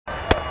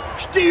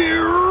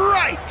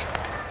Strike!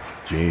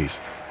 Jeez,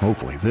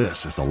 hopefully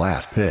this is the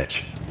last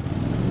pitch.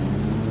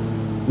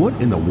 What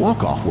in the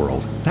walk-off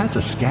world? That's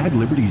a Skag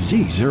Liberty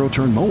Z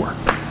zero-turn mower.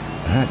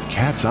 That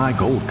cat's eye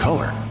gold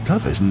color,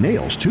 tough as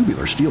nails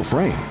tubular steel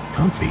frame,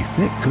 comfy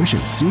thick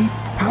cushioned seat,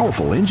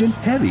 powerful engine,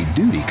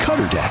 heavy-duty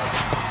cutter deck.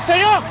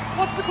 Hey up!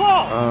 What's the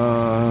call?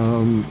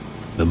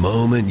 The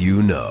moment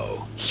you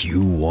know,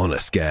 you want a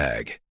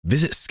Skag.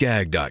 Visit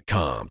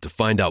Skag.com to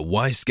find out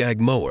why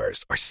Skag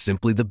mowers are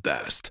simply the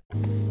best.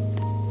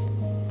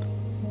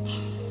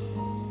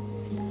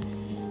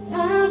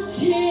 I'm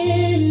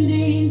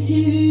tending to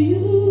you.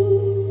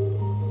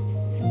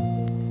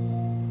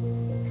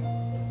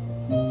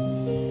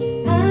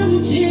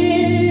 I'm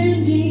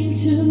tending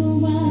to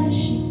my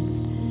sheep.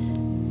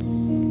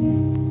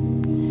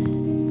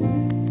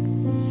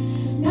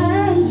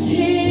 I'm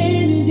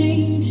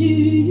tending to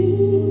you.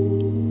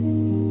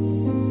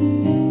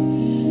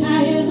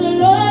 I hear the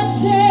Lord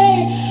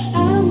say,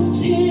 I'm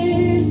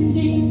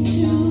tending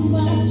to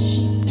my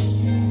sheep.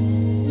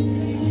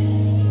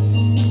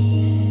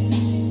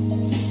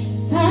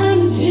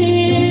 I'm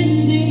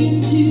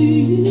tending to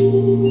you.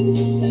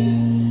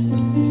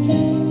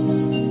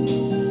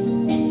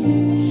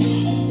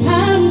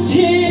 I'm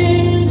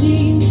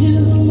tending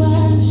to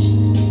my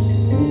sheep.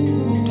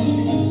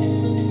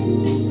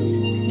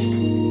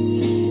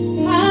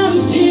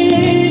 I'm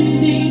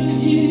tending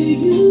to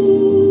you.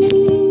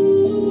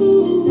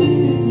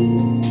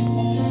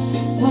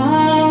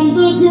 I'm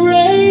the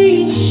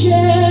great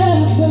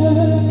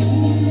shepherd,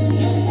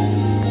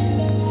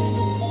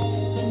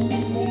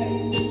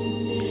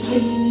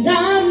 and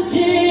I'm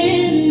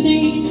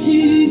tending to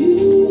you.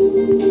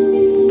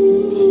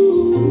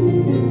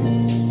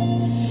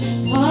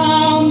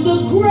 I'm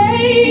the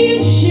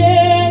great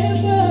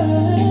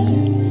shepherd,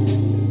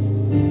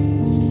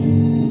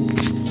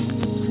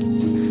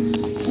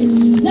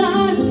 and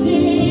I'm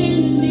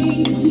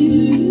tending to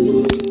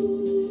you.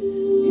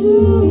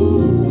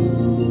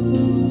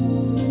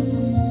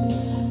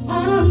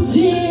 I'm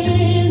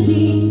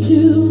tending to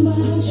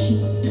my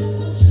sheep.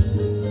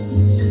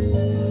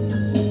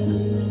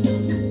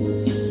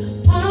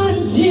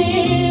 I'm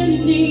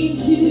tending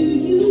to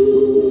you.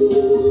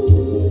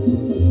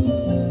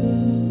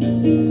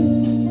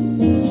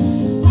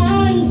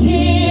 I'm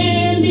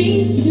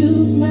tending to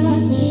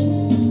my sheep.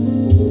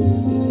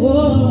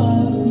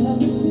 Oh,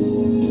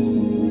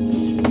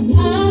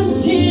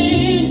 I'm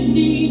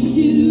tending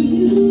to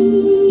you.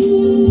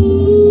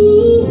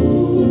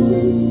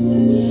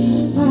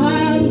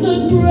 I'm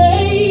the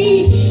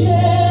great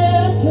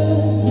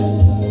shepherd.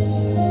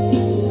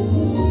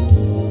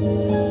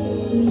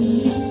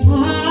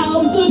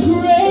 I'm the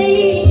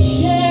great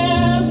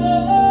shepherd.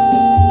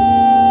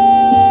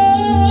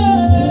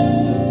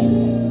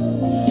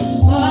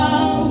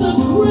 I'm the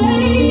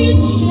great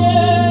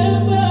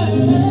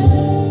shepherd.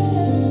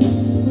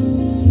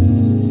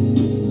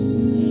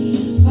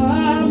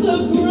 I'm the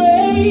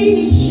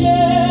great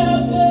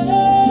shepherd.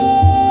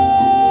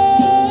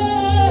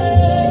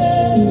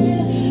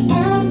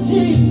 I'm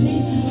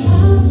tending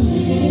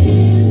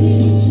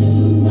to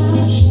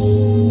my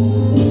sheep.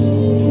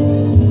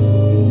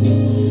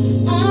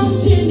 I'm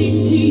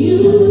tending to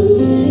you.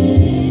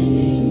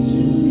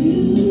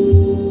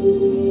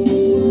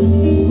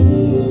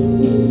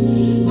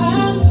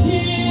 I'm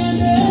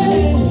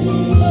tending to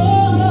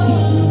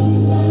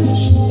my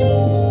sheep.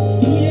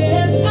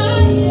 Yes, I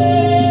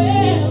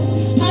am.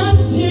 I'm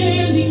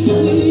tending to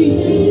you.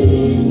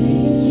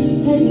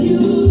 And you,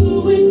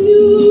 and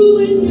you,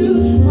 and you.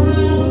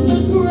 I'm the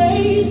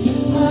great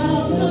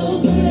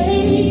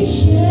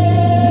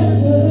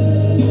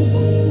shepherd.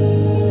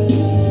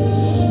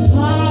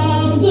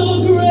 I'm the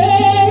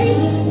great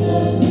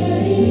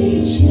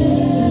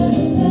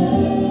shepherd.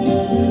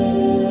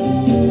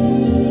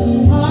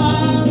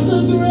 I'm the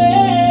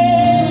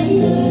great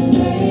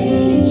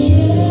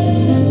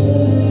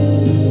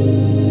shepherd.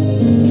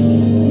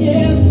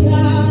 Yes,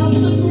 I'm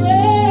the great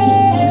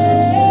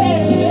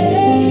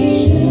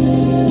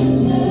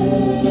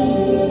shepherd.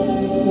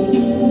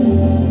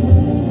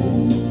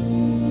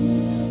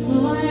 I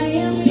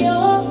am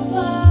your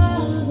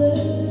father.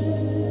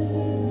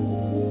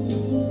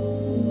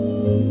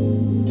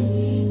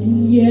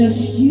 Yes,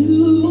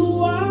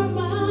 you are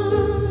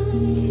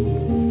mine.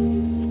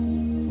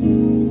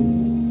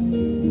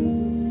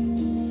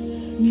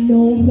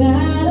 No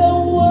matter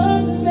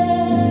what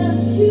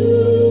mess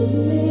you've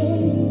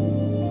made,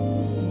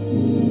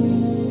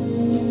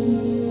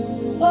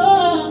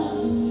 oh,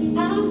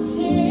 I'm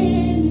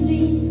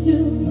tending to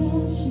my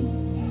sheep.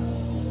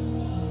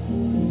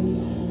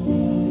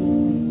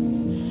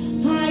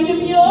 I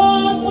am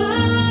your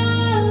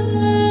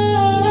father.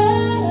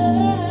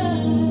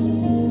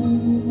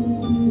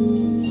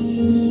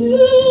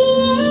 You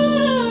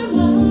are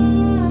mine.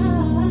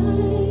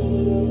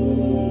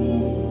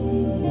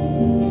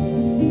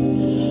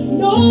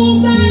 No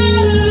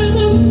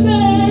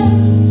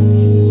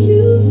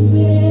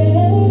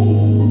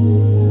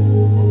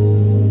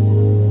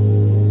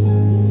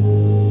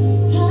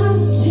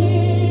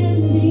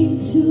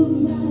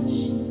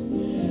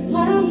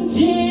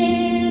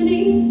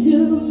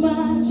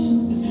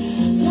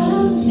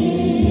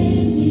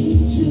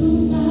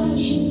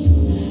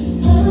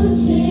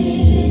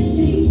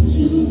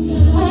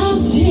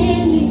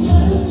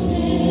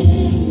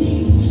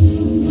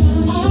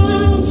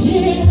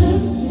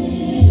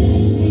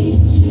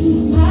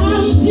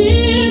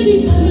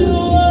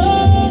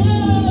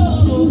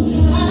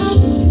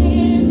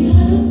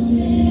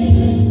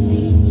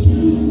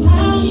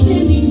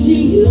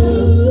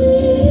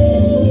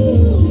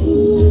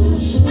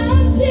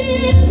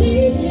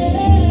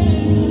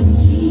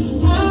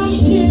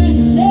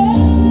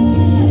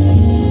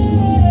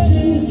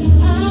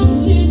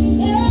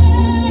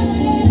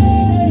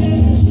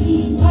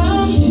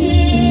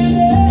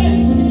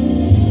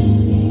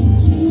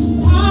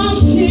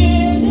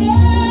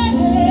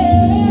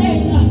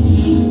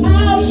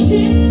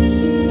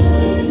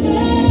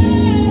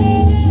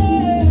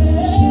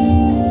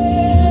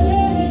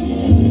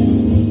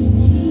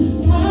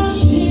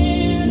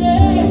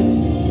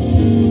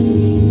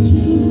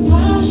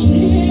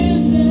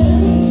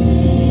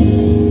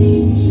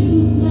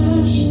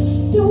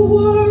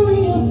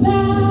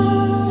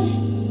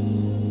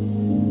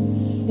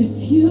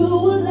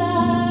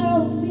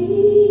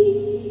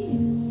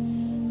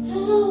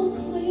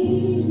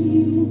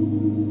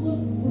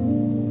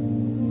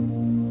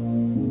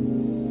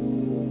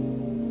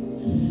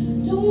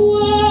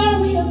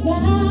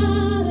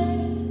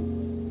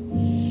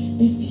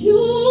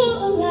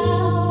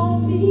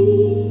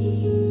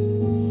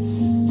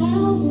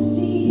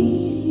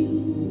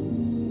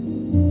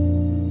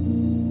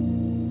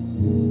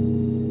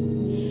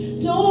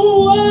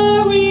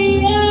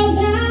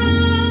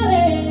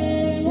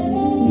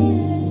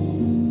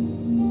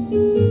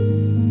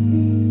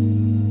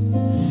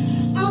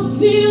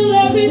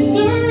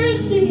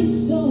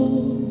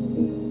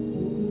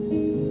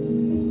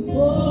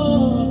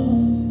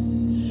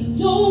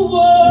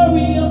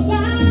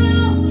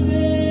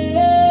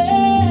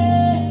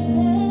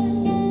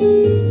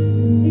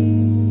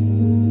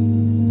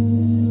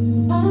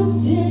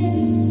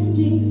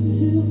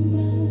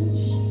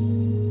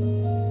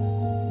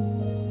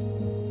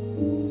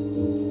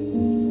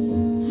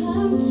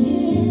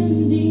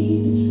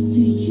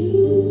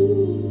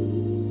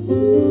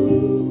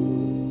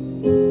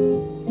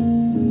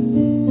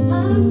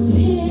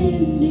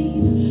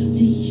tending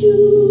to you.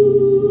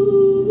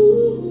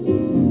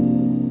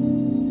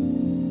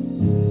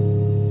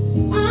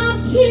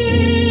 I'm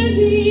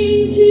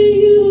tending to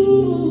you.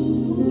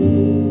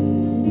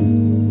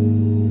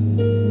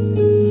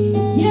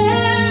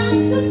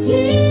 Yes, I'm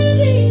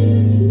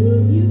tending to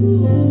you.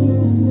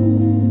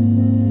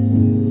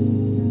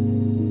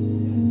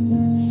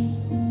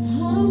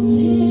 I'm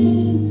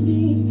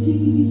tending to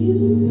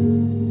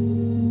you.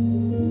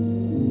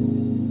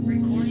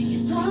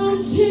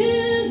 I'm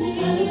tending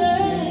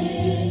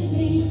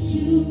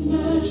to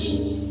my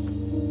sheep.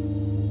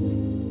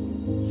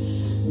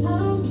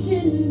 I'm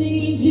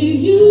tending to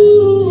you.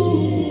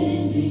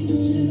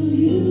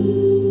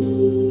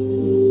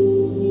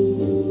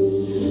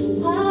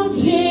 I'm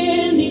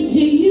tending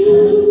to you.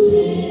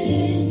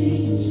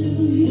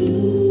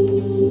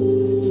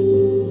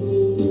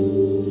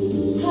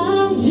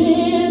 I'm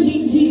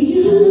tending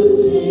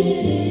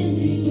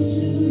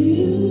to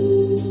you.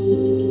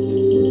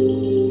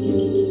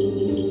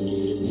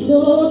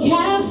 So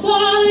cast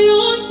all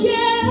your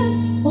cares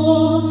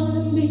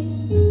on me.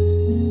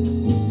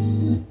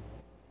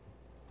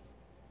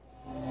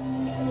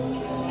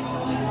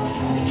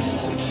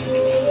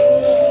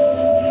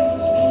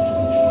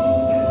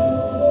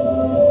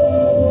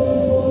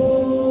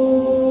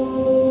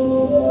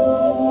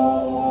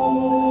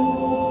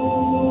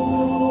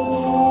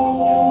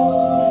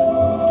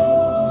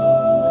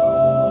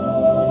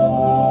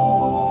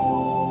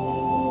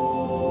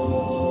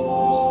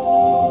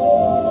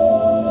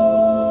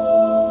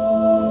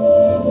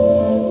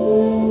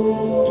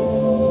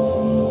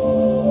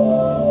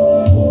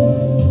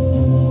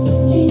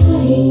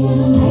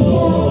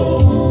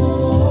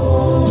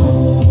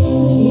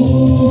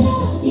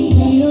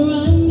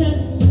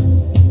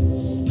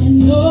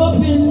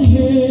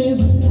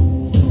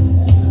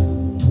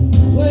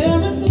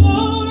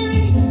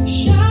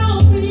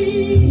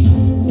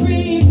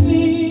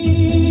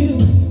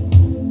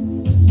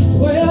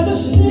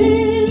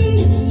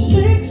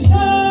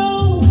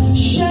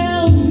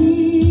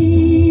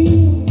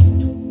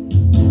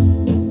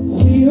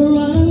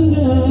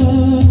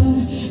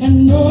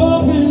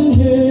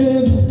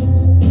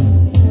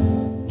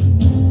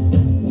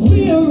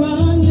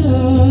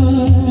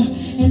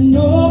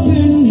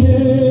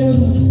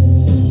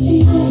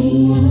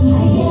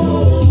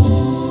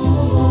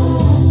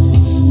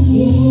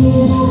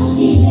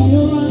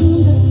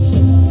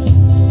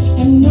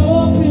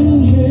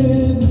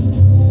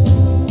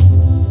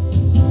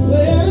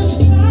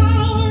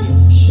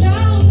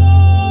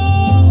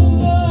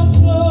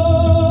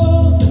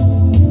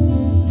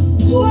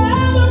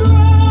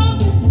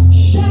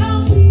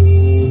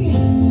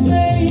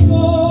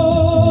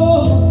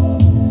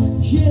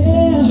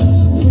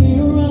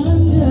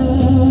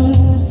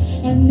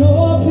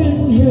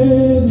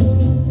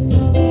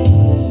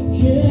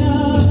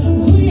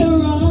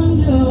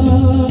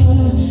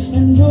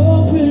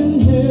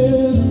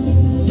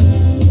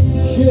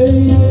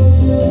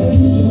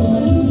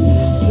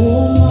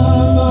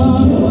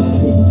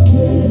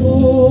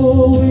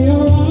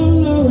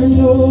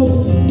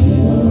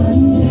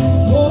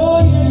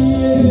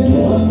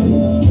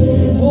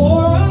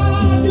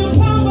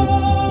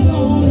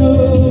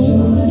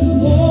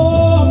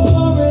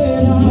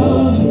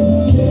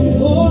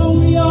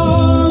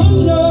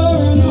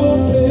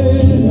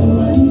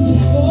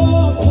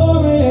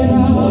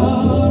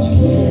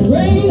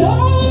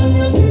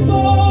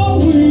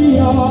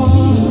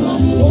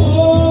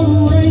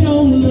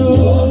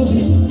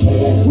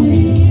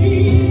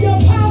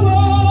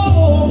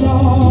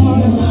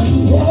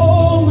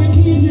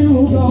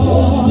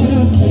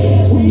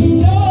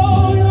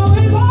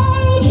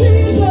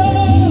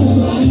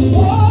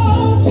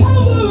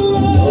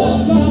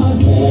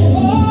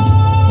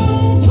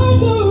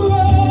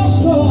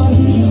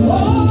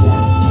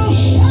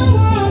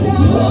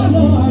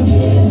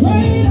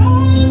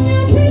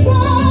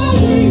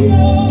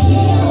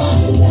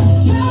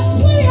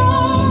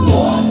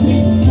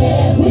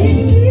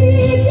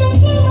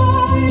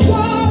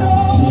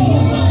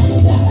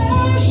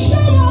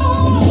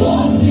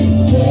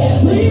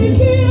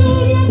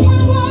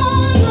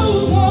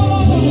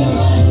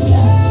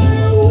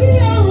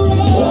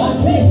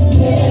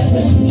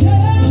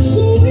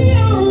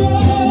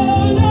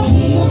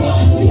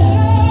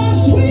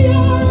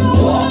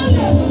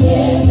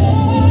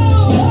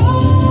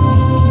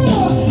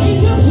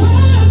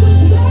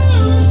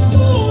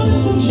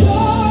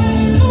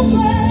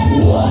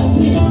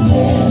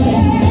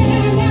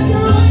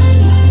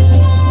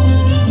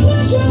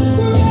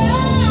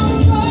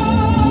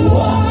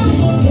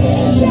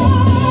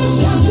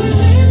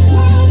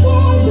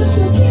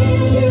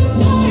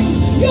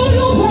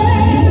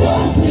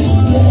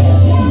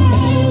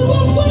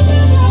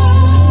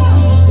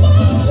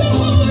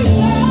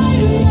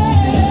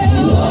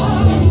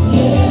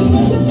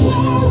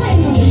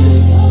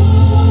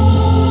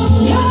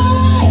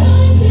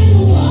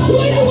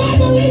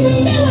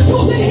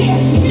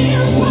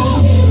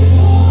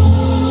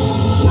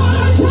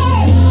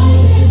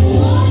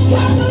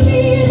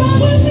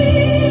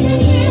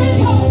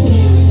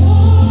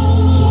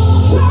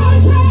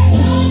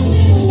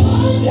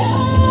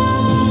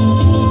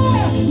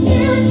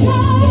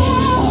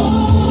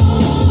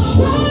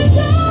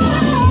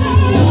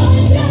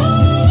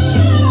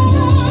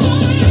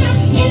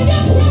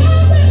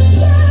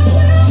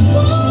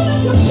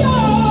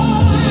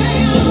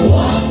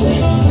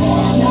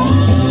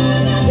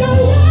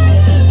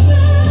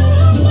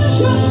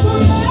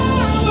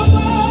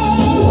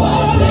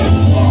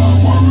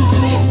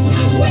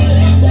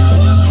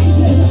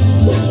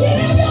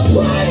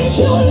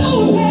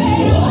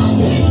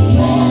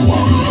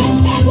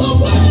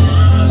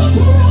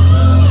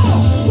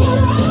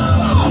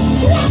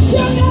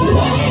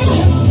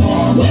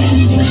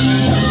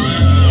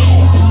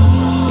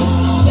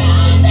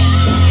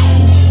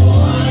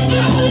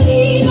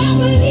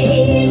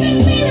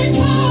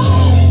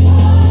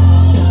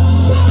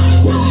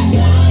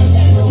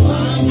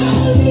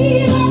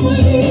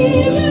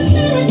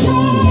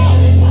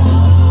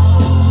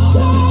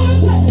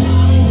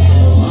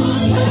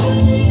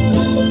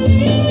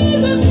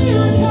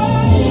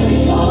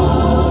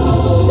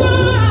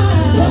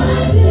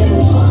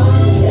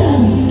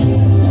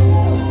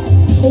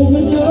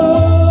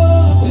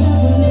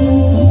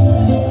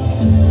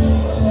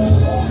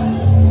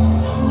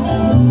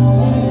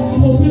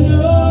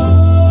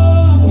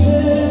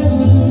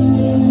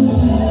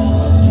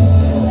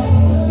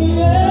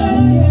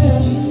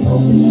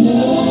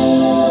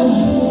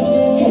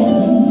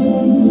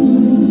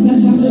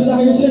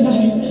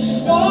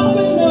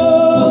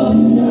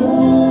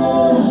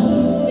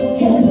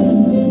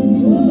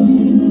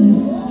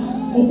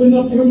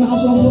 your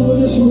mouths all over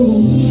this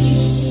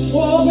room.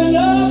 Open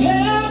up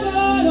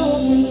heaven,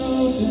 open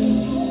up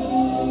heaven.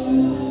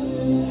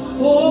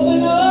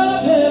 Open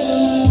up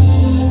heaven.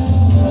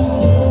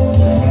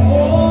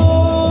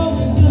 Oh,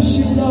 we bless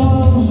you,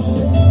 Lord.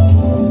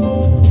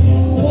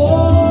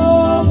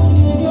 Oh, we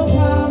need your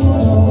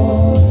power,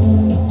 Lord.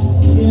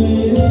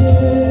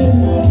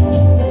 Yeah.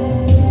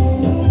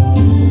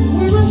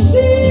 We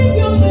receive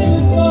your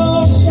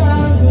miracle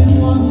signs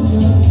and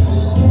wonders.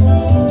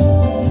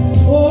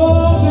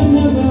 Open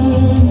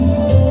heaven.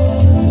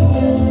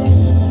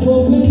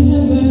 Open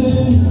heaven.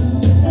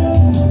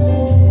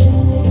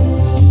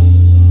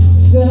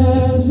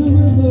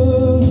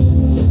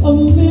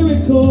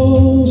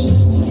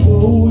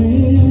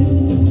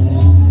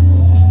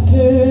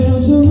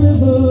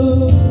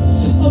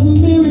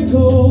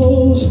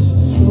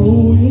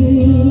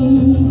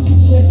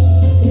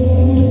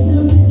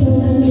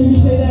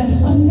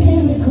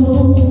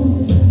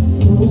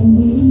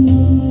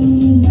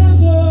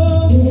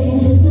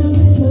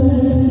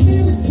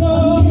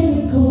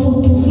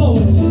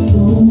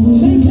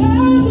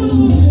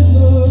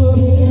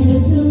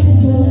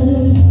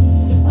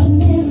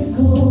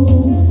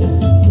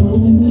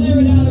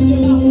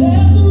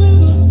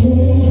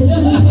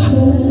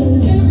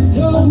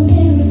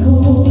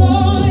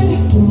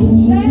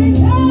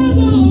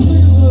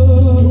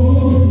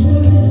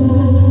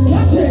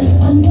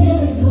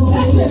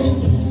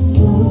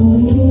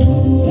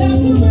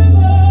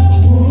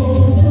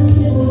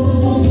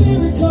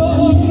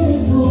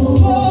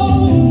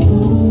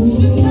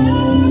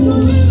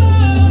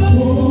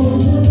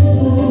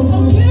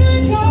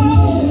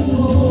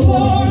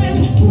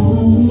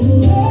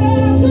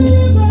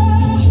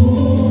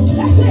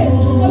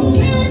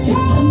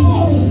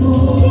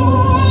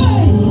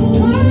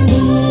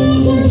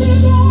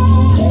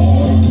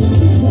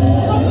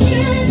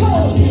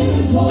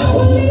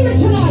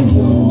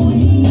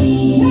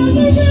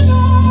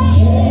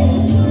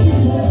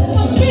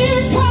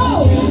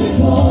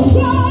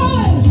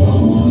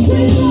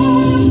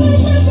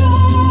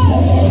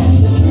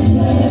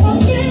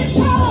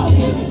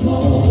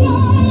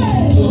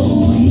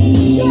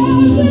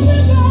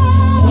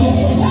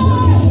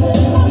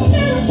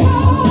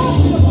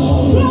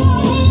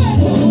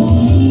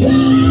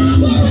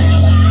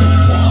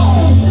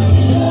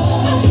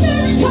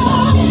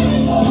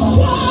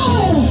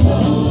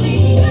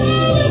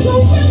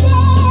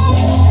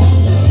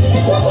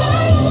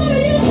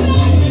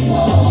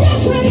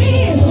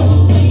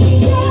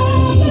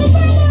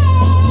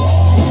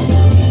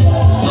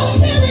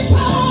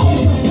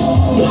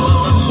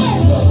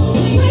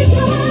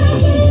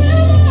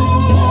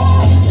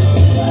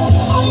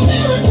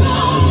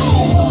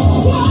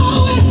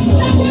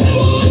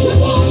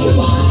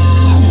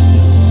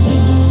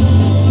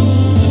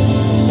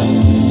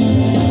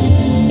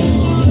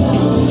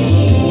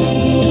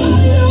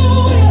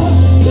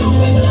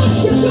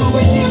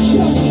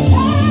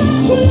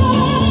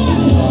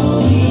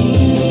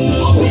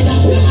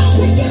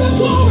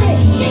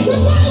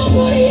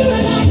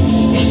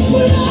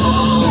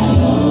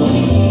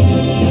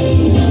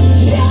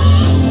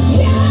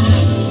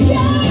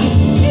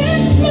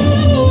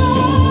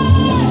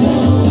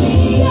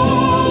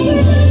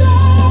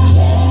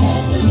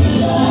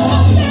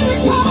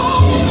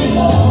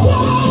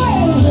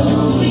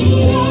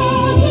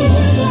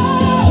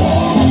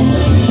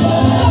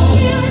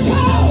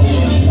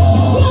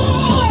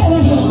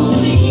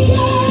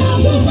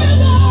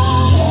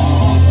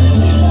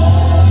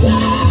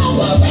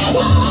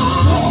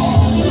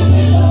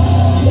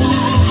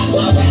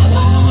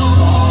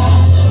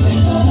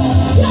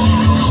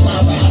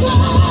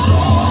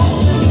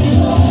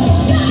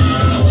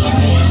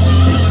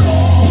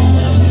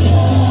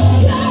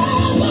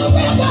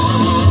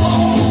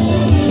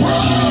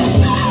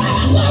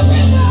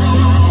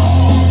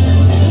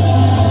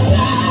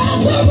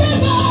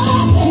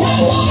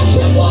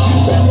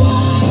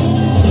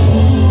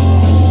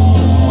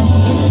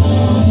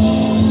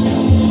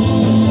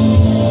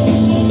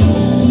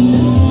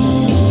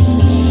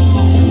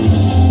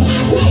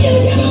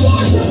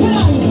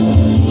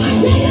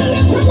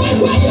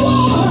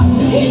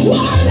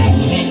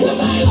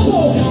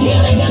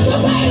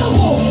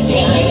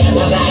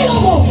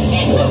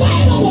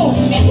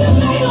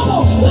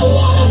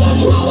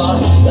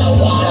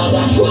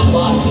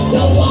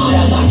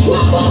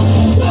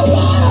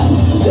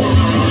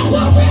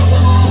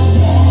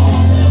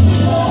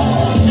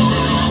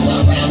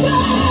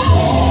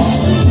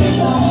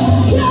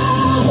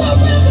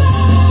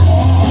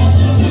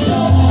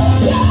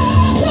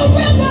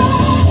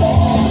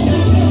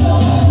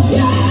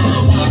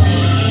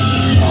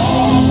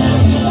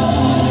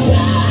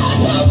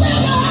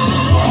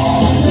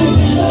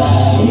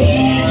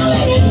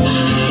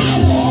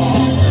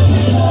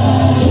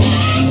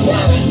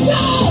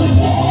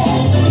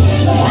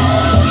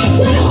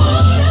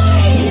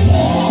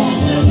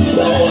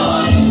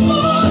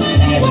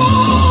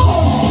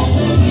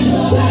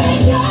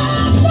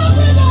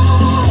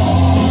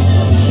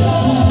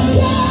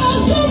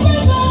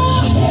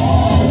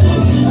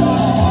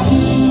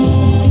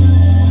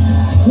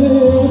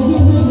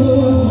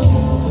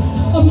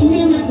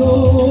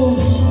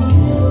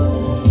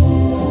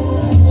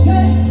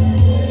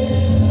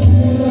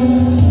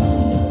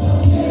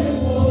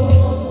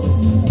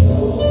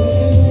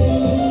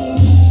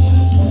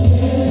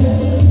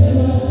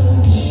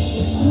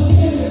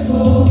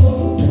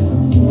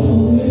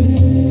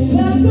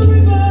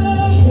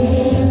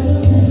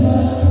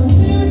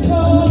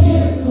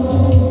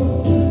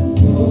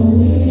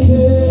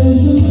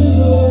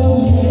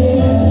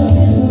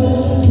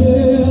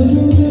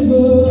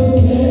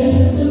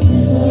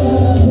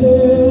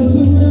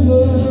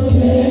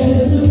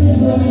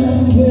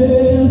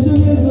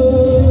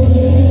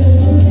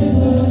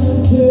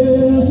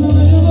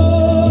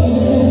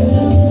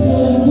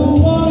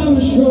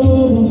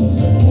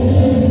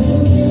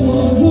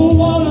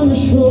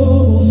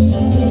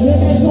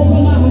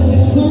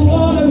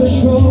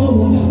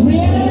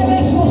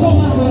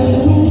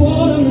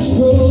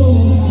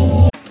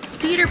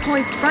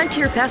 Sports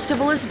Frontier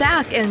Festival is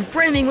back and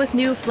brimming with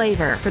new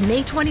flavor. From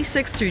May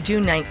 26th through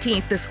June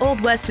 19th, this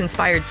Old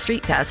West-inspired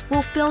street fest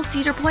will fill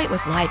Cedar Point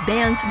with live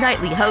bands,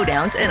 nightly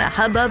hoedowns, and a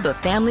hubbub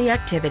of family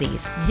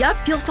activities. Yup,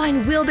 you'll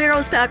find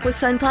wheelbarrows packed with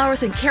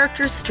sunflowers and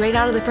characters straight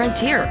out of the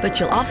frontier, but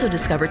you'll also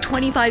discover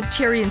 25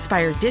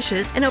 cherry-inspired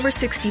dishes and over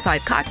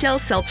 65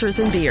 cocktails,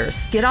 seltzers, and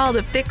beers. Get all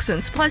the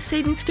fixins plus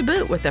savings to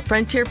boot with the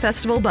Frontier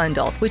Festival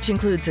Bundle, which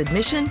includes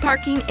admission,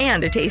 parking,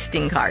 and a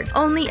tasting card.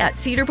 Only at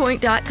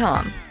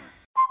cedarpoint.com.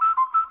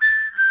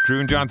 Drew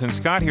and Jonathan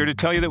Scott here to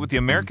tell you that with the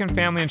American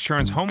Family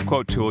Insurance Home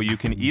Quote tool, you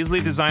can easily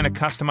design a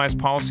customized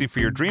policy for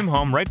your dream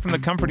home right from the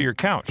comfort of your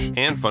couch.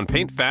 And fun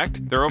paint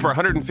fact, there are over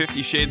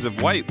 150 shades of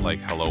white,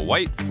 like Hello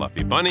White,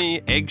 Fluffy Bunny,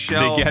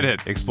 Eggshell. They get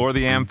it. Explore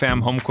the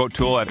AmFam Home Quote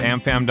tool at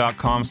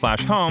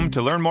amfam.com/home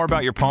to learn more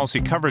about your policy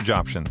coverage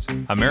options.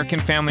 American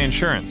Family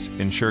Insurance.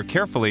 Insure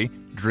carefully,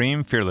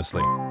 dream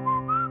fearlessly.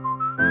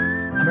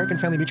 American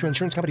Family Mutual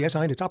Insurance Company, SI,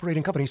 and its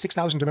operating company,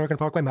 6000 American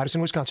Parkway, Madison,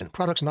 Wisconsin.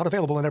 Products not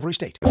available in every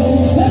state. The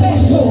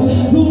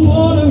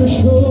water is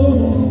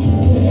troubled.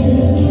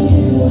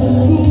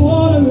 The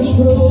water is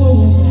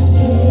troubled.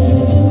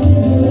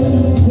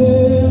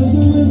 There's a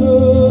river.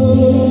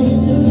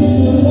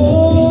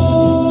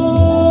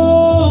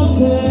 Oh,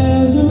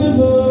 there's a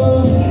river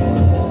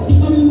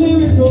of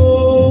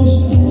miracles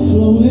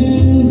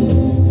flowing.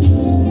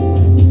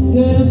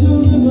 There's a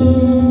river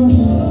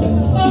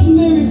of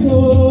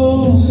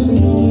miracles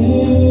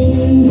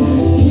flowing.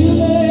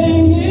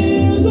 Healing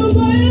is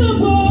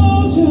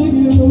available to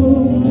you.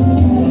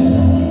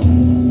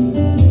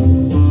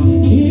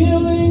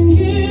 Healing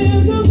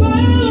is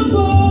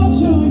available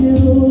to you.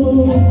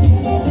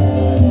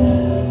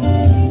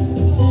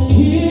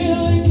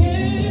 Healing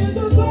is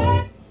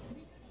available.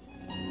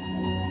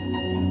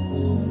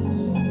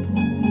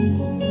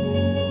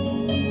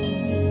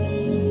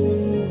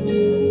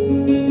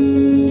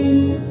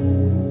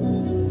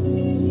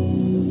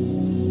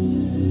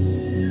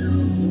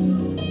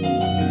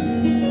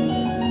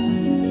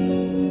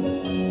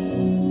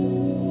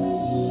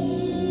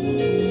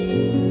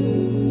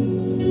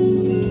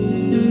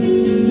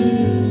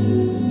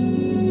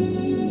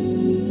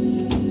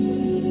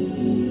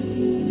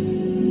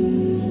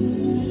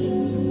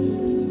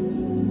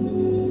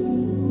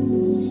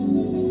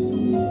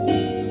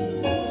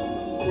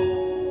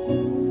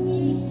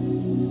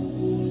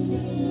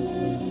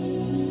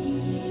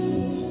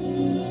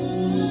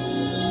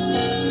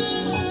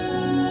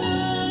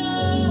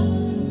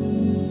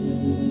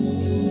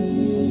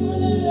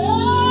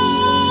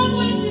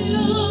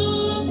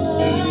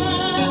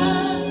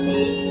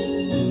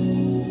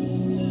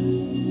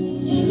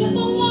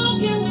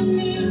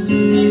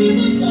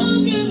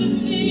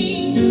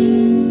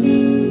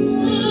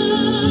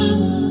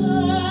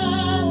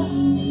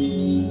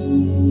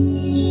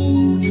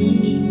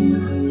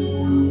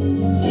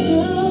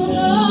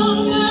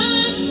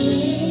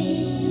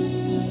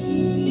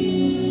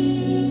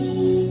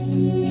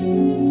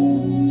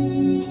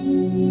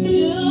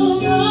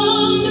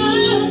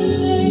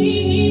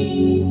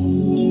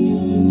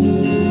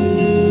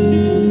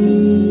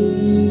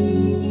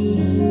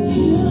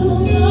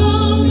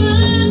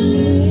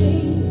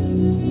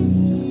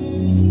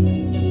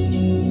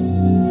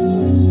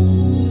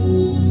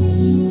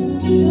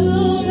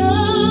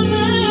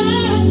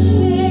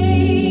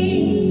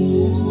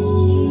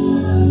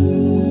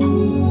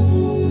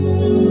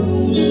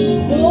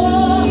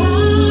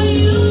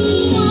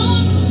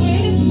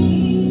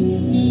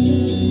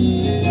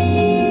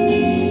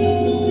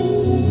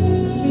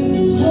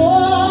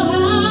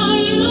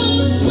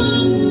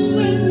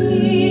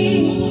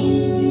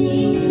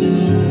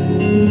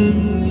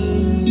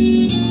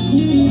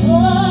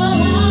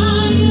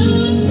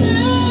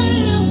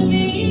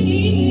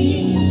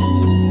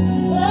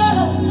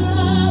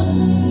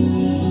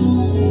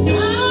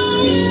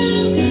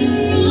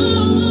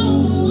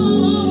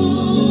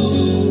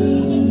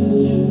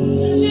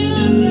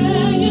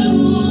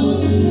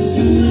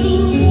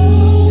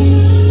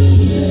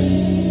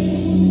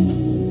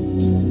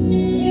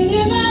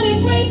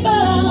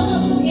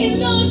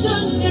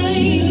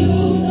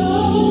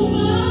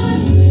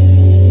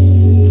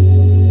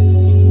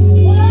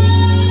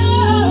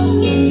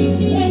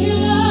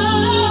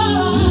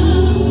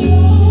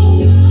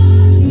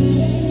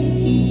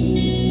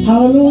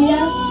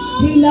 Hallelujah.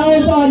 He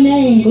knows our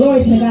name.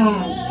 Glory to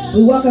God.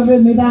 We welcome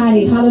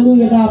everybody.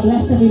 Hallelujah. God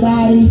bless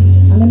everybody.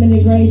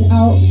 Unlimited Grace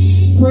Out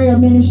Prayer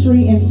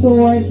Ministry and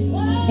Sword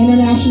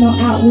International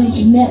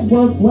Outreach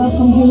Network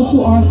welcome you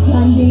to our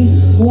Sunday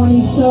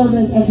morning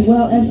service as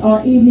well as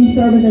our evening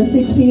service at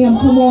 6 p.m.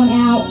 Come on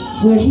out.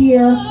 We're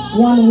here,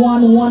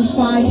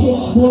 1115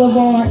 Hicks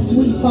Boulevard,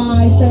 Suite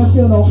 5,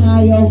 Fairfield,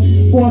 Ohio,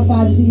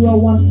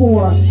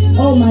 45014.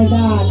 Oh my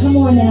God. Come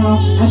on now.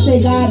 I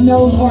say God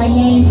knows our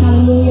name.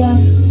 Hallelujah.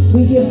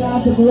 We give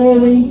God the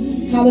glory.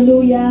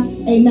 Hallelujah.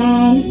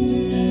 Amen.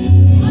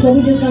 So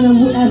we're just going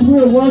to, as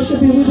we're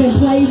worshiping, we've been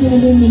praising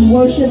and we've been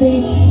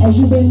worshiping as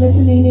you've been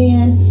listening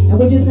in. And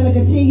we're just going to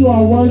continue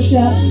our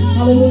worship.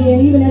 Hallelujah.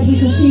 And even as we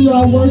continue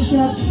our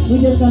worship,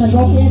 we're just going to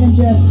go ahead and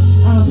just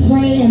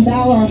pray and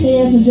bow our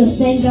heads and just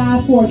thank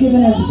God for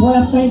giving us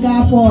breath. Thank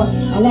God for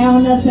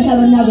allowing us to have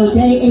another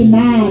day.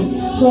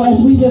 Amen. So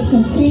as we just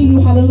continue,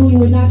 hallelujah,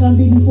 we're not going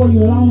to be before you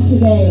long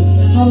today.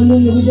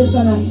 Hallelujah. We're just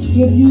going to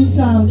give you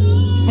some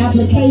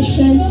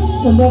application,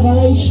 some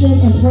revelation,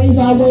 and praise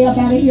our way up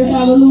out of here.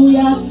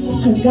 Hallelujah.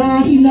 Because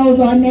God, He knows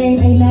our name.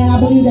 Amen. I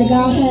believe that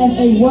God has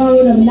a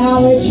word of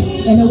knowledge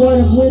and a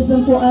word of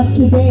wisdom for us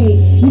today.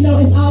 You know,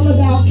 it's all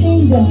about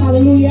kingdom.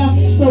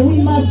 Hallelujah. So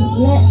we must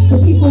let the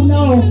people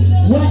know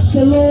what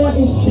the Lord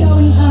is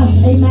telling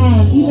us.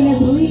 Amen. Even as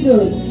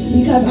leaders.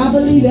 Because I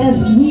believe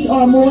as we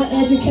are more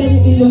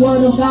educated in the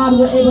Word of God,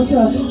 we're able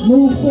to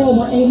move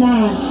forward.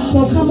 Amen.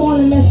 So come on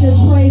and let's just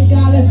praise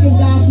God. Let's give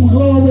God some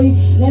glory.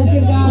 Let's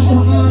give God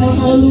some honor.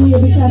 Hallelujah.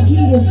 Because He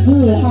is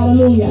good.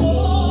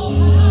 Hallelujah.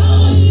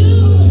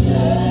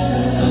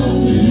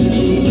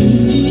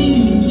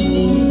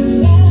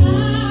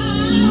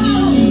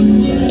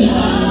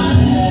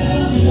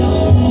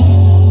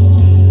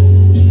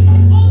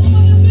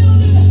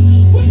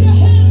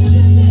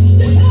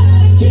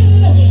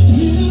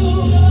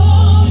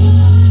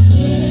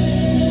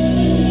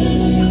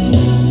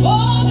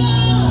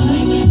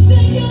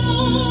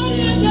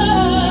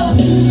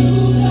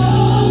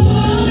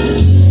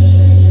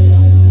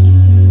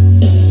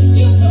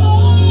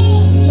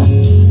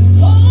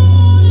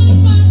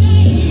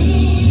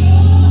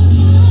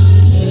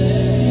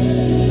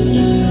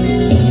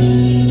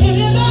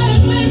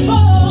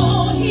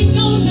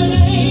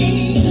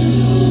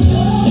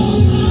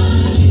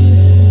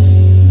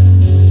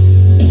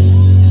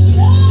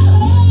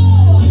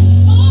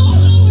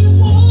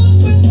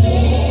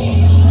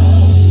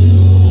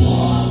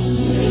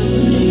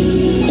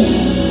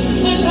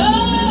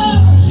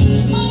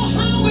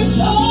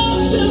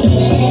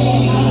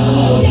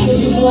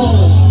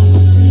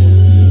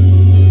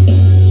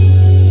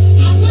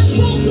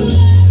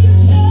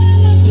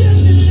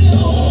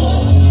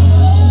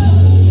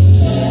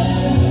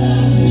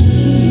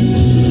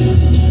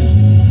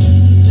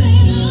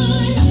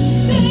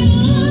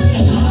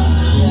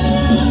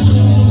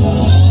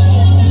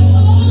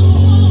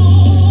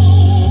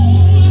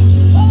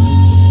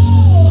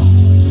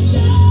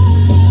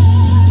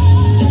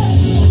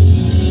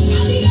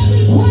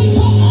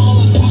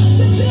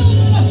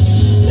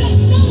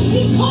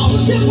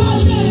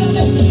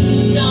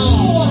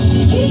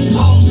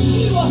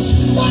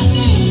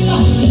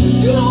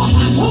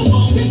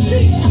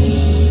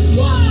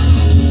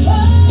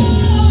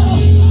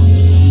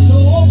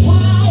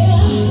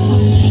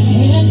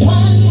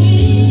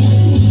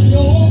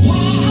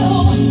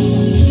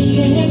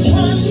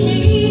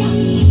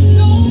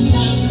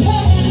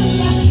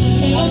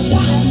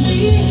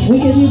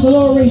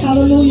 Glory,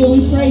 hallelujah.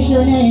 We praise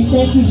your name.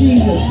 Thank you,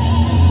 Jesus.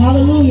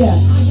 Hallelujah.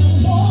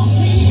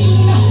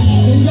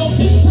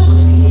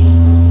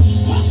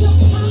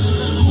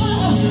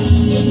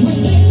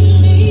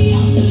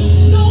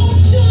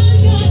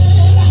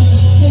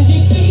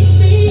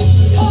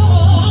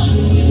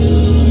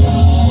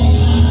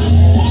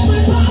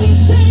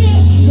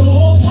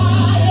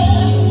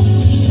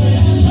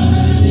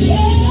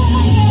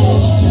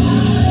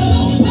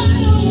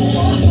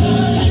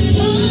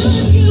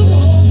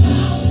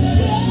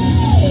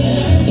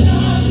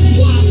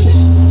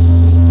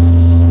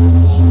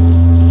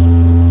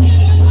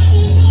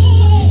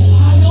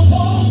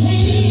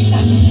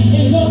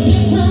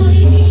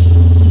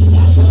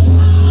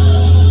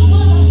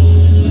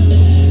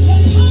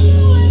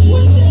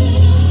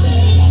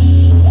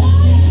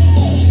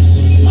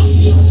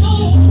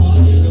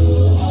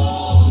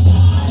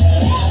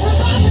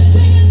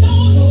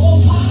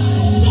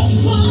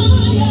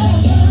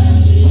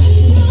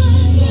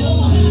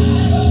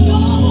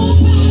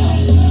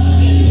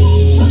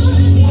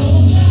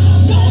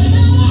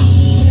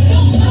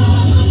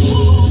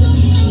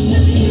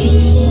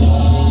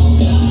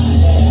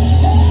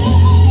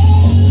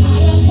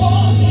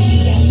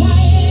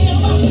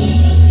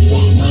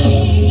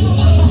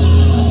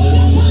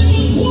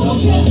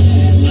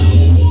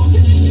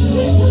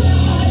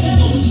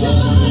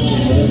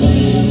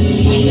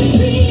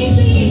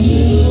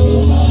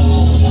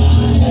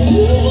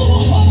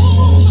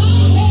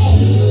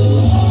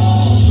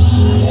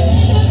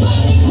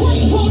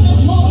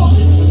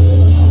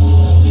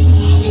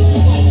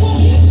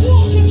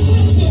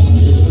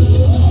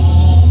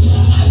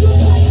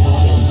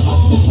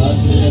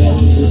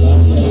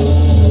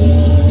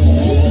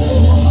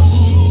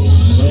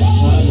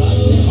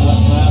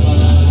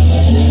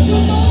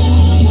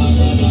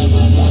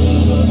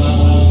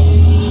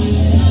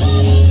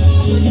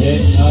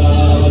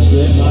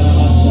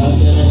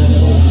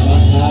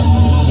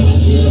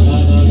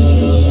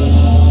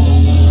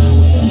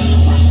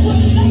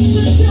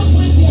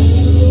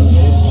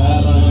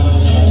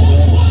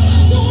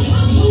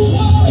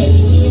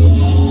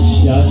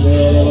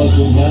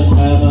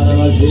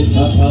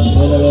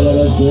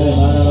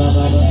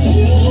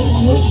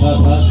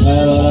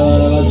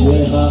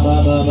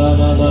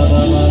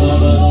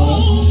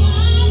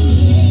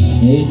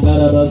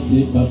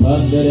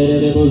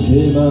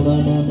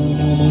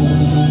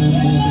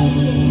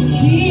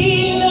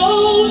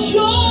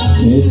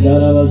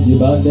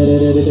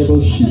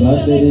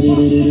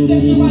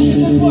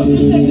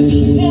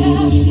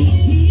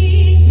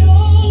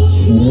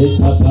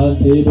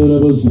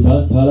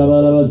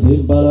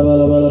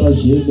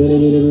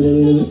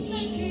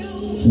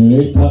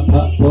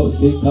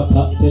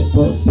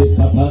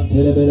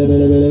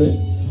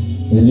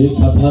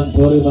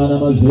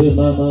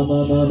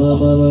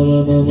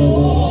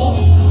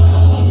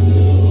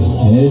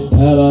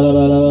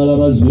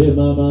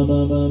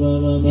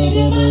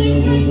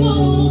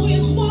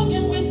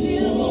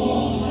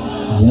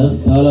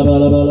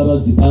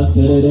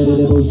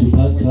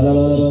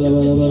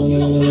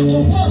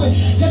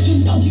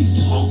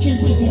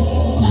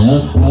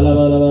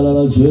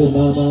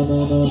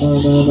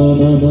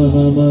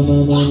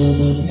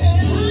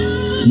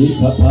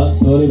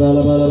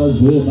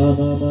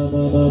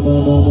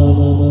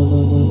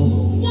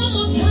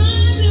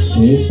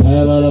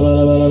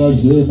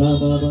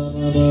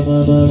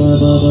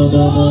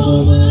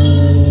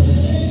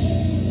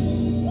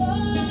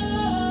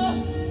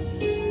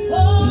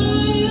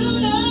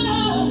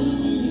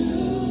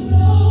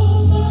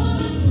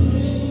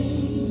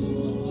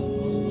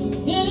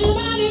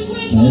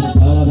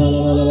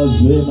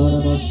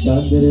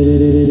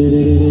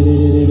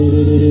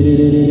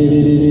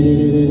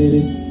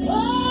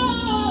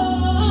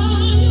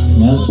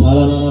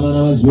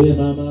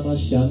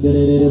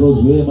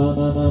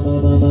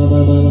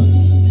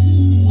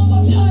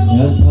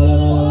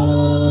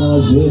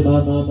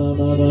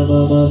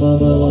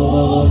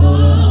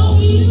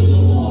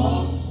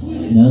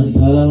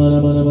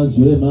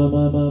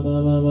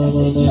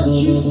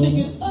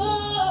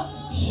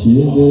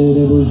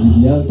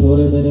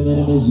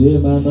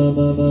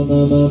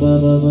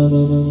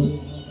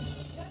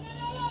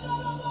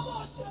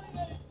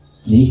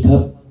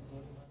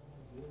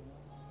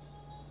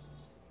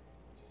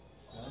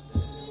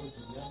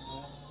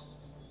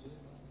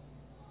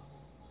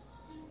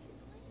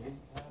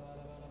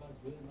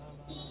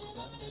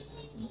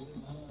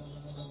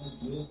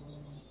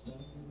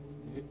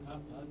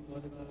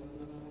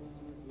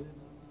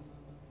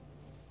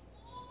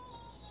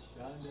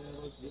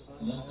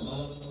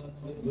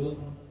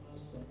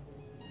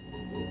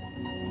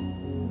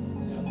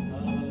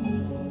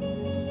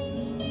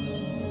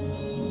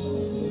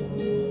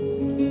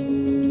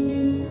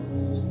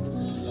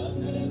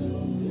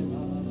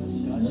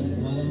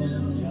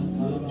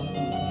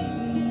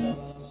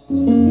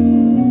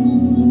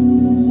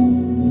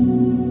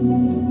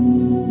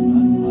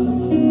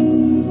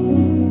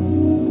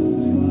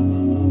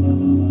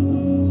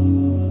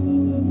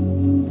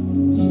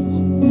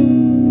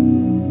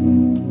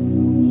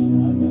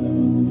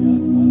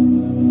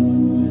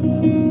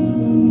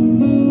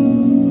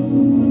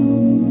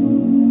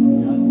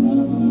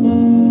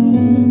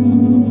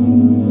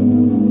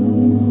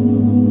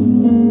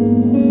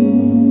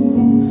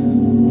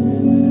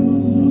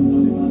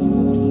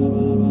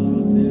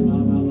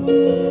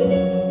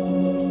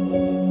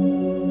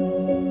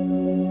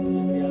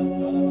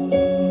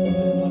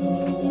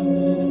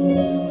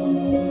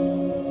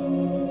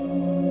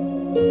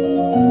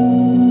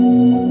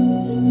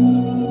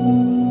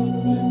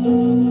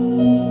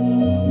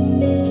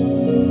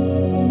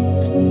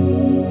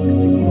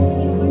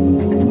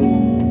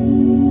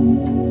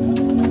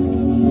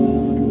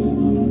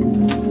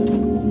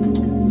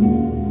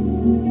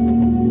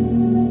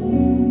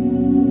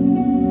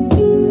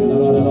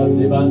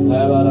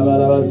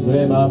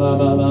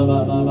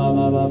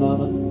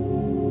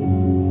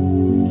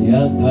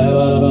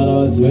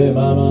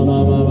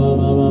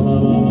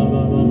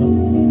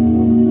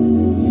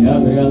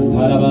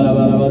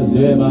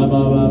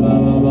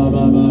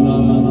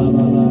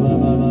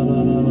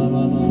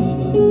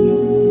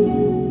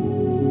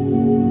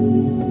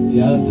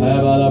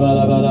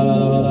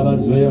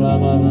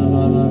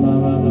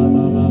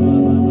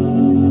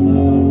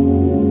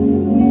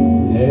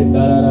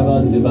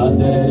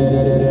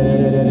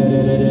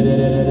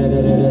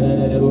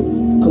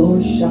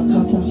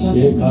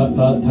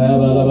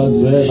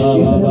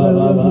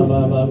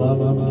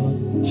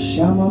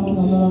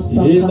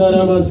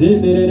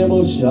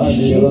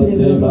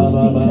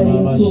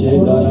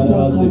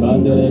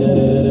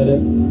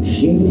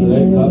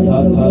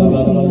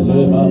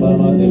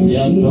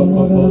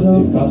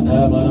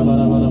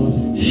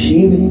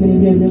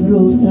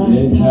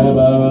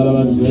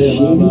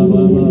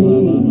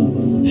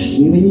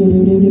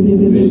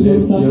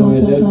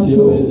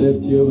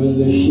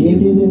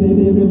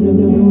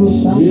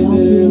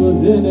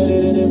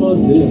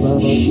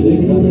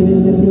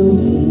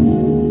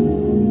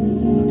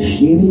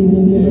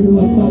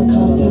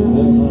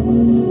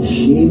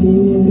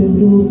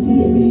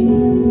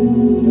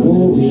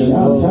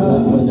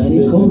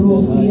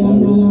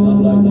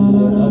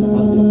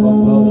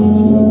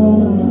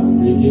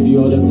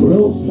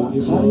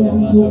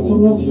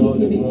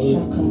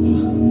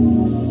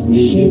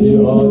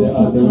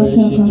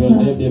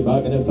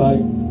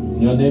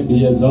 Your name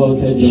be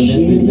exalted, your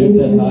name be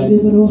lifted high.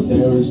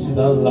 There is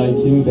none like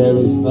you, there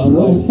is none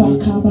like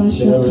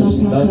you. There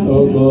is none,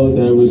 oh God,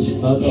 there is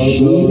none, oh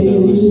God,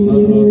 there is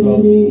none, oh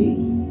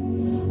God.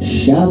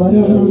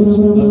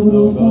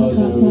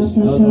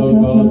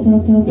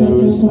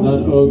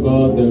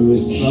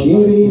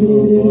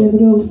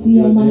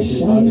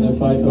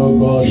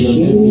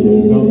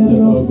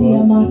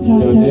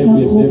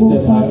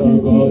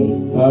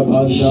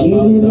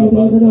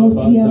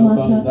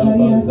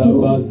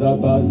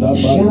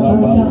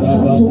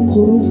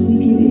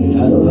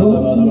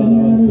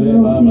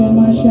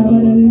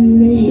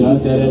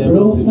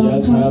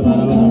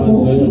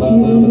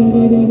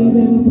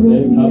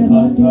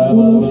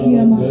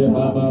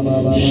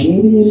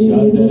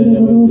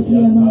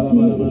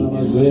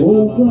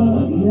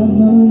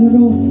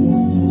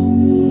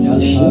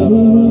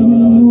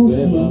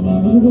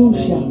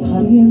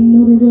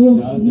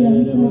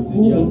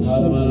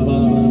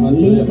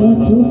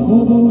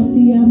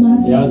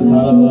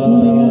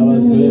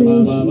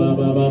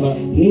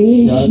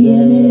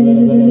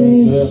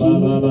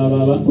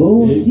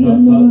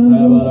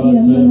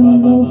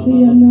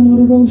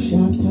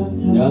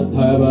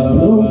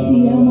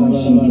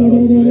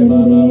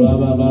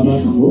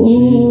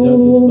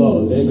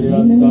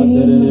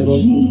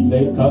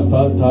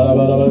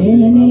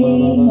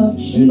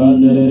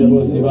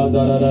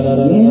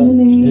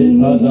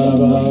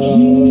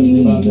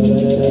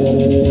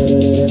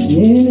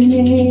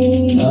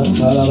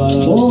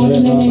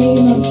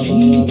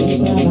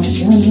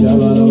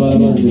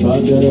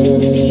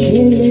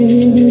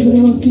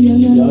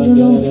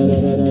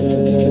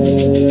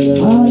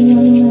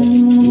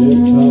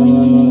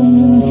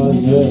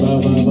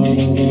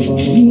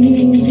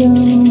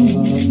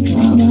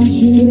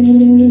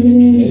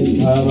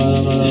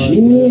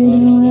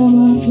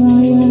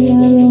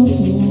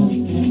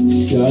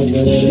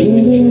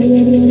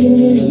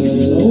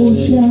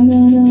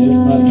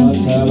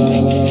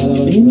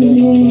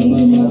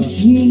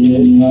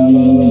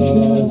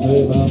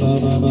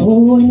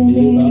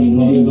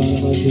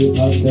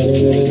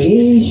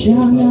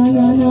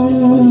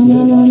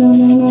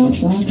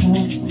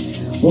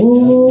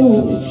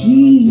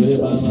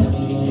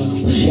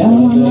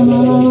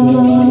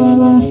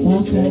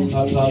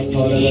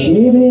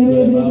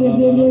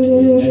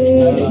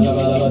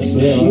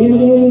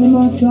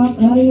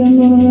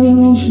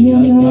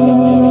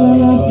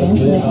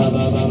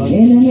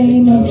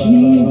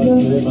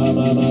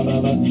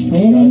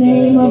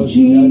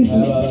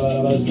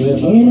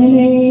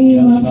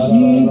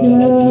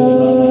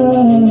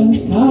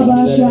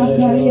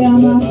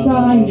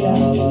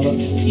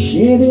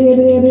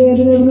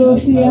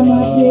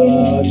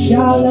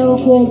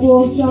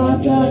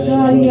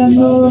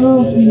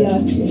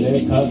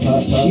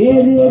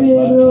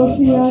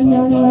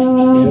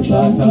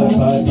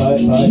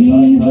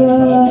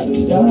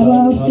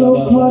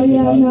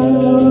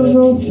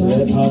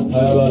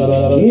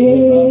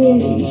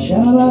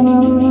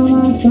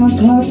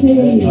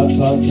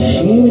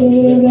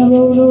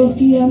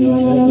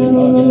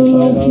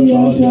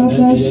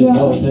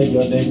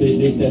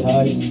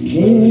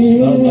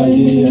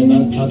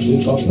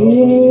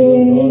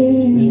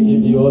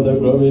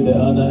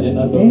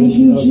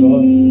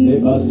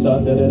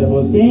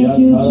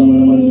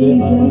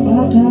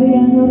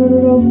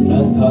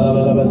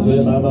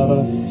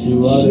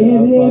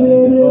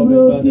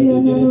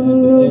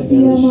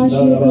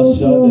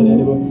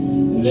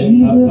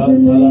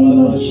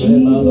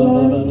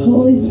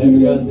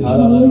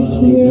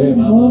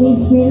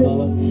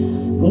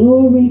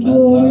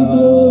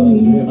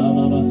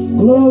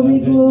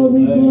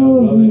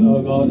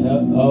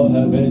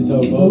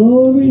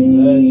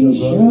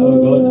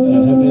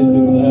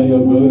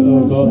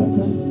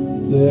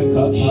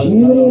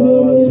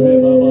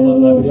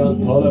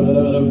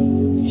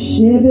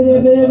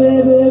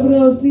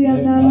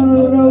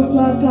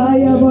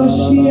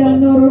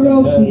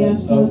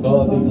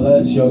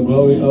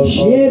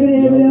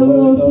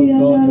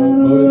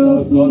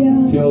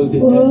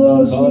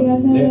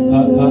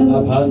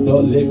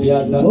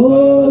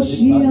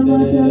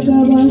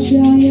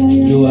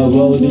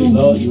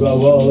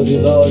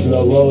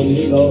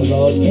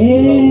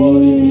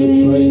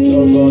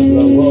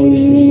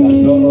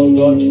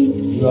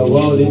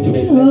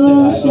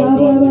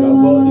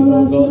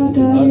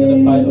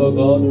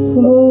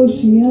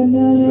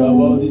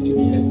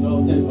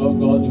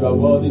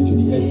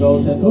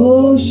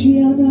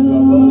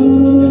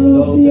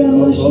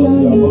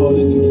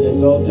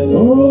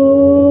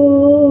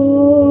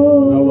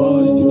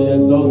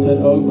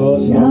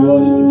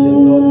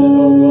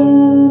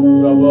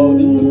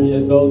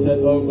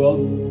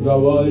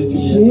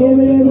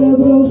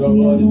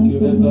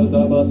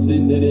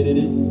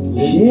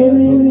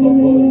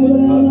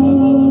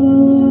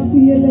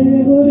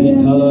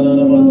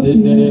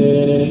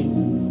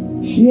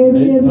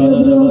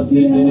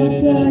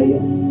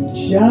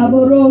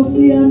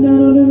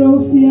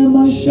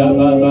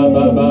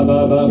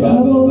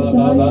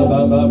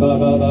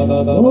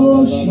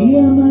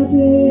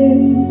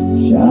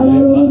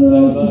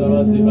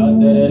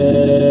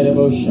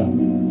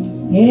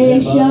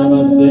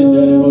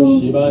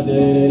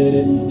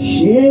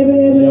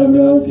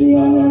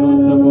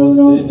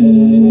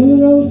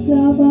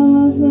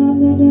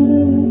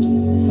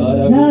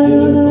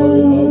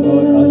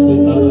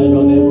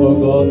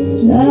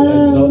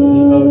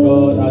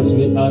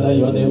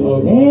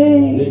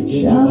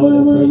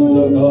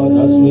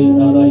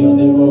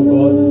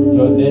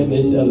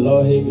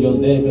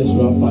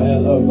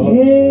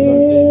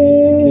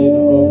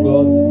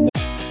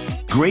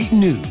 Great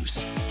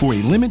news! For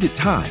a limited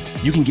time,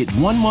 you can get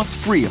 1 month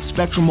free of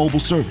Spectrum Mobile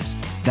service.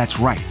 That's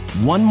right,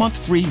 1 month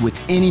free with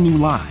any new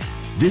line.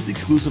 This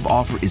exclusive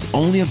offer is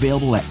only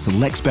available at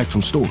select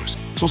Spectrum stores,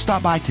 so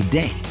stop by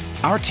today.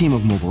 Our team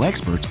of mobile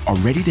experts are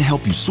ready to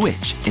help you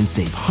switch and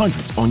save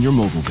hundreds on your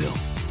mobile bill.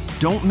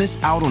 Don't miss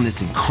out on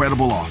this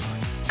incredible offer.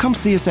 Come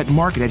see us at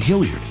Market at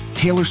Hilliard,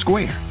 Taylor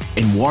Square,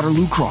 and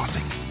Waterloo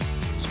Crossing.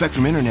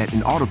 Spectrum Internet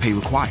and autopay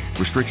required.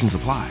 Restrictions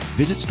apply.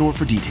 Visit store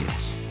for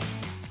details.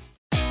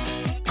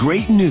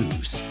 Great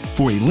news!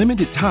 For a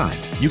limited time,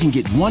 you can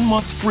get 1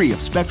 month free of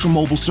Spectrum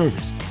Mobile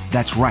service.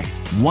 That's right,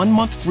 1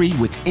 month free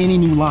with any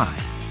new line.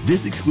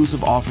 This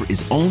exclusive offer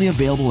is only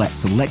available at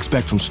select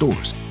Spectrum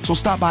stores, so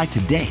stop by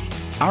today.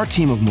 Our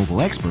team of mobile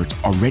experts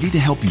are ready to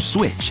help you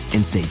switch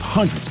and save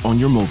hundreds on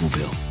your mobile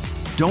bill.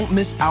 Don't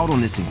miss out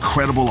on this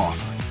incredible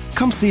offer.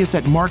 Come see us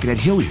at Market at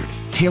Hilliard,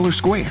 Taylor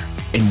Square,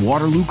 and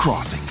Waterloo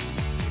Crossing.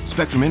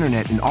 Spectrum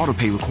Internet and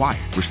autopay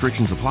required.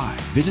 Restrictions apply.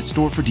 Visit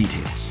store for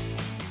details.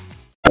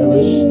 There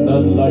is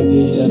none like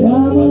thee, and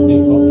none can be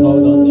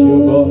compared unto you,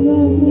 God.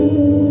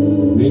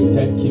 We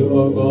thank you,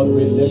 O God.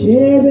 We lift you, we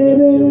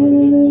lift you, we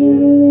lift you.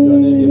 Your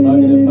name be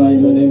magnified,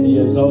 your name be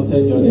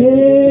exalted, your name be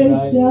lifted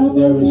high.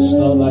 There is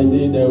none like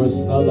thee, there is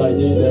none like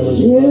thee, there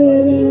is none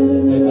like thee,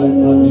 and none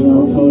can be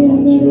compared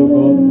unto you,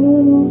 God.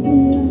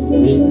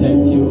 We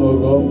thank you, O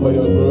God, for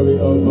your glory,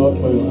 O God,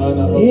 for your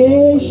honor, O God,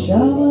 for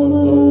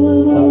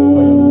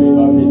your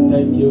favor. We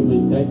thank you, we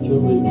thank you,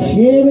 we thank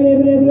you.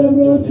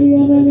 Let your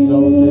name be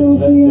exalted,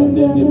 let your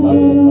name be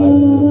magnified,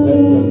 let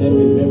your name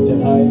be lifted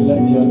high,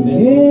 let your name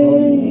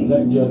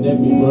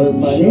be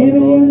glorified, let your name be glorified, O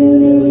God.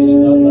 There is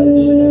none like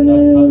thee, and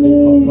none can be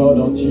compared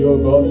unto you, O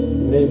God.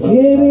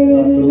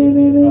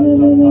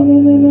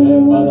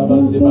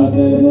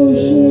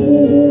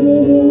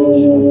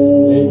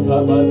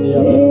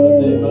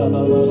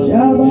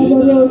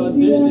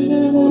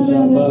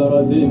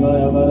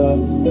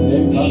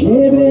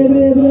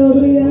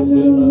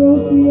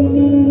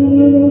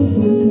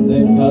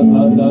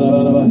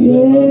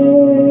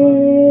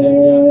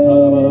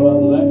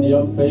 Let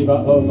your favor,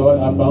 oh God,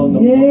 abound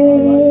upon our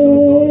lives, oh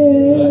God.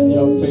 Let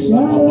your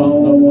favor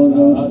abound upon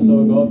our hearts,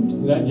 oh God.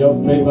 Let your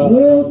favor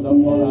abound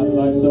upon our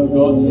lives, oh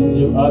God.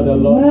 You are the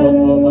Lord God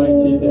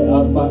Almighty, the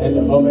Alpha and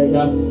the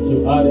Omega. You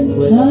are the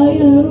creator of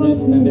the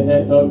heavens and the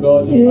earth, oh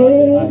God. You are the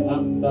I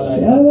am that I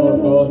am, oh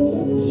God.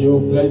 You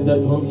bless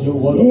whom you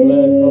want to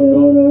bless, oh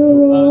God.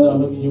 You honor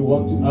whom you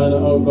want to honor,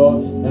 oh God.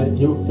 And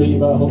you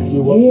favor whom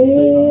you want to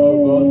favor, oh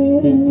God.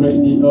 We pray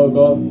thee, oh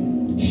God.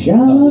 The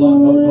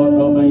Lord, oh God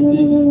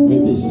Almighty, we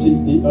beseech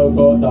thee, oh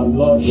God, that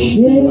Lord, your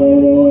favor,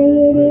 oh God,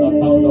 will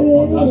abound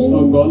upon us,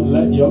 oh God.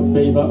 Let your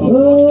favor, oh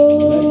God,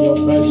 let your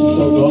mercy,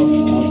 oh God,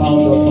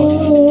 abound upon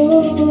us.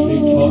 We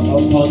call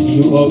upon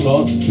you, oh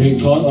God. We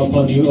call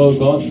upon you, oh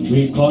God.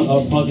 We call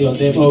upon your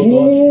name, oh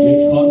God. We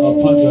call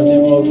upon your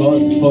name, oh God,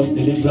 for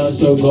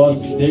deliverance, oh God.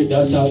 They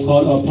that shall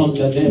call upon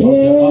the name of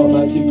the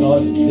Almighty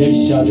God,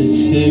 they shall be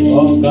saved,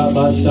 oh God.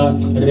 Father,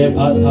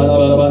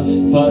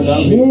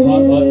 we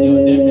call on your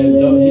name,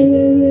 Elohim.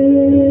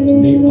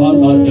 We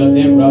call on your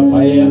name,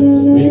 Raphael.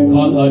 We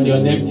call on your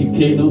name,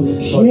 Tikenu.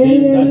 For they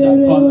that shall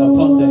call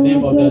upon the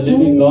name of the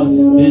living God,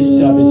 they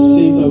shall be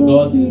saved, oh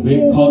God. We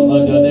call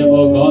on your name,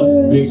 oh God.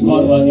 We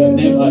call on your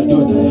name,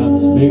 Adonai.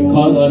 We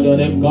call on your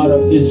name, God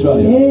of Israel.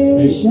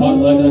 We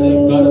call on your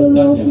name, God of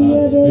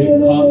Daniel. We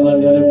call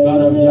on your name,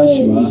 God of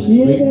Yeshua.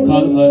 We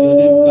call on your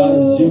name, God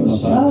of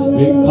Jehovah.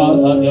 We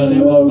call on your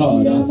name, oh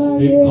God.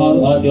 We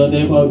call on your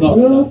name, oh God.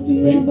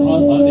 We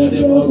call on your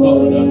name, oh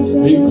God.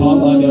 We call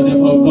on your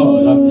name, oh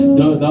God.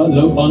 Do not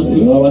look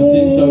unto our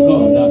sins, oh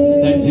God,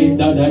 and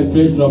hinder thy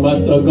face from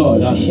us, oh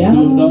God.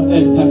 Do not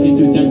enter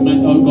into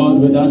judgment, oh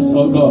God, with us,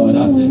 oh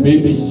God. We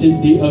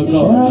beseech thee, oh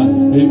God.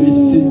 We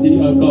beseech thee,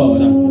 oh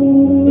God.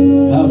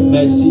 Have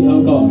mercy,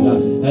 O God,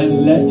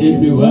 and let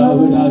it be well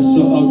with us,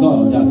 O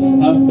God.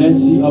 Have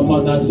mercy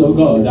upon us, O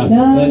God,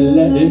 and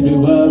let it be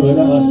well with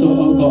us,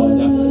 O God.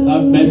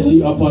 Have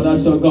mercy upon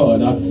us, O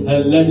God,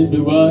 and let it be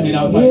well in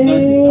our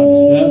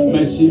finances. Have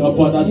mercy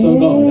upon us, O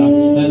God,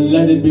 and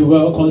let it be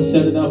well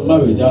concerning our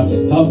marriage.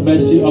 Have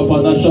mercy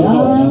upon us, O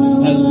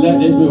God, and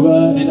let it be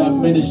well in our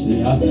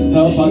ministry.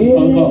 Help us,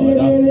 O God.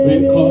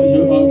 We call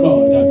you, O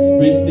God.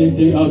 We need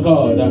thee, O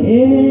God.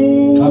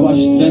 Our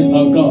strength,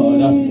 O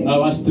God.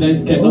 Our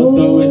strength cannot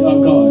do it,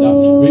 O God.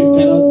 We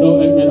cannot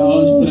do it with our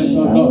own strength,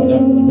 O God.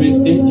 We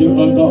need you,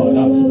 O God.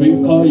 We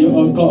call you,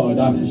 O God.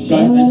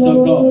 Guide us,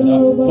 O God.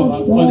 For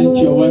according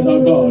to your word,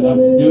 O God,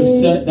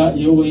 you said that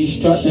you will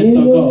instruct us,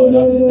 O God,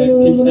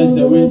 and teach us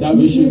the way that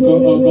we should go,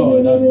 O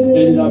God.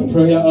 It is our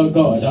prayer, O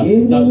God, that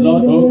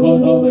Lord, O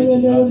God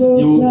Almighty,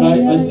 you will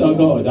guide us, O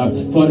God.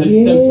 For the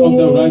steps of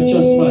the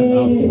righteous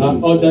man are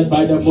ordered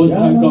by the Most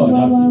High God.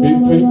 We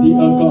pray thee,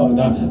 O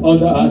God,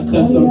 order our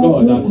steps, O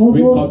God.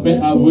 We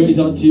commit our ways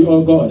unto you,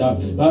 O God.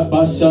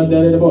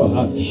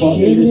 For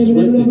it is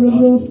written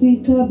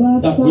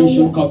that we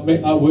should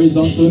commit our ways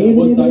unto the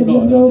Most High God.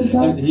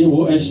 God, and He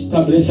will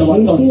establish our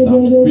thoughts.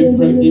 We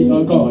pray Thee,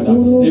 O God,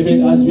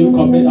 even as we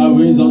commit our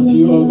ways unto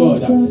You, O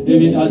God,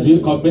 even as we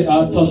commit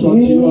our thoughts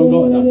unto You, O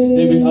God,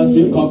 even as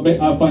we commit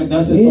our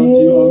finances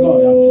unto You, O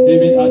God,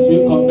 even as we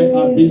commit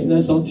our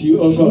business unto You,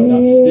 O God,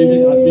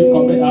 even as we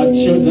commit our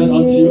children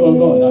unto You, O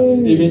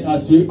God, even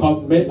as we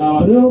commit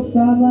our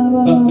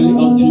family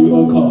unto You,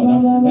 O God,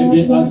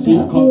 even as we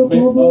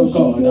commit, O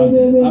God,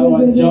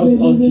 our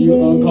jobs unto You,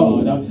 O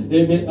God,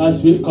 even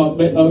as we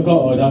commit, O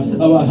God,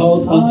 our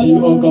health unto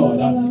You, O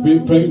God. We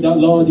pray that,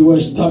 Lord, You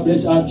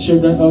establish our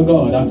children, O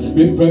God.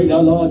 We pray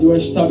that, Lord, You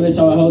establish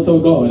our health, O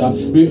God.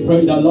 We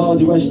pray that, Lord,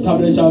 You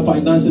establish our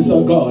finances,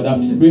 O God.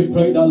 We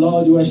pray that,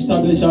 Lord, You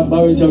establish our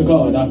marriage, O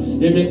God.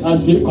 Even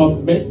as we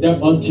commit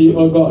them unto You,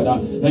 O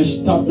God.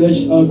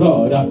 Establish, O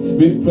God.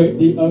 We pray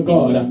Thee, O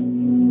God.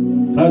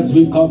 As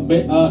we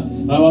commit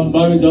our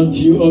marriage unto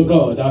You, O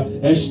God,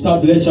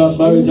 establish our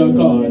marriage, O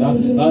God.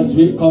 As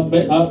we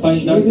commit our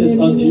finances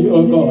unto You,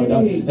 O God,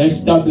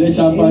 establish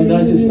our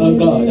finances, O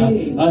God.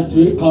 As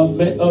we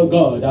commit, O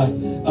God,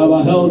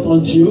 our health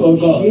unto You, O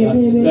God,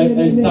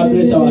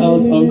 establish our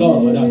health, O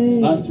God.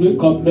 As we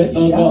commit,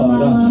 O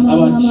God,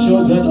 our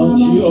children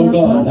unto You, O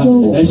God,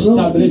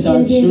 establish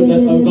our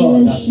children, O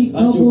God.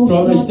 As You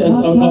promised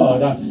us, O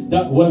God,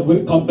 that when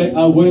we commit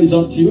our ways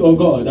unto You, O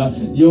God,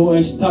 You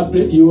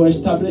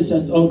establish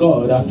us, O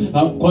God,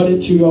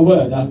 according to Your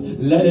word.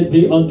 Let it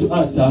be unto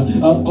us,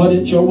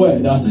 according to Your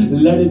word.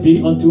 Let it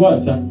be unto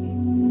us.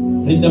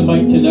 In the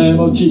mighty name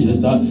of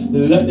Jesus,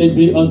 let it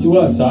be unto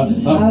us,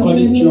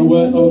 according to Your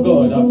word, O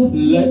God.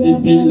 Let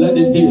it be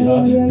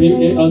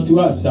it unto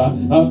us,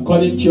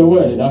 according to Your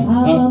word,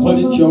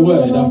 according to Your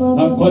word,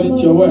 according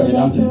to Your word.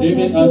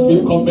 Even as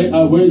we commit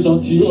our ways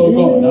unto You, O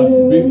God,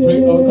 we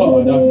pray, O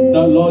God,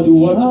 that Lord, You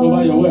watch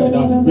over Your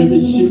word. We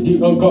beseech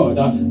Thee, O God,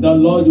 that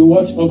Lord, You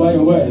watch over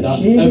Your word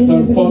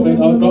and perform it,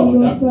 O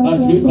God,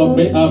 as we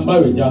commit our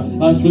marriage,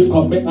 as we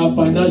commit our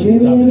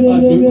finances,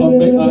 as we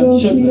commit our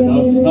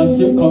children, as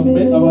we commit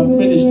our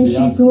ministry,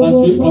 as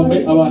we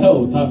commit our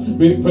health.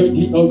 We pray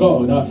Thee, O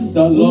God,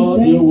 that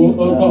Lord, You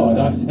will, O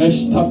God,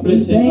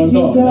 establish it, O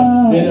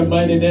God, in the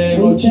mighty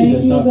name of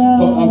Jesus.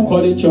 For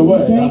according to Your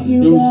word,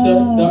 You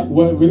said that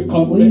when we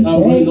commit our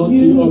ways unto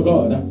You, O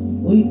God,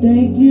 we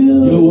thank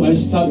You. You will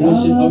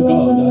establish it, O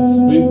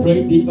God. We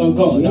pray Thee, O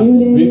God.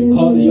 We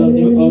call Your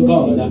name, O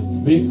God.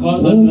 We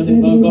call on Your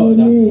name, O God.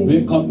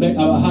 We commit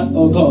our heart,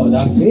 O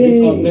God. We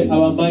commit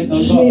our mind, O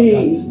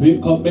God. We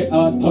commit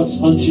our thoughts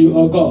unto You,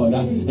 O God.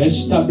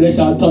 Establish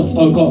our thoughts,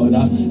 O God.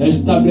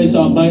 Establish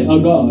our mind, O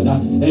God.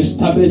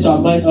 Establish our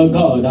mind, O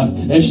God.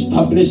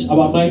 Establish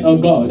our mind, O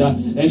God.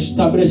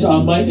 Establish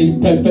our mind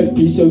in perfect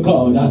peace, O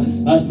God.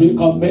 As we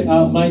commit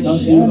our mind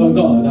unto You, O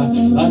God.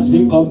 As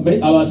we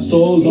commit our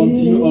souls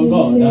unto You, O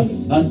God.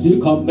 As we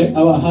commit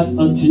our hearts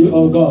unto You,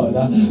 O God.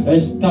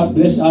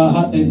 Establish our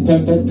heart in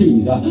perfect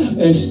peace.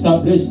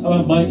 Establish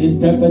our mind in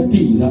perfect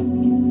peace.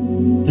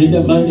 In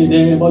the mighty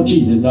name of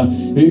Jesus,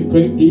 we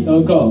pray Thee,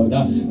 O God.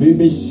 We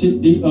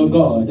beseech Thee, O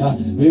God.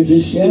 We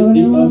beseech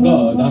Thee, O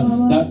God,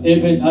 that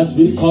even as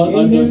we call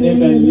on Your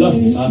name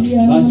Elohim,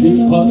 as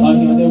we call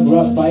on Your name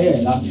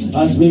Raphael,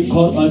 as we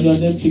call on Your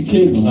name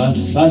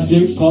Tikinu, as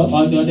we call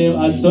on Your name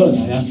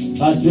Adonai,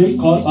 as we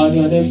call on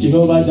Your name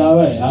Jehovah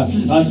Jireh,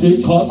 as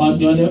we call on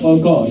Your name, O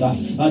God,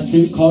 as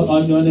we call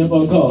on Your name,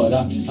 O God,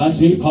 as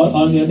we call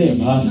on Your name,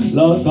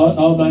 Lord God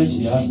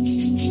Almighty.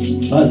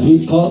 As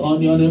we call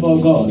on Your name, O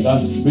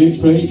God, we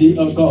pray Thee,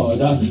 O God,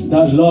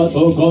 that Lord,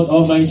 O God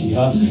Almighty,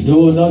 You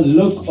will not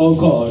look, O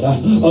God,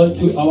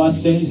 unto our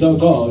sins, O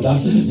God.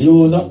 You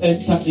will not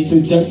enter into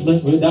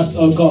judgment with us,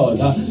 O God,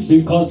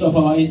 because of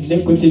our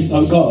iniquities,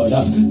 O God.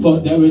 For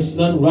there is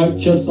none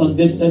righteous on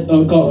this earth,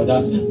 O God.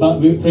 But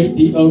we pray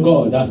Thee, O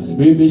God,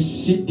 we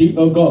beseech Thee,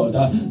 O God,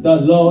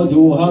 that Lord,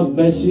 You will have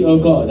mercy, O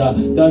God,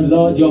 that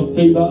Lord, Your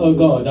favor, O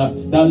God,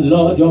 that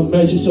Lord, Your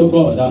mercy, O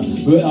God,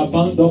 will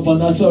abound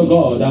upon us, O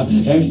God.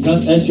 And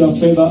grant us Your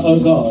favor, O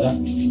God.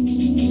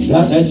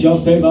 Grant us Your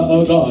favor,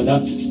 O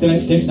God.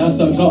 Strengthen us,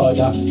 O God.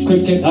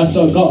 Quicken us,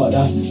 O God.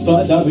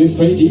 Father, we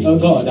pray Thee, O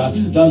God,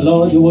 that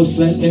Lord, You will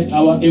strengthen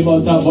our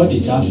immortal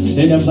bodies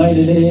in the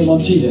mighty name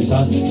of Jesus.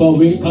 For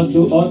we can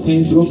do all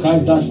things through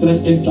Christ that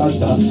strengthens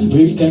us.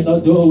 We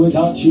cannot do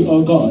without You,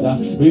 O God.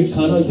 We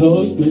cannot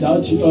do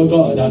without You, O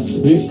God.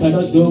 We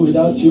cannot do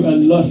without You,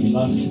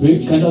 Elohim.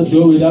 We cannot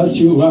do without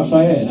You,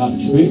 Raphael.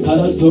 We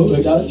cannot do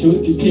without You,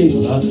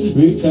 Tikinu.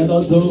 We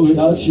cannot do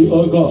without You,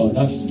 O God.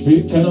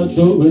 We cannot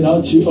do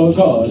without You, O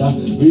God.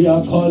 We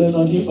are calling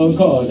on You, O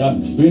God.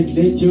 We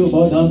need You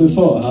more than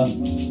before.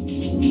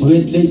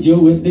 We need You,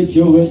 we need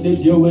You, we need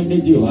You, we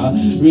need You.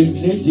 We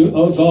need You,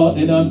 O God,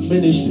 in our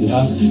ministry.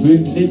 We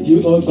need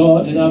You, O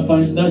God, in our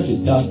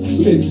finances.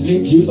 We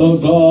need You, O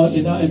God,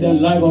 in the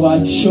life of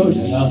our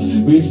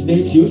children. We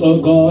need You,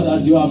 O God,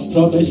 as You have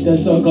promised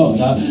us, O God,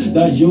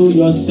 that You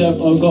Yourself,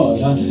 O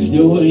God,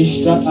 You will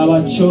instruct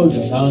our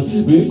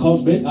children. We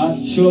commit our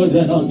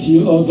children unto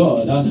You, O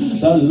God.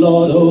 The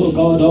Lord, O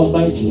God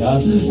Almighty,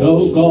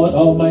 O God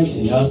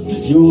Almighty,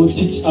 You will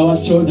teach our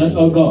children,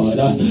 O God.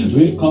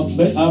 We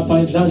commit our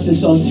finances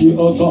finances unto you,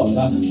 O God.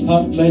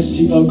 Have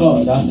mercy, O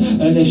God,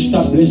 and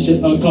establish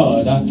it, O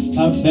God.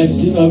 Have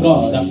mercy, O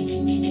God.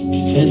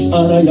 And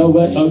honor your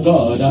word, O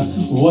God.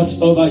 Watch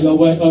over your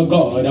word, O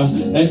God.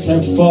 And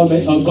perform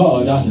it, O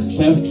God.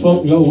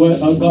 Perform your word,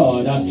 O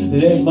God.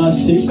 Lema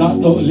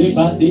sikato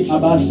libandi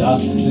abasa.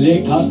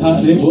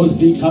 Lekata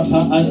rebozi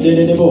kapa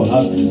andere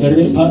deboha.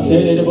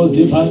 Repatere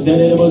debozi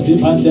pandere debozi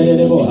pandere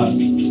deboha.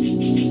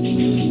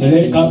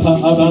 Rekapa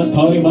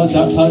avantori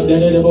mazapa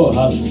dere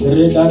deboha.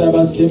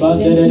 Redarabasi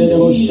bandere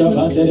debosha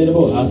bandere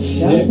deboha.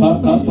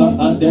 Repa kapa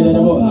andere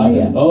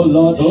deboha. Oh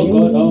Lord, oh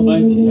God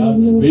Almighty,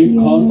 we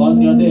call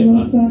on your name.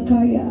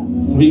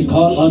 We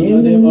call on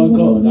your name, O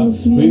God.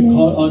 We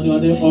call on your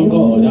name, O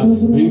God.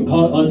 We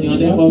call on your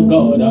name, O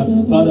God.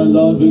 Father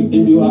Lord, we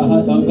give you our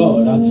heart, O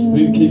God.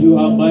 We give you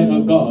our mind,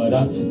 O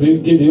God. We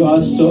give you our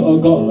soul, O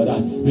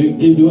God. We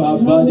give you our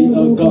body,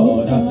 O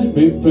God.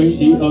 We pray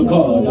thee, O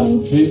God.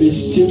 We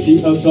beseech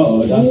thee, O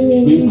God.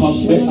 We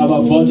commit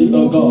our body,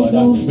 O God.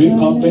 We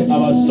commit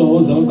our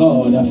souls, O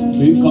God.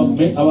 We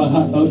commit our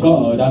heart, O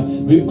God.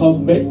 We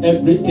commit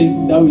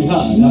everything that we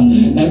have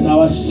and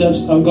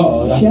ourselves, O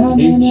God,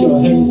 into your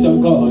hands, O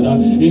God.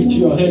 Into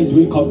your hands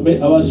we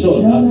commit our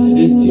soul.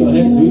 Into your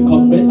hands we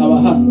commit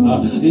our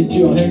heart. Into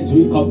your hands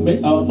we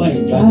commit our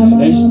mind.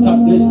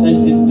 Establish us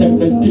in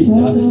perfect peace.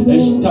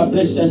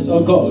 Establish us,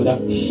 O God.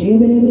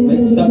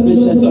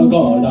 Establish us, O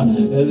God.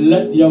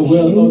 Let your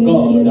will, O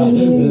God.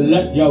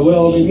 Let your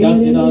will be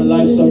done in our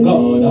lives, O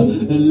God.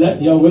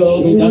 Let your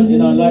will be done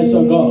in our lives,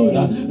 O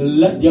God.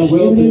 Let your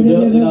will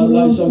prevail in our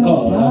lives, O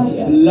God.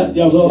 Let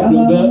your will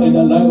prevail in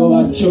the life of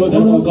our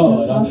children, O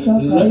God.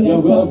 Let your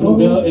will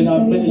prevail in our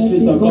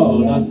ministries, O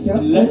God.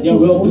 Let your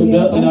will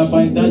prevail in our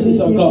finances,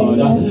 O God.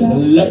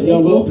 Let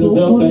your will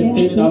prevail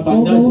in our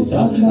finances.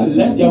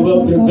 Let your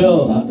will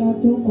prevail.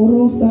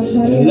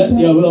 Let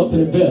your will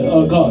prevail,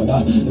 O God.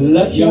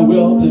 Let your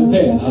will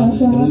prevail.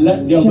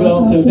 Let your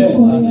will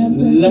prevail.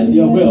 Let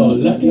your will,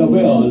 let your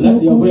will,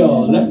 let your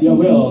will, let your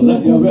will,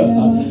 let your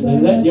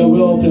will, let your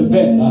will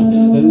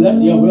prevail.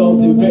 Let your will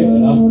prevail.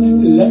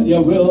 Let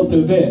your will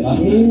prevail.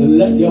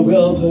 Let your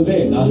will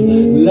prevail.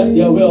 Let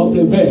your will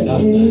prevail.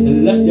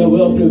 Let your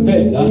will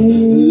prevail.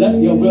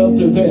 Let your will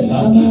prevail.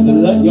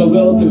 Let your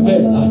will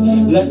prevail.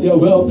 Let your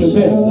will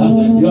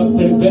prevail. Your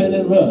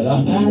prevailing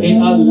will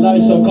in our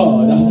lives, O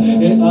God.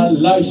 In our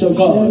lives, O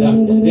God.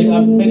 In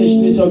our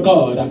ministries, O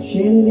God.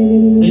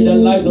 In the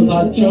lives of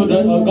our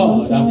children, O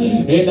God.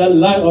 In the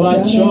life of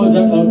our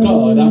children, O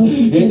God.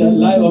 In the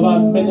life of our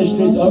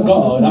ministries, O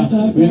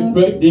God. We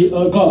pray thee,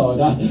 O God.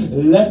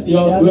 Let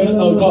your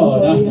will, O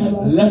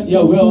God. Let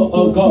your will,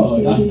 O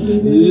God.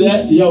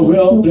 Let your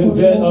will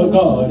prevail, O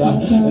God.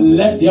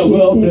 Let your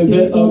will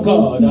prevail, O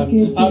God.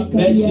 Have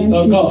mercy,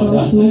 O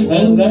God.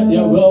 And let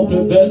your will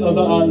prevail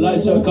over our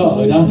lives, O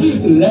God.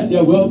 Let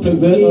your will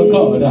prevail, O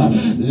God.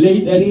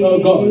 Lead us, O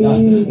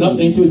God, not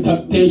into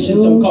temptations,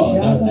 O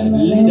God.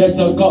 Lead us,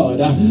 O God,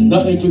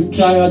 not into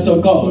trials, O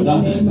God.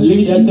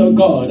 Lead us, O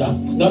God,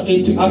 not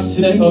into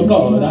accidents, O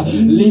God.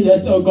 Lead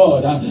us, O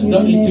God,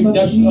 not into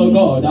death, O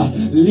God.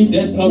 Lead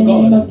us, O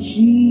God,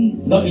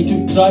 not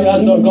into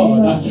trials, O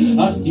God,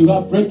 as you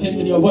have written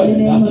in your word.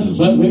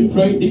 When we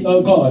pray thee,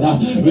 O God,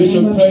 we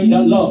should pray the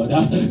Lord.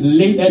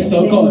 Lead us,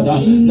 O God,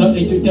 not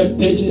into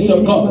temptations,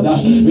 O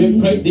God. We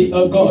pray thee,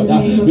 O God.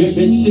 We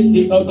beseech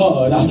thee, O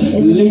God.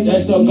 Lead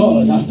us, O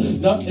God,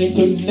 not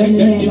into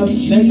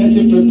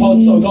negative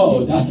reports, O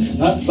God.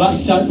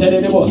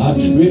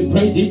 We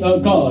pray thee, O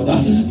God,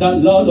 that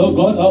Lord, O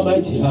God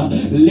Almighty,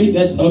 lead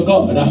us, O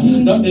God,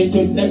 not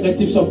into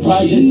negative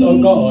surprises,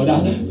 O God.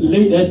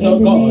 Lead us, O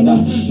God,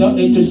 not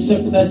into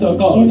sickness, O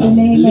God.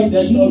 Lead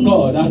us, O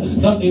God,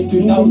 not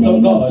into doubt,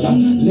 O God.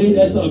 Lead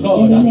us, O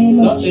God,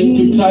 not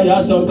into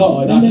trials, O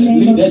God.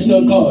 Lead us,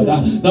 O God,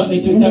 not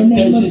into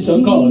temptations,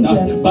 O God.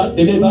 But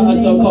deliver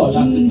us, O God,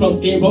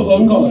 from evil,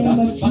 O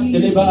God. But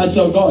deliver us,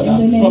 O God,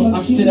 from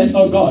accident,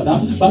 O God.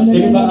 But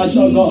deliver us,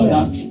 O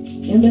God,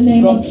 in the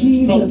name of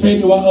Jesus. From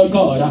failure, O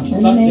God,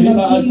 but deliver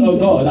us, O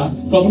God,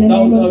 from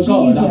doubt, O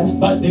God,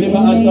 but deliver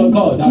us, O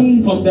God,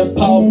 from the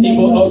power of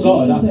evil, O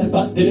God,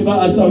 but deliver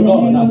us, O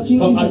God,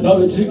 from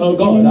adultery, O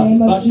God,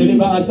 but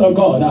deliver us, O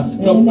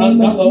God, from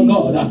anger, O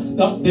God,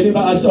 but deliver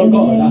us, O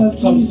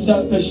God, from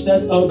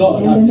selfishness, O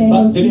God,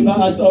 but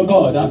deliver us, O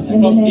God,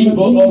 from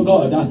evil, O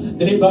God,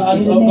 deliver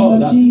us, O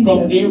God,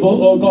 from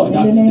evil, O God,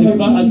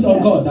 deliver us, O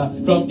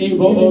God, from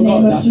evil, O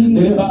God,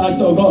 deliver us,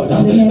 O God,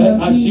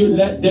 and as you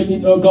let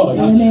David, O God,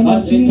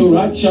 as into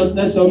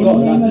righteousness, O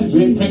God,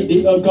 we pray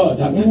thee, O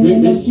God, we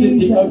beseech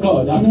thee, O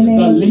God,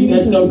 that lead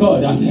us, O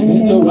God,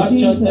 into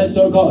righteousness,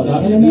 O God,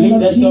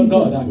 lead us, O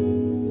God.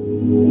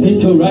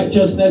 into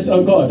righteousness,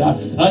 oh God,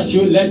 as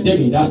you led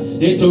David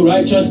into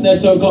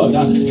righteousness, oh God,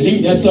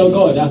 lead us, oh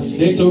God,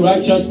 into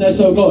righteousness,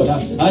 oh God,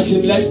 as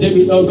you led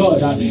David, oh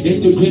God,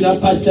 into greener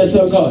pastures,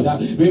 oh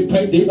God. We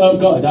pray thee, oh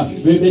God,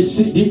 we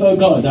beseech thee, oh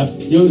God,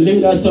 you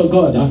lead us, oh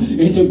God,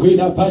 into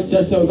greener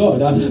pastures, oh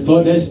God,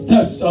 for the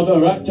steps of a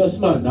righteous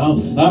man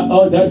are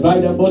ordered by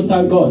the Most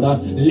High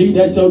God. Lead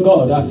us, oh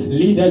God,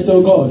 lead us,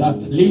 oh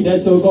God, lead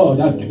us, oh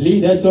God,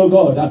 lead us, oh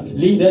God,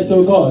 lead us,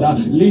 oh God,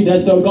 lead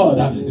us, oh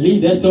God,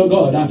 lead us, oh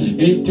God,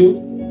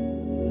 into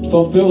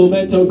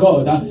fulfillment, oh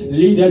God,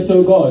 lead us,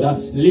 oh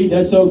God, lead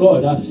us, oh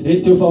God,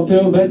 into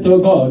fulfillment, oh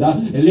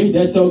God, lead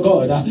us, oh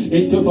God,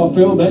 into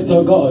fulfillment,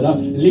 oh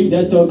God, lead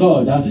us, oh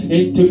God,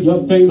 into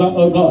your favor,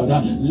 oh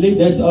God, lead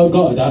us, oh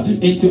God,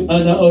 into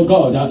honor, oh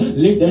God,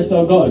 lead us,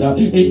 oh God,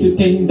 into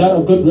things that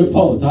are good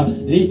report,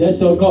 lead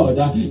us, oh God,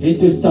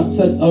 into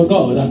success, oh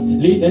God,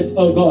 lead us,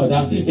 oh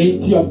God,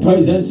 into your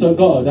presence, oh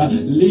God,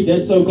 lead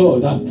us, oh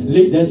God,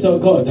 lead us, oh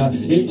God,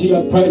 into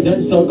your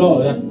presence, oh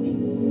God.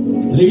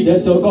 Lead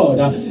us, oh God,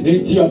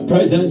 into your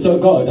presence, oh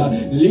God.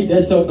 Lead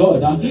us, oh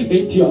God,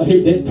 into your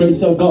hidden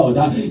place, oh God.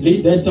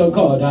 Lead us, oh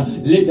God,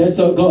 lead us,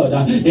 oh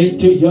God,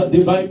 into your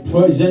divine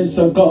presence,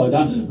 oh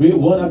God. We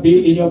want to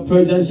be in your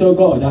presence, oh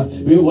God.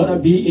 We want to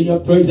be in your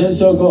presence,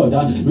 oh God.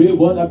 We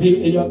want to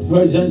be in your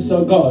presence,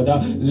 oh God.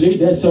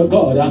 Lead us, oh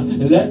God.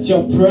 Let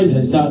your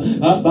presence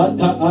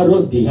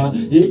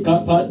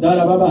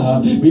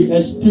we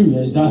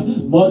experience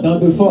more than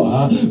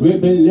before. We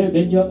believe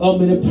in your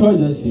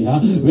omnipresence.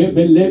 We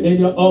believe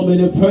in your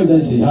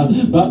omnipresence,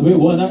 but we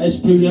want to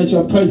experience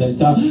your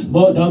presence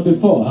more than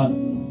before.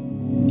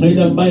 In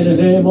the mighty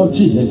name of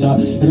Jesus,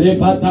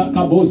 Repata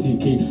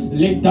Kabosiki,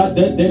 Lita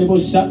de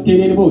Debusha,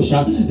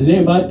 Tiribusha,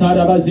 Lema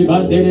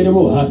Tarabaziban de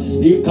Rebuha,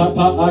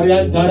 Ikapa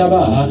Arian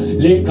Tarabaha,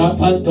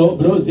 Lekapanto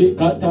Brosi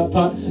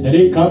Katapa,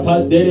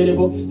 Rekapa de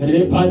Rebu,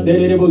 Repan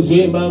de Rebu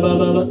Zima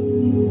Mama.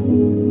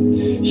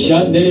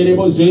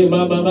 Shanderebo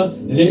Zema Mama,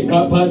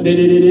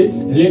 Lekapanderere,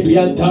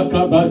 Lebrianta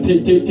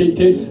Kabate,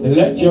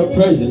 let your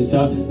presence,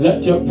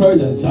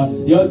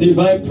 your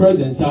divine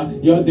presence,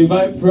 your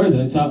divine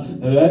presence,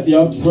 let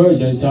your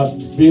presence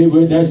be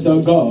with us, oh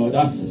God.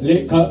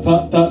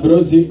 Lekapata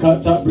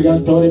Brozikata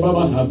Briantore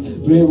Mama,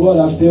 we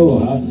wanna feel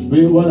her,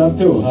 we wanna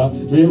feel her,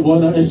 we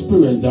wanna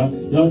experience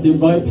your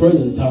divine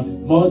presence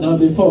more than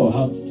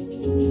before.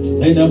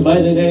 In the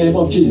mighty name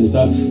of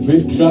Jesus,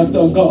 we trust,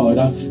 oh God,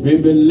 we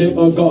believe,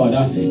 oh God,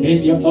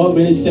 in your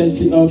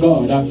omniscience, oh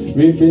God,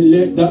 we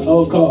believe that,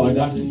 oh God,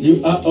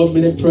 you are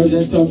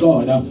omnipresent, oh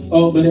God,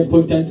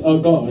 omnipotent, oh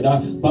God,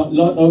 but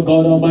Lord, oh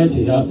God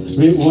Almighty,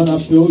 we want to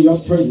feel your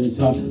presence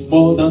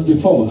more than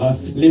before.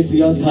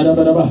 Librian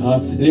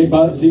Tarabaha,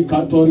 Libazi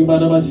Katori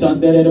Manama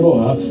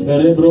Sandereboha,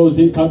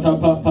 Rebrozi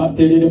Katapa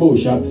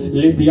Terebosha,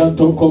 Librian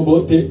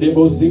Tokobote,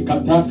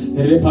 Lebozikata,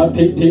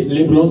 Repate,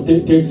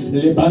 Lebronte,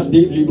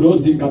 Lebandi,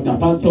 Librozi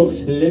Katapanto,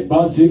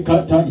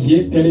 Lebazikata,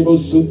 Yeterebo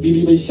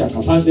Sudiribe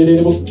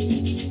Shakapanderebo.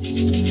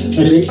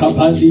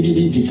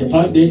 Rekapandi,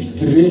 Zikapandi,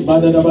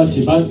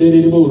 Rebadadabashi,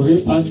 Banderebo,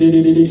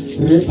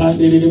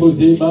 Repanderebo,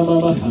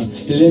 Zimama,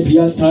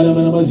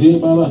 Lebriantana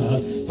Zimama.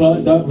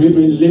 Father, we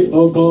believe,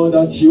 oh God,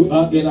 that you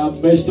are in our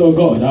midst, oh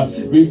God.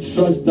 We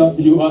trust that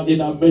you are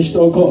in our midst,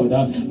 oh God.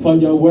 For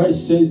your word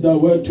says that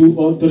where 2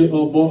 or 3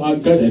 or more are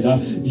gathered,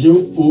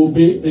 you will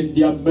be in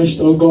their midst,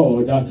 oh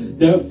God.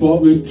 Therefore,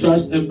 we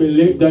trust and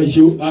believe that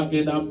you are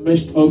in our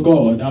midst, oh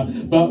God.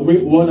 But we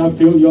want to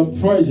feel your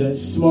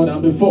presence more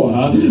than before.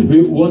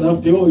 We want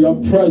to feel your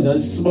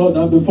presence more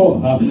than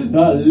before.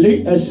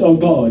 Lead us, oh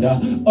God.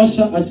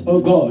 Usher us, oh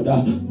God,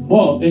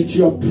 more into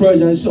your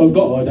presence, oh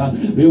God.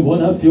 We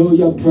want to feel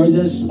your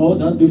presence more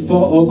than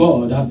before, oh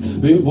God.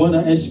 We want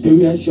to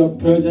experience your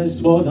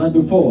presence more than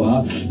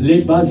before.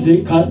 We want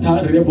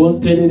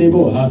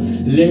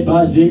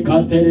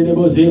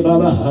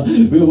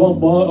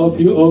more of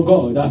you, oh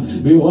God.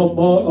 We want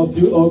more of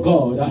you, oh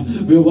God.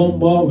 We want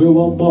more, we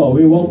want more,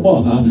 we want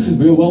more.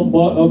 We want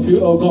more of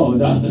you, oh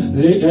God.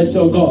 Lead us,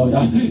 oh God,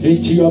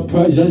 into your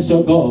presence,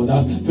 oh God.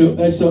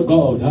 Fill us, oh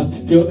God.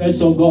 Fill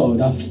us, oh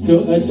God.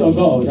 Fill us, oh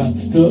God.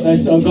 Fill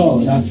us, oh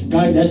God.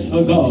 Guide us,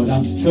 oh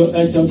God. Fill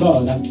us, oh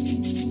God.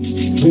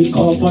 We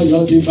call for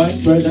your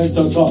divine presence,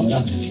 oh God.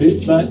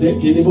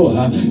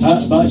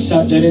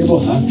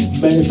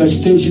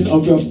 Manifestation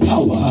of your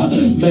power,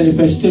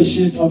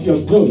 manifestations of your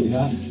glory.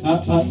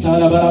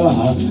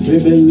 We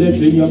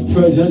believe in your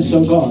presence,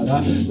 oh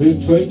God. We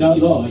pray that,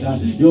 Lord,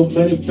 you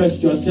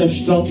manifest yourself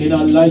strong in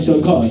our lives, oh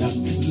God.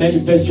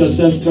 Manifest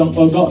yourself strong,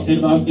 oh God,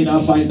 in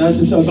our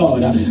finances, oh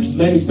God.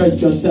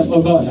 Manifest yourself,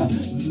 oh God.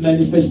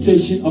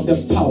 Manifestation of the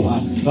power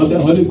of the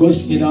Holy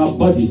Ghost in our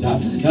bodies,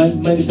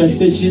 and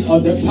manifestation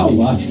of the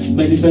power,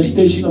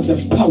 manifestation of the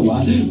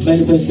power,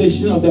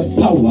 manifestation of the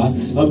power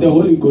of the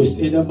Holy Ghost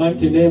in the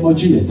mighty name of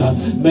Jesus.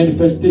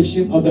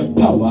 Manifestation of the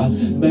power,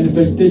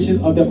 manifestation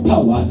of the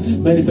power,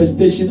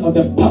 manifestation of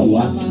the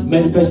power,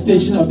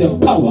 manifestation of the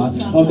power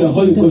of the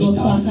Holy Ghost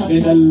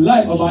in the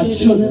life of our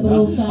children.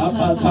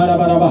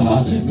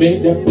 May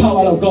the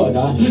power of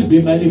God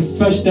be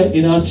manifested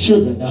in our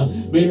children.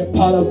 May the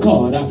power of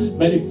God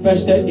manifest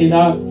manifested in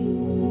our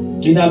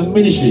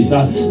ministries.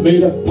 May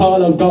the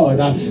power of God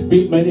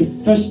be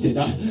manifested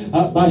in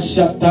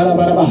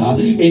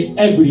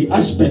every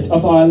aspect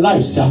of our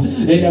lives.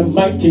 In the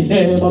mighty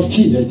name of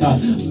Jesus,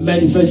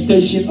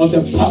 manifestation of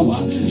the power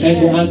and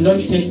the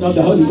anointing of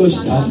the Holy Ghost.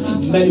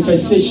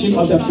 Manifestation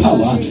of the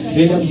power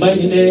in the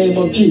mighty name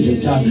of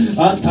Jesus.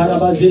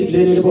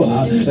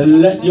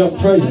 Let your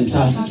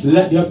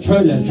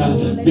presence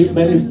be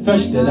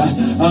manifested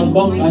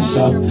among us.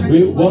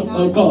 We want,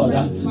 oh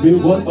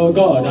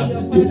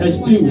God, to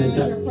experience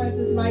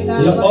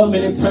your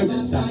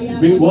omnipresence.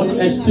 We want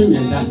to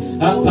experience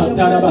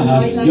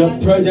your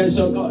presence,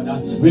 oh God.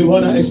 We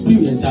want to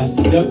experience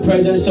your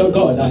presence, oh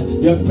God.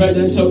 Your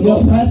presence, oh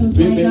God.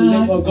 We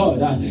believe, oh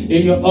God,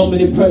 in your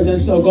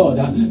omnipresence, oh God.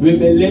 We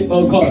believe,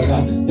 oh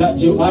God, that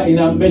you are in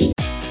our midst.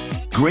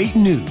 Great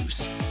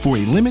news! For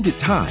a limited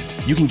time,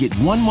 you can get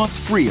 1 month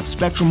free of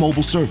Spectrum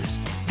Mobile service.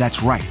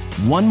 That's right,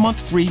 1 month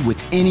free with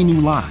any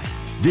new line.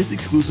 This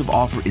exclusive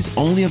offer is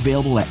only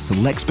available at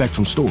select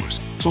Spectrum stores,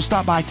 so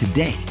stop by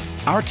today.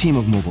 Our team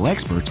of mobile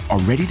experts are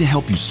ready to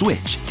help you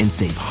switch and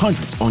save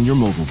hundreds on your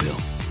mobile bill.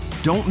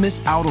 Don't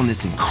miss out on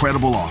this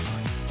incredible offer.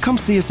 Come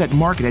see us at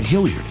Market at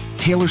Hilliard,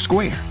 Taylor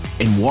Square,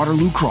 and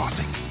Waterloo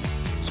Crossing.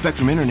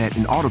 Spectrum Internet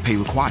and autopay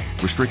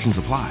required. Restrictions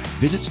apply.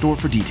 Visit store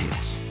for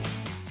details.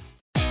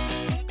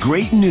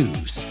 Great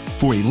news!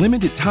 For a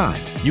limited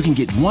time, you can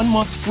get 1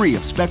 month free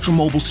of Spectrum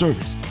Mobile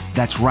service.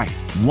 That's right,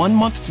 1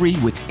 month free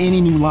with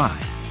any new line.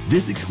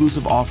 This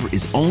exclusive offer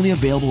is only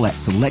available at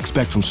select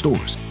Spectrum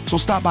stores, so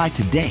stop by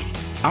today.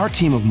 Our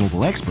team of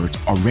mobile experts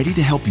are ready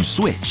to help you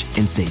switch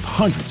and save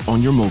hundreds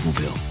on your mobile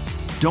bill.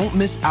 Don't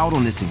miss out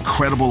on this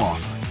incredible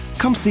offer.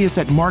 Come see us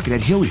at Market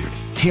at Hilliard,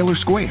 Taylor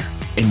Square,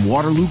 and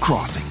Waterloo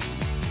Crossing.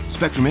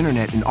 Spectrum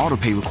Internet and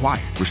autopay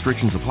required.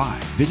 Restrictions apply.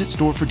 Visit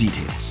store for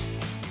details.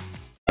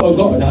 Oh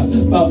God,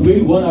 but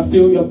we want to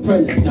feel your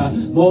presence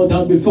more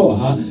than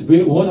before.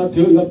 We want to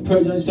feel your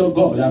presence, oh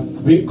God.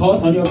 We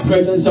call on your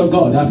presence, oh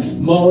God,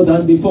 more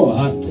than before.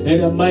 In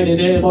the mighty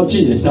name of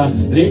Jesus. As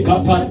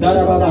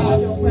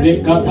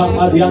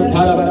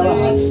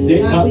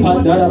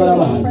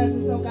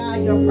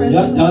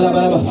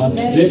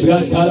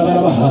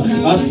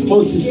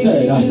Moses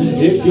said,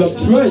 if your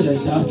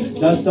presence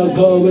does not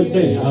go with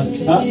me,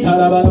 let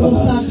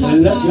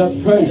your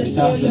presence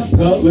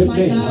go with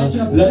me.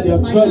 Let your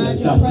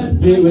presence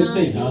be with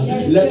me.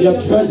 Let your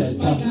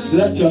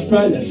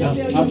presence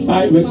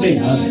abide with me.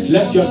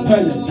 Let your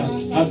presence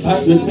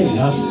abide with me.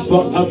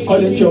 For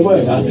according to your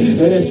word, it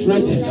is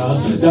written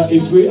that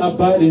if we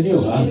abide in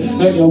you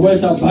and your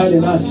words abide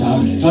in us,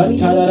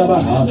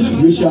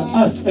 we shall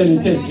ask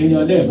anything in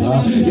your name.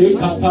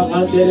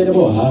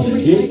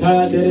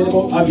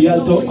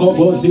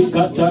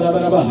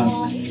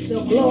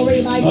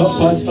 Glory, my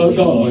God.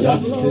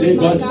 We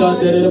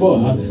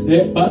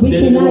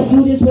cannot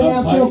do this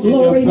without your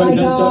glory, my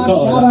God.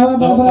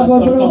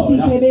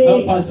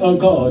 Help us, oh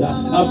God.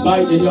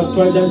 Abide in your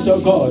presence, oh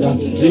God.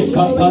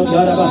 Help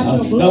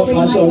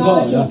us, oh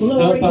God.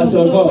 Help us,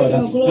 oh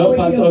God. Help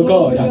us, oh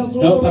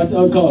God. Help us,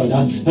 oh God.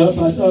 Help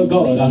us, oh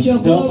God.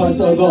 Help us,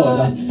 oh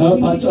God.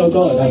 Help us, oh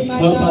God.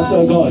 Help us,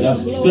 oh God.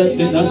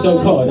 Strengthen us,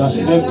 oh God.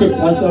 Equip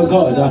us, oh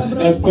God.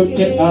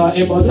 Equip our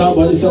immortal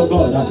bodies, oh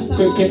God.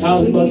 Quicken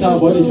our immortal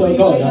bodies, oh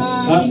God.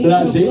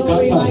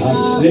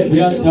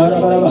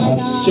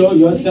 Show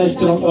yourself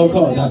strong, oh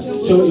God.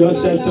 Show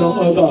yourself strong,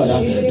 oh God.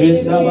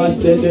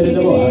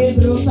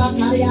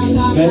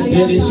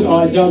 Maintain to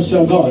our jobs,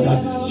 oh God.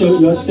 Show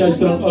yourself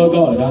strong, oh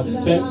God.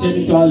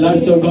 Maintain to our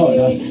lives, oh God.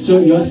 Show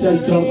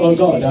yourself strong, oh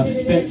God.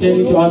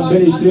 Maintain to our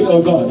ministry,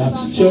 oh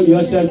God. Show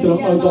yourself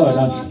strong, oh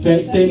God.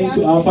 Maintain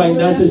to our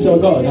finances, oh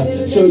God.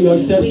 Show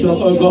yourself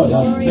strong, oh God.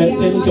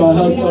 Maintain to our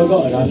health, oh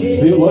God.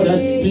 We want to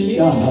speak,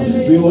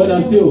 we want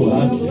to feel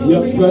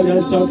your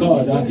presence, oh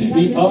God,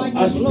 in all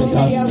aspects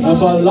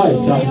of our lives.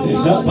 Let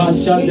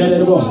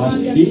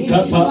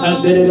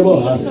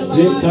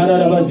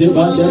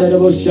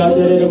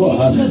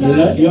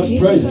your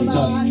presence,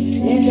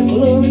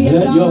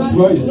 let your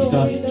presence,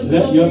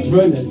 let your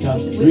presence,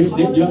 we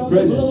need your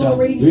presence,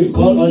 we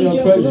call on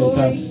your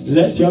presence,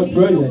 let your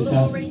presence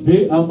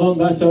be among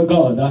us, oh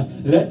God,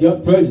 let your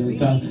presence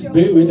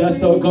be with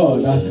us, oh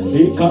God,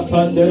 we call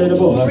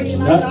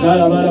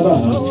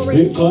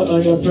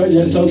on your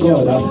presence, oh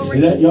God,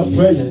 let your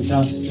presence,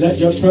 let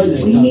your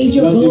presence, we need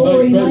your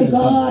glory, my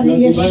God, your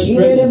divine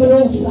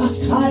presence,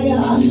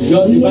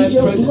 your divine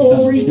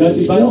presence, your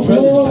divine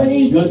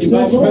presence, your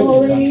divine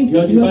presence,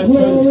 your divine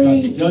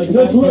presence,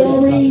 your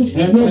glory,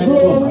 your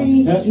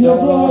glory, your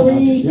glory,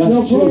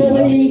 your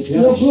glory,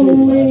 your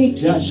glory,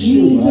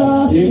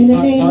 Jesus, in the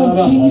name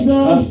of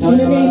Jesus, in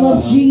the name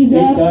of Jesus,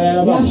 your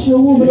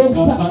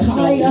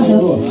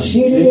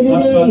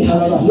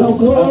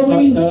glory,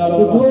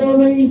 your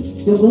glory,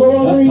 your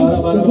glory,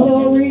 your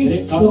glory,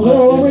 your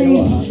glory,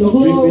 your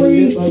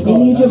glory, we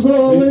need your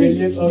glory,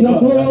 your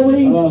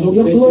glory, your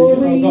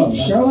glory,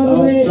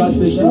 show it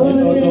today, show it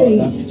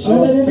today,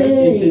 show it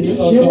today,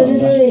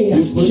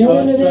 show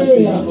it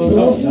today,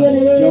 show it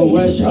today, your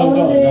words, oh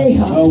God, your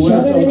words, oh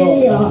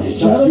God, that you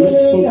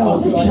spoke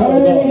of you, oh God,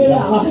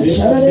 it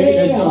made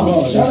us, oh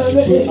God,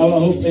 put our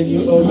hope in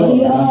you, oh God,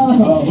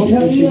 our hope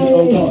is in you, oh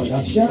God,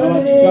 our trust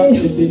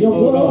is in you,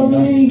 oh God,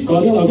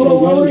 because of the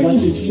word that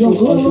is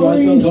spoken unto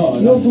us, oh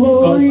God,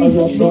 because of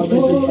your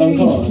promises, oh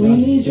God, we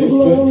need your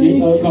glory,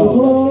 your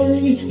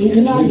glory, we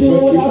cannot do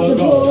it without your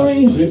glory,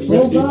 oh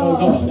God,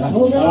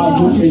 oh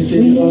God, we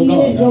need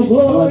it, your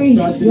glory,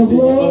 your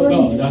glory,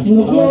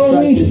 your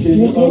glory,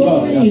 your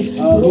glory,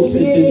 our hope is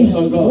in you,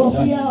 oh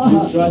God, we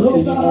trust in you,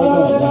 oh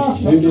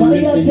God, we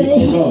believe in you,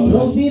 oh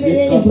God, we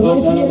call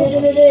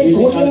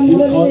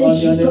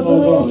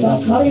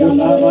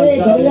on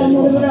your name, oh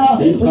God,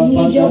 we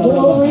need your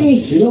glory,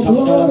 your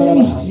glory,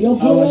 your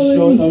glory,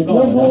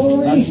 your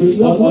glory,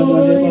 your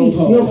glory,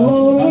 your glory, your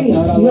glory,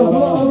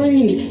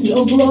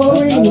 your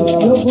glory,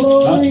 your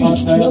glory,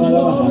 your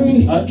glory,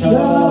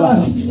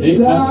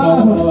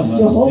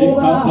 God,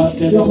 Jehovah,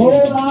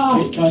 Jehovah,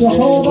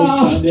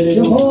 Jehovah,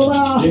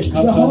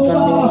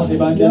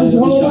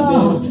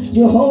 Jehovah,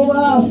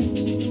 Jehovah,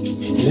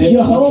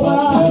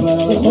 Jehovah,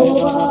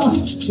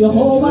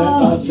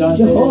 Jehovah,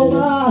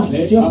 Jehovah,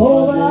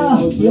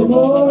 Jehovah, your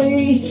glory,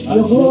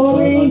 your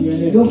glory,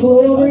 your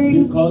glory,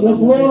 your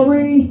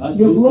glory,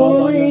 your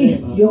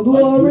glory, your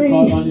glory,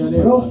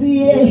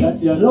 Rosie,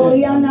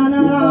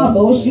 Loriana,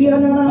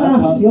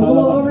 Boshiana, your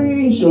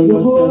glory,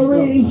 your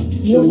glory,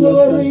 your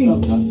glory.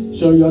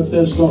 Show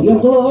yourself strong. Your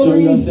glory, show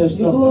yourself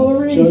strong.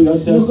 glory, Show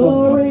yourself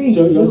strong.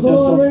 Show yourself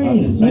strong.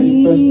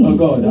 Manifest, oh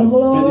God.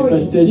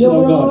 Manifestation, oh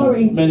God.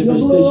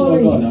 Manifestation,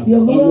 oh God. Of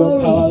your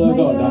power, oh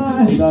God.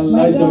 In our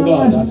lives, oh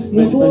God.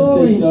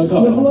 Manifestation, oh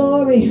God.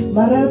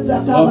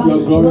 Of your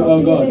glory,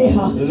 oh God.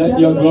 Let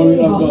your glory,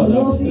 oh God.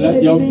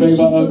 Let your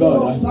favor, oh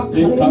God.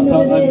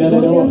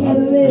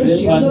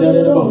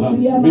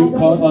 We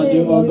call on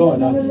you, oh God.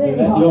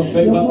 Let your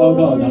favor, oh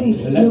God.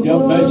 Let your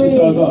mercy,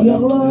 oh God.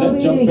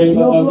 Let your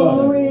favor, oh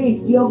God.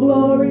 Your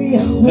glory,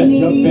 let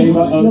your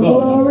favor, oh God.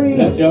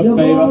 Let your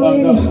favor, oh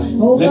God.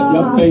 Let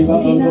your favor,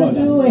 oh God.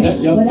 Let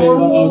your favor,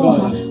 oh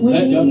God.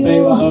 Let your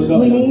favor, oh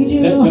God.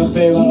 Let your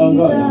favor, oh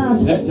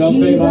God. Let your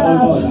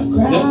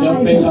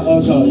favor, oh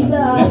God.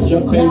 Let your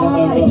favor, oh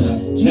God.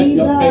 Let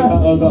your favor, oh God. Let your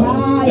favor, oh God.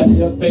 Let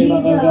your favor, oh God. Let your favor,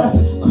 oh God.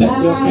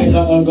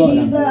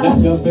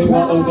 Let your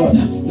favor, oh God.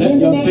 Let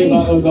your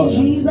favor, oh God.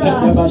 Let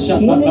your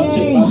bashak, in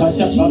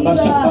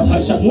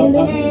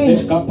the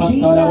name,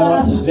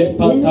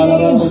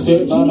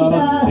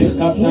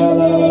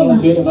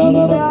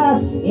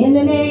 Jesus, in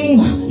the name,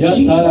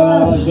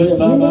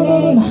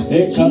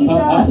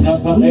 Jesus,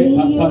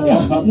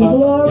 your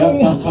glory,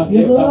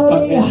 your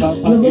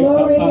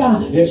glory,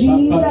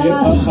 Jesus,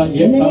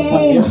 in the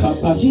name,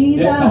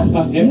 Jesus,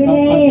 in the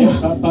name,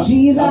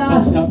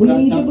 Jesus, we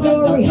need your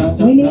glory,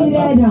 we need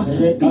it,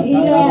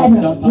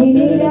 we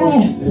need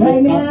it,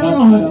 right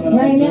now,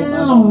 right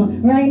now,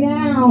 right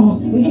now,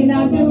 we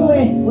cannot do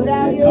it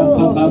without you,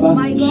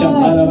 my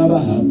God,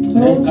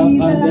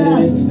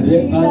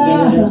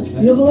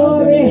 your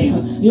glory,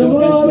 your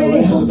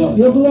glory,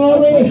 your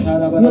glory, your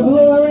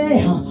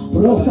glory.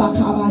 Rosa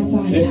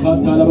Kabasaya.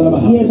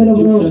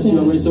 Jesus,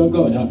 your ways, oh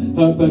God.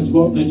 Help us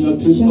walk in your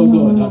truth, oh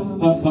God.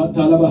 Let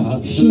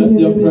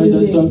your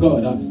presence, oh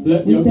God.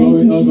 Let your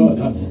glory, oh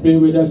God. Be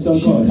with us, oh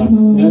God.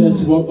 Let us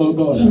walk, oh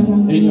God.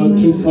 In your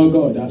truth, oh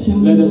God.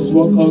 Let us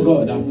walk, oh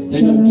God. In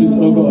your truth,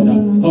 oh God.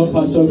 Help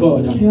us, oh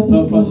God.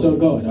 Help us, oh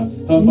God.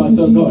 Help us,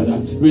 oh God.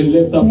 We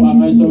lift up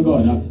our eyes, oh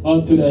God,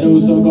 unto the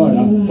hills, oh God.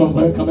 From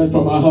where coming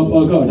from our help,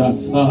 oh God.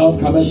 Our help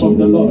coming from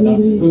the Lord,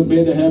 who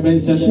made the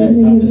heavens and the earth.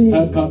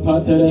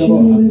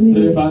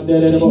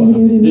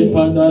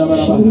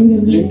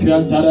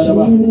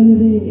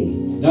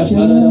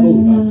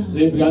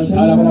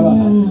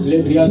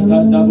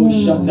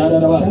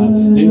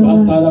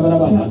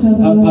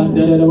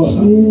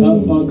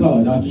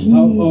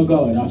 Oh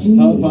God,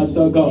 help us,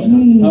 oh God,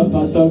 help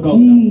us, oh God,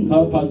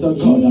 help us, oh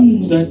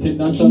God,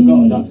 strengthen us, oh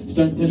God,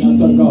 strengthen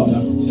us, oh God,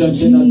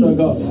 strengthen us, oh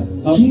God.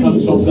 Help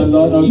comes from the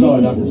Lord, oh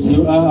God.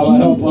 You are our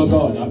help, oh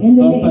God.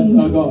 Help us,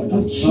 oh God.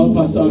 Help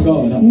us, oh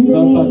God.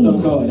 Help us, oh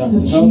God.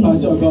 Help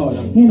us, oh God.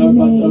 Help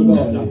us, oh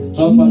God.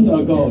 Help us,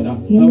 oh God.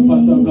 Help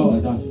us, oh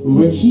God.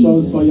 Rich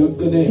souls for your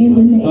good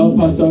name. Help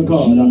us, oh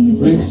God.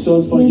 Rich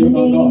souls for you,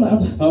 oh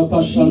God. Help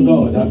us, oh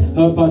God.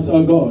 Help us,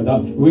 oh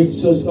God. Rich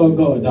souls, oh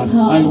God.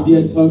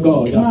 Ideas, oh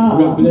God.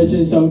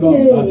 Revelations, oh God.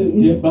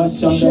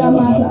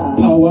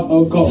 Power,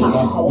 oh God.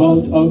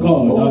 Wealth, oh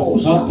God.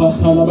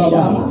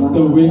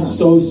 The rich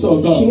souls,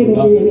 oh God.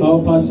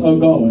 Help us, oh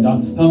God.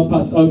 Help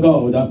us, oh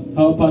God.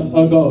 Help us,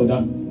 oh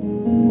God.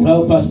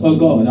 Help us, oh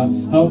God.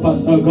 Help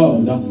us, oh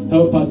God.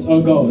 Help us,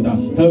 oh God.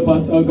 Help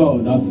us, oh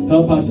God.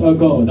 Help us, oh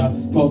God.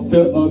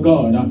 Fulfill, oh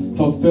God.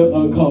 Fulfill,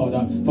 oh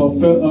God.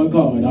 Fulfill, oh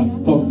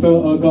God.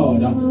 Fulfill, oh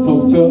God.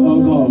 Fulfill,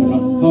 oh God.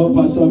 Help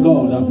us, oh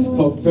God,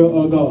 fulfill,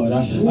 oh God,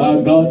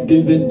 our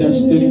God-given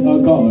destiny,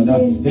 oh God,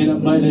 in the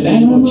mighty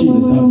name of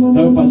Jesus.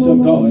 Help us, oh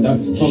God,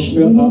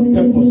 fulfill our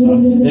purpose,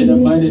 in the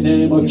mighty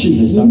name of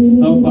Jesus.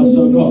 Help us,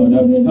 oh God,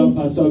 help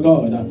us, oh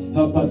God,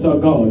 help us, oh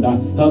God,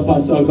 help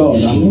us, oh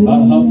God.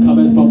 Our help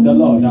coming from the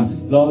Lord,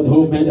 Lord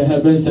who made the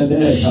heavens and the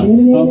earth.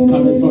 Help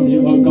coming from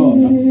you, oh God.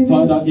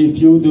 Father, if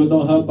you do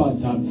not help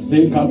us,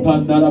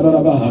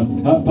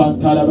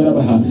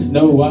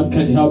 no one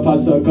can help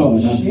us, oh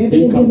God.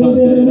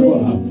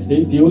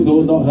 If you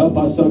do not help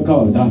us, oh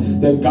God,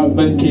 the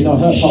government cannot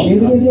help us, the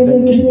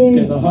kings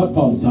cannot help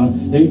us.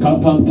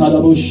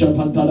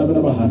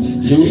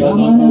 You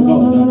alone, oh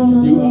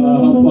God, you are our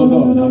help, oh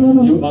God,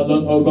 you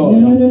alone, oh God,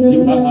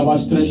 you are our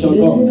strength, oh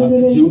God,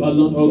 you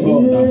alone, oh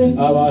God,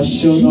 our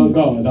shield, oh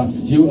God,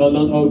 you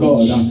alone, oh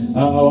God,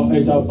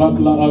 is our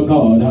buckler, oh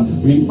God.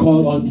 We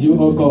call on you,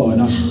 oh God,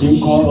 we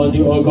call on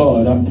you, oh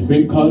God,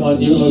 we call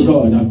on you, oh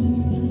God.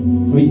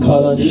 We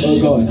call on you, O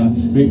God.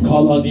 We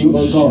call on you,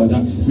 O God.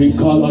 We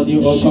call on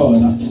you, O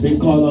God. We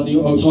call on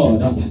you, O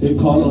God. We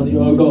call on you,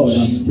 O God.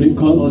 We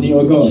call on you,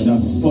 O God.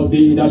 For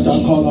thee that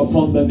shall call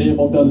upon the name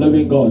of the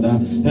living God,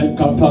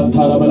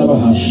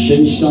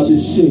 they shall be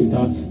saved.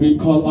 We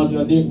call on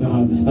your name,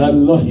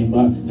 Elohim,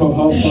 for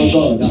help, O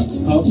God.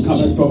 Help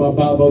coming from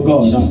above, O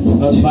God.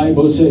 The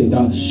Bible says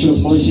that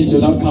promotion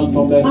does not come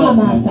from the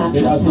north.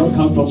 It does not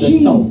come from the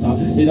south.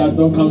 It does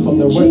not come from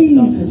the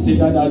west. It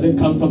doesn't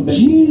come from the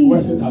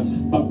west.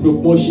 But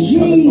promotion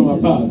coming from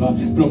above,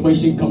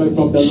 promotion coming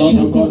from the Lord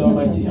of God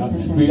Almighty.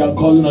 We are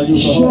calling on you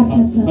for help.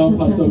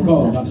 Help us, O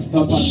God.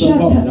 Help us, O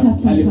God.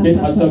 Elevate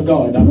us, O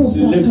God.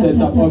 Lift us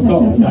up, O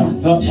God.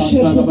 Help us,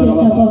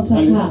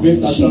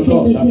 elevate us, O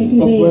God,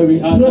 from where we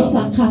are now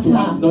to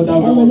another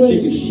realm of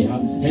dignity.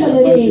 In the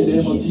mighty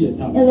name of Jesus.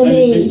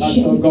 Elevate us,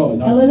 O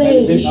God.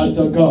 Elevate us,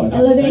 O God.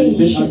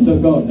 Elevate us, O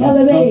God.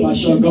 Help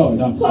us, O God.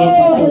 Help us,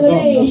 O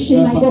God.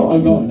 Help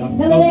us, O God.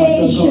 Help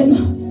us, O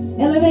God.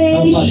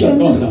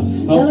 Elevation,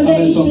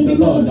 elevation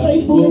because of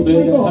faithfulness, my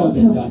God.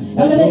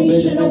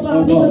 Elevation, oh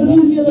God, because of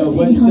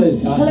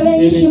humility.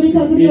 Elevation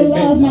because of your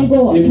love, my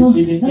God.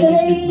 Elevation,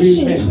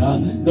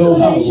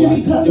 elevation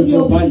because of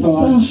your peace.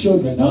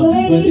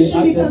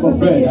 Elevation because of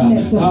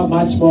forgiveness. How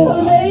much more?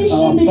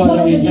 Elevation because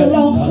of your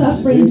long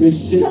suffering.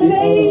 Elevation,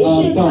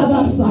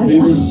 Abasaya.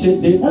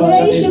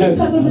 Elevation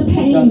because of the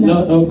pain.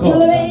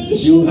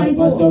 Elevation, my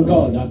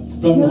God.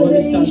 From the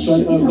Holy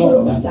Sanctuary, oh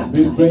God,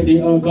 we pray thee,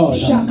 oh God,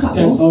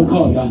 turn, oh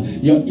God,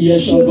 your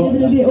ears, oh God,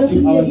 to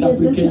our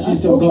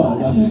supplications, oh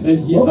God, and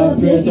hear our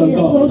prayers, oh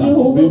God.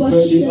 We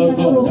pray thee, oh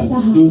God,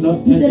 do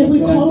not turn your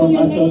prayer from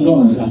us, oh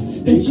God.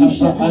 That you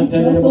shall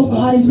answer us, oh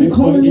God, as we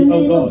call in the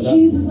name of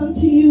Jesus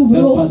unto you.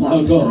 Help us,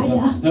 oh God.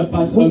 Help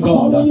us, oh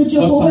God.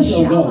 Help us,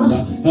 oh God.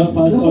 Help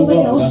us, oh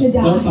God.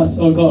 Help us,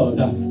 oh God.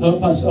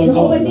 Help us, oh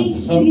God.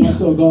 Help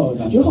us, oh God.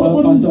 Help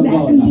us, oh God.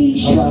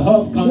 Our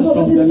help comes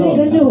from the Lord.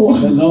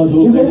 The Lord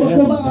who made the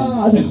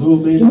heavens and who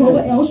made the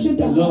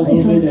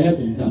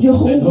heavens. The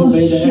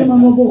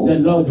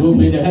Lord who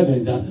made the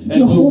heavens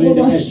and who made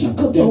the earth.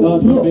 The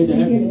Lord who made the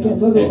heavens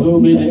and who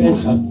made the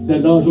earth. The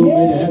Lord who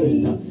made the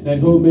heavens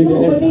and who made the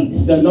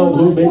earth. The Lord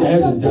who made the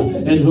heavens and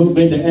who made the earth. The Lord who made the heavens and who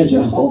made the earth.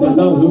 The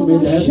Lord who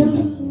made the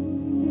heavens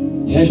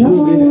and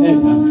who made the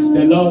earth,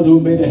 the Lord who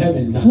made the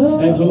heavens,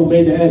 and who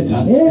made the earth,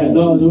 the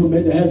Lord who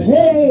made the heavens,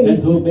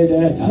 and who made the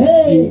earth.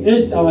 He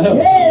is our help.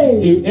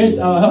 He is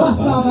our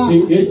help. He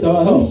is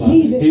our help.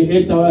 He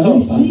is our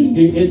help.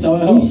 He is our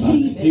help.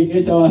 He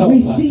is our help.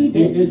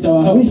 He is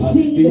our help.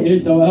 He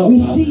is our help.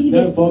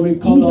 Therefore we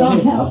call on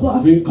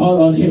him. We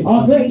call on him.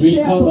 We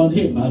call on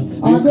him.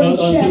 We call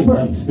on him.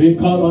 We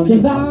call on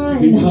him.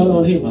 We call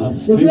on him.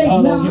 We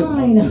call on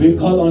him. We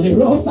call on him.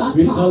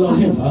 We call on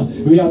him.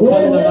 We are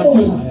calling on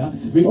Adonai.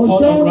 We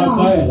call on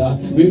Raphael.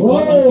 We call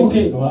on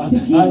Tikeno.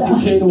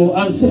 Tikeno will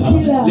answer.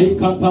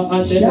 Lekapa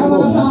Anderebo.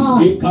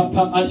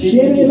 Lekapa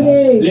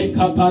Anderebo.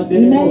 Lekapa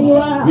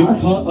Anderebo. We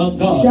call on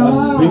God.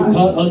 We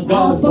call on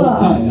God Most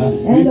High.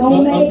 We call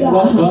on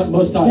God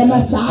Most High. The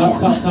Messiah.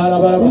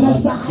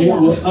 He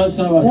will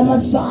answer us. The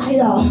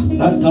Messiah.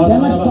 The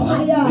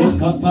Messiah.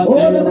 Oh,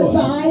 the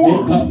Messiah.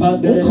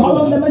 We call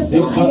on the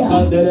Messiah.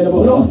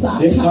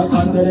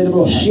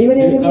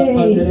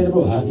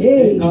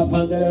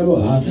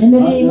 In the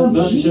name of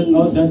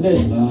Jesus.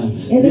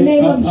 In the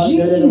name of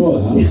Jesus.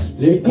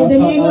 In the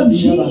name of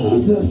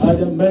Jesus.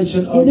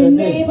 In the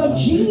name of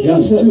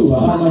Jesus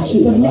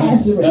Christ of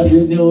Nazareth. In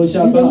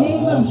the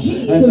name of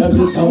Jesus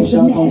Christ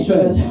of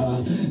Nazareth.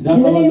 In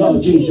the name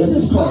of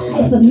Jesus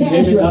Christ of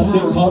Nazareth. Even as we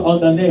call on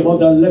the name of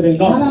the living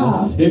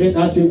God. Even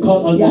as we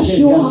call on the name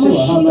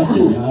Yeshua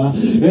HaMashiach.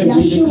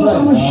 Yeshua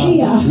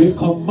HaMashiach. We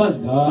command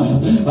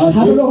as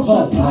we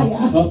call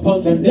upon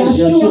the name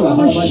Yeshua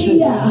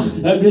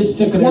HaMashiach. Every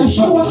sickness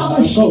bow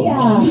and go.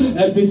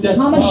 Every death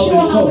bow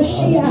and go.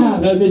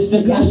 Every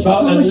sickness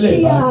bow and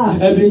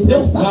live. Every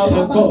death bow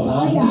and go.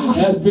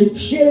 Every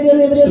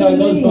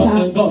struggles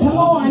bow and go.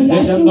 In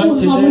the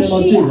mighty name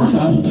of Jesus.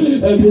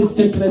 Every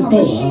sickness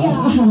go.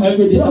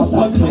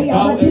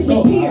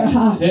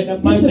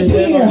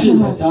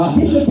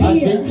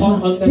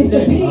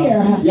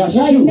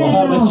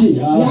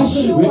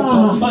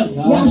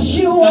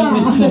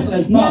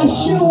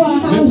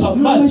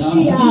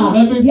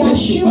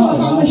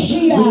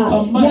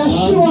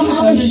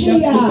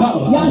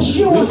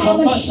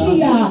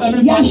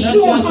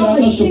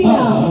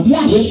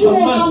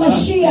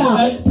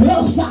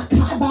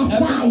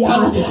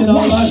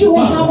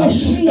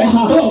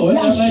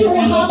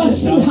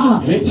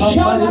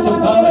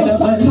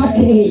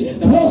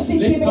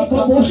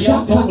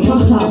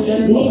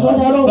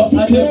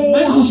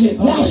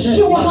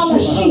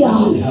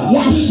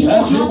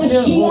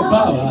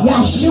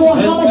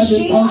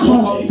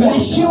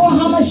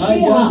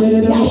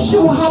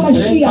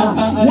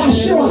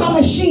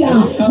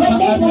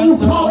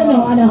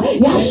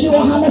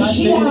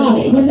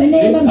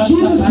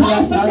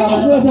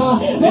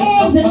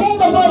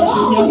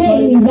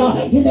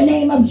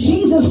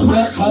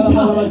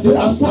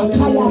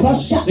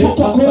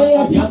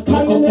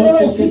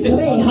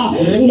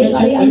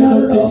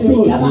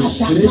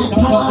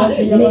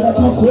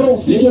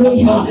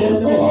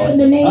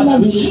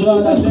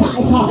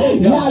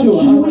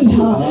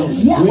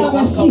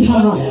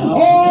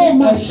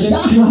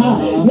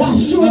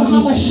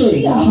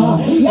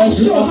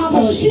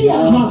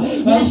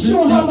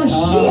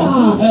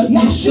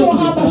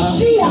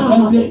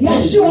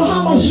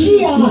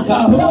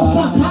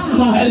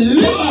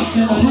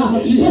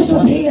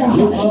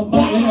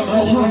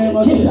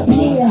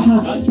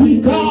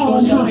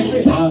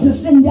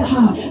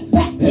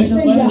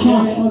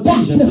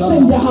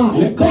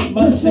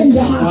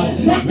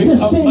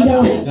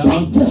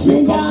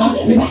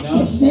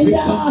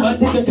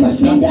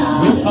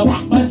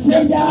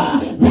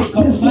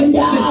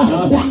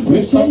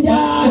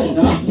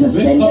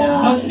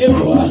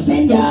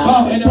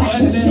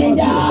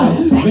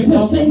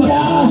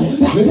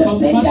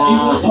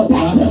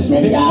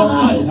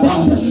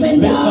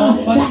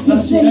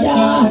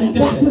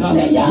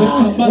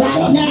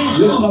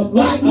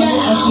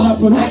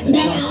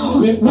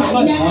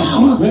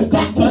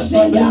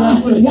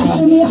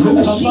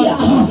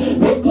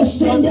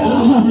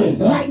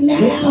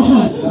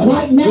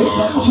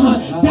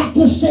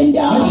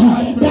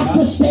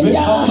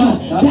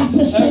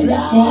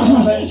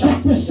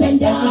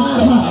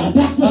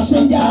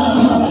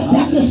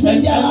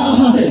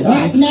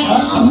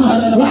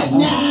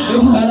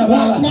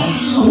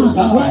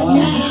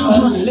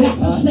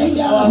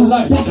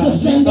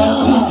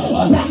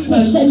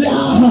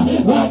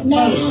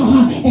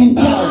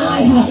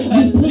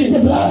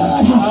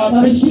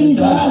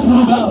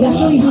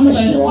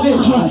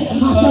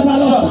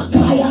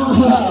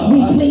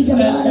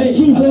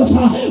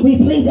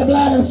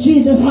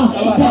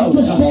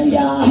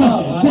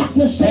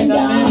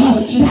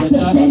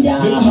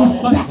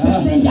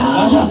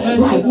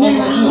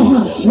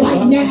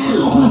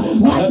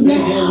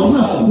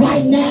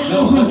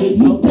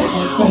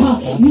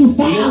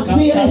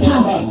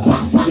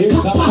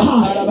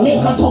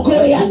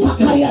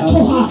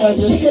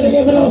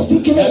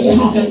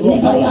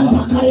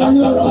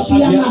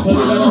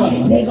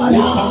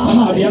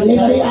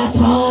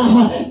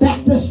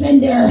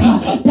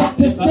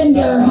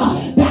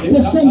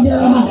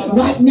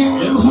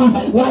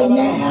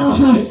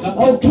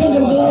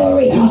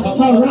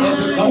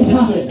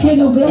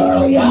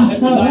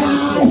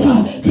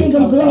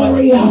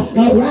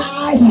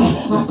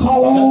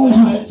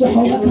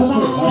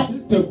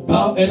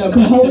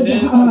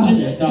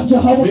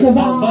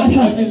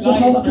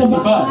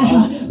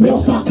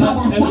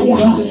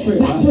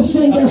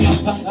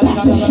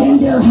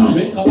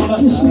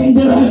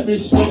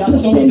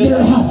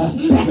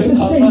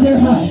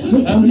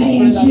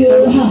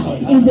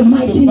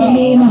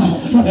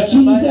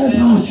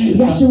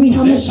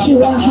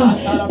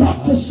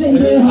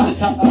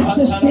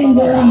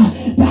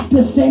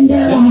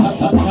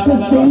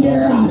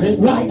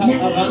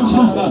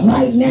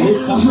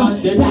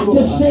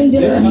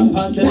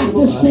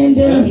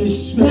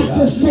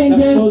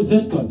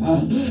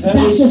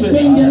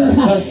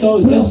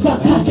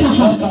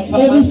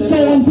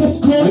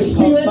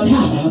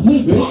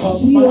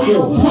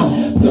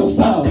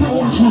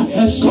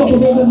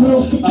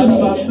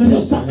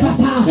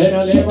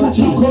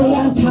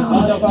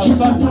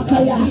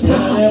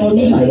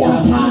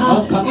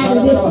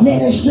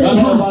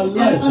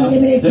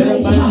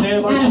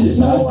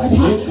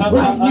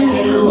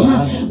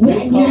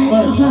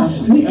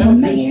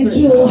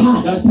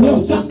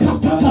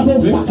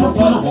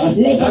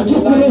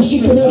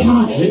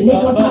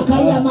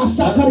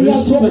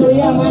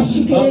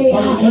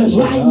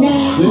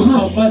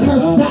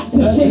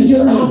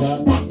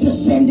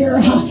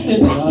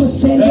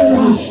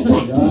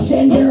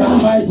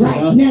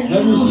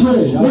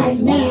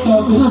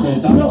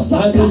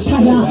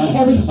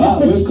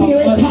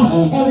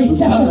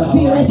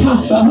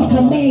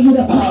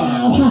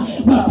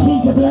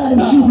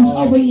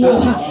 over you.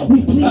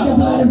 We plead the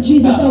blood of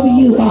Jesus over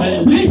you.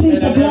 We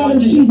plead the blood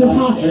of Jesus.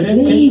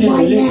 Leave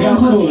right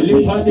now.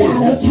 Be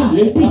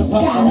scattered. Be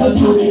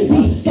scattered.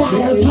 Be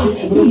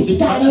scattered. Be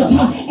scattered.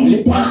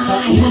 And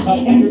die.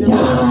 And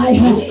die.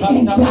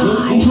 And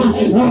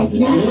die. Right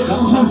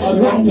now.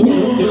 Right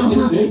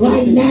now.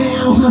 Right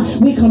now.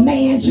 We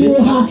command you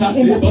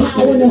in the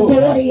power and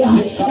authority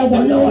of the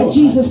Lord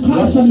Jesus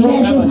Christ of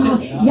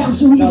Nazareth.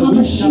 Yahshua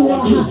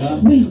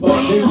HaMashiach. We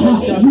bow.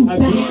 You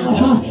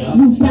bow.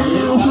 You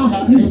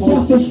bow. You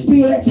selfish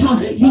spirit.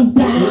 You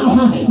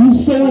bow. You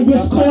sowing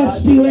discord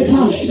spirit.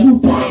 You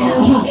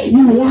bow.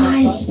 You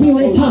lying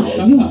spirit.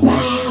 You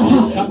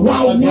bow.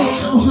 Right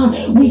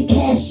now. We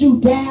cast you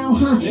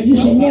down. You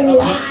should never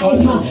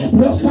rise.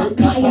 We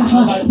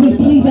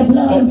plead the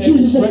blood of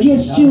Jesus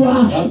against you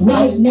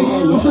right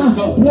now.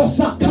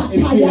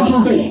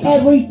 Every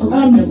every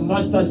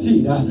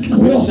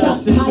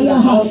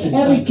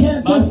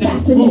character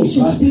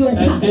assassination spirit,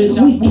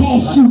 we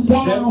cast you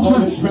down.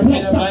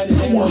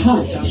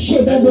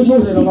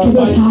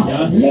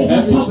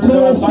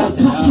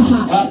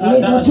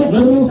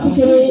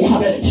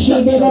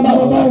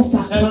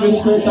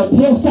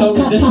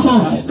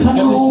 Come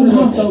on,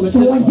 so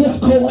in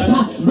discord,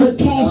 we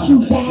cast you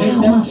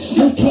down.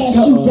 We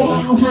cast you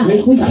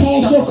down. We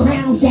cast your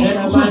crown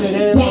down. We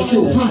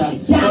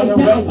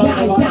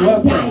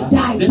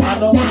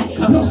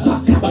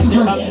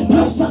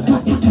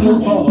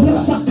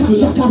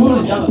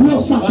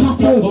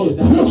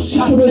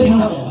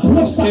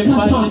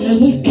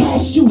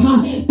cast you,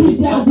 be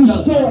thou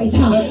destroyed.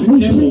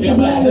 We plead the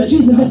blood of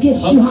Jesus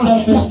against you.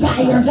 The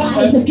fire of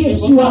God is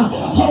against you.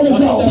 Holy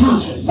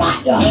Ghost,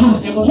 fire.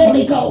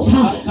 Holy Ghost,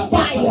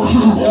 fire.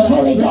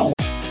 Holy Ghost.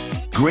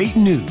 Great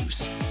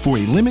news. For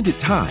a limited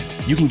time,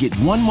 you can get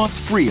 1 month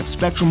free of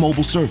Spectrum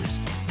Mobile service.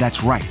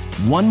 That's right,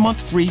 1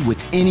 month free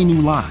with any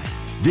new line.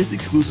 This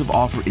exclusive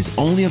offer is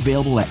only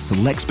available at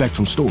select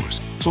Spectrum stores,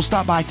 so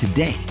stop by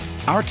today.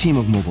 Our team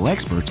of mobile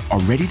experts are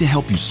ready to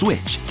help you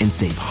switch and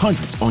save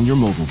hundreds on your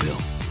mobile bill.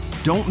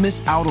 Don't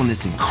miss out on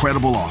this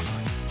incredible offer.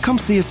 Come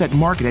see us at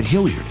Market at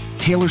Hilliard,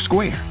 Taylor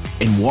Square,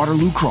 and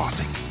Waterloo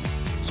Crossing.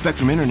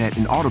 Spectrum Internet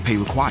and autopay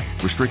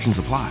required. Restrictions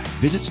apply.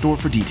 Visit store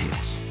for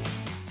details.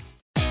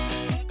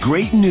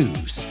 Great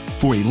news.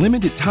 For a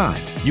limited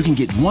time, you can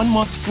get 1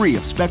 month free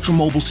of Spectrum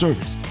Mobile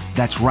service.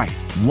 That's right,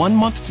 1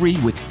 month free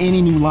with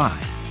any new line.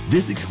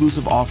 This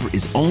exclusive offer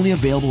is only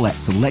available at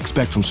select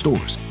Spectrum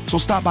stores, so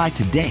stop by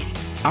today.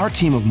 Our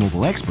team of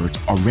mobile experts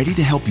are ready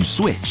to help you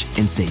switch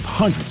and save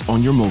hundreds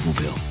on your mobile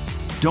bill.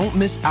 Don't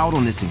miss out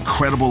on this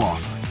incredible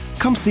offer.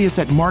 Come see us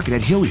at Market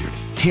at Hilliard,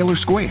 Taylor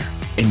Square,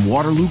 and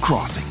Waterloo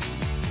Crossing.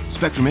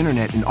 Spectrum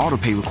Internet and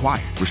autopay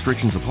required.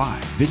 Restrictions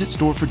apply. Visit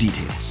store for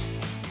details.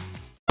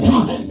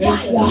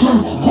 Fire,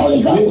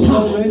 Holy Ghost,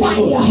 fire,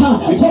 Holy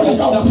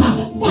Ghost,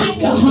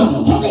 fire,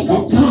 Holy Ghost, fire, Holy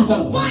Ghost,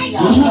 fire,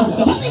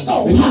 Holy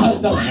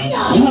Ghost, fire,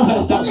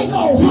 Holy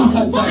Ghost,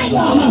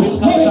 fire,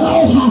 Holy Ghost, fire, Holy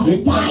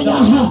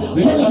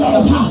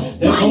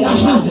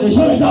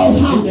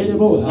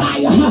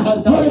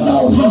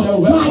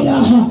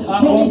Ghost, fire,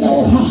 Holy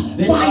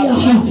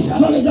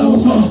Ghost, fire,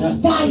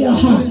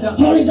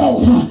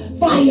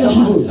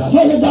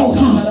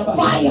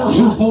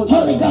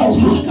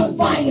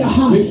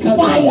 Holy Ghost, fire, Holy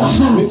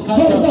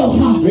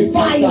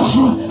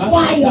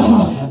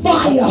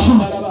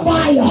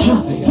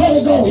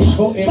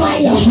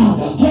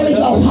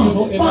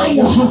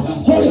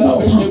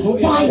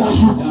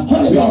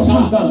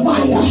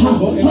Ghost,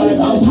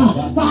 fire,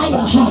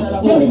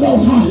 Holy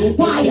Ghost,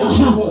 fire,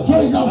 Holy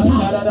Ghost, fire, Holy Ghost, fire, Holy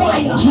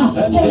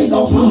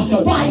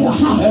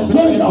Ghost,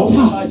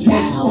 fire, fire,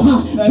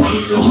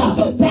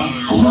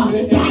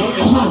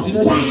 Holy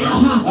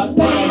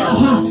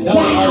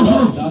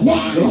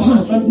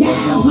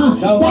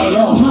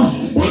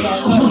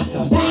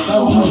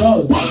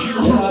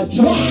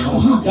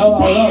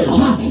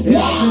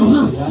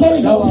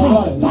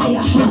Ghost,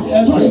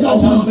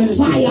 fire,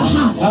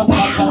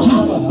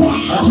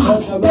 fire, fire,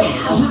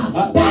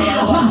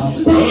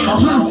 fire,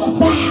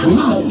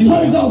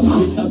 Holy Ghost, fire,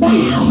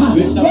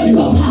 Holy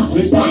Ghost,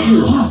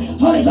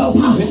 fire, Holy Ghost, fire, Holy Ghost, fire, Holy Ghost, fire,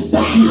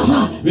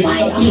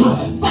 Holy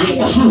Ghost,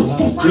 fire,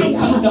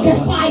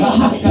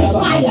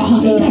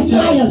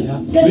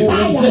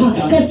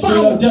 Holy Ghost, fire, Holy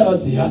Ghost, fire,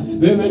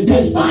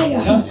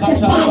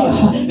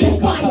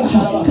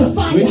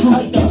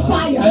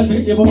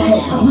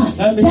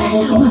 Holy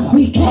Ghost,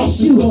 we cast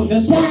you down,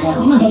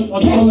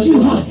 cast you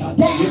down,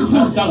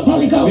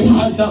 Holy Ghost, fire,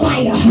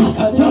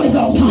 Holy Ghost,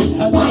 fire, Holy Ghost,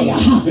 fire,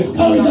 Holy Ghost, fire,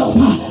 Holy Ghost,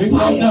 Holy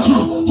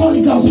Ghost,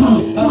 Holy Ghost,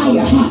 Holy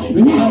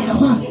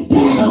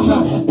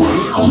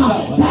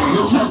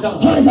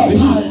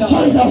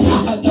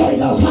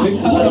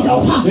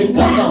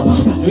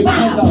Ghost,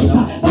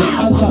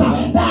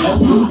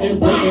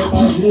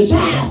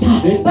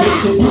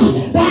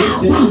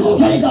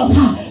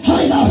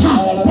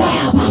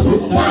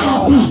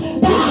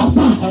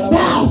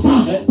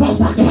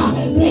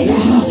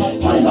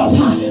 Holy Holy Ghost,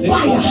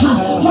 fire,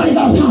 Holy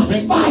Ghost,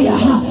 fire,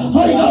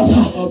 Holy Ghost,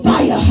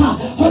 fire,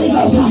 Holy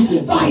Ghost,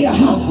 fire,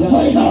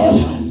 Holy Ghost,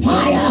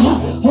 fire,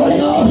 Holy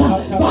Ghost,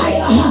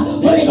 fire,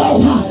 Holy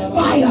Ghost,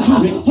 fire,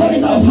 Holy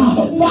Ghost,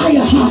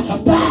 fire,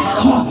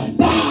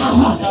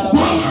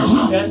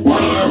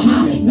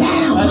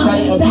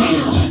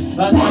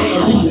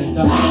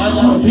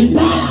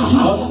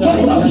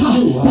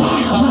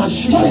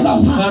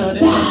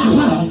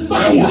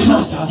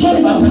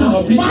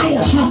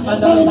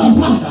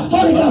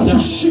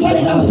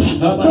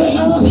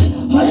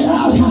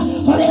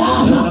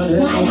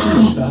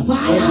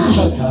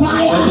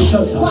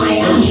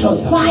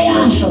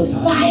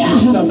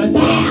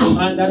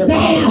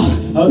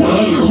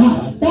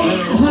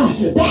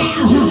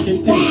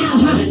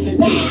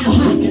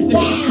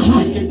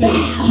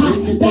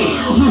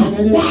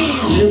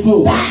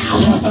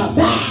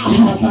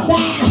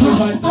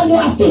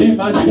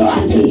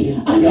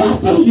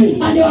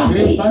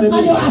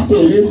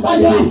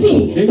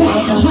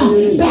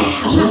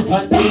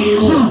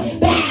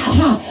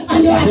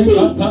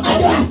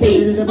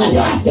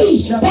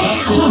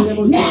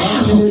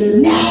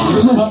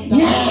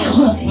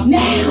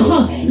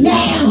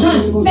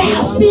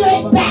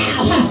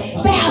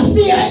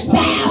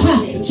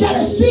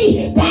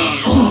 jealousy,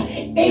 bow,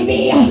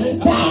 envy,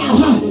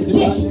 bow,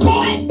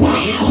 discord, bow,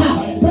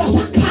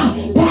 brasaka,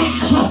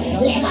 bow,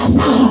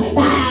 legasa,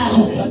 bow,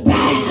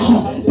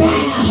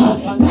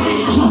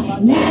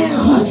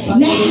 now,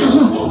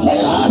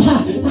 Holy Lord,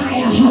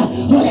 fire,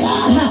 Holy Lord, fire, Holy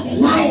Lord,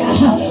 fire,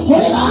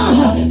 Holy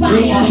Lord,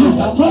 fire,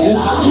 Holy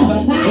Ghost, Holy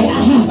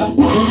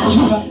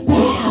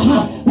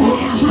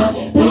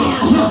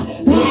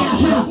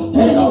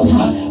Ghost, Holy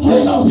Ghost,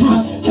 Holy Ghost,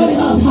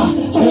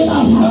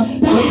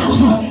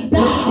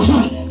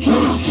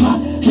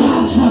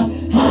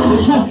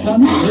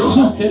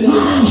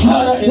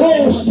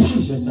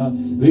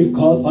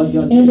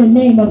 in the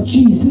name of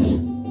Jesus.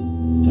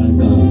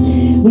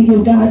 We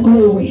give God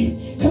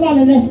glory. Come on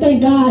and let's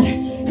thank God.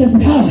 Because,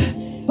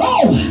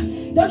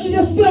 don't you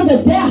just feel the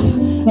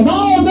depth of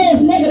all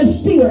those negative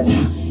spirits?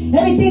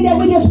 Everything that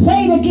we just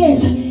prayed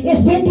against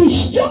has been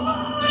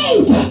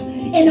destroyed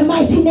in the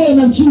mighty name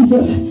of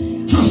Jesus.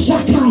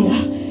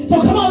 Hashakaya.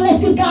 So come on, let's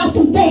give God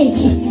some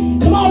thanks.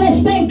 Come on,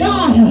 let's thank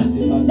God.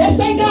 Let's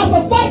thank God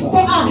for fighting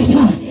for us.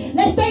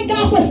 Let's thank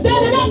God for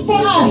standing up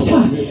for us.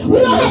 We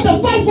don't have to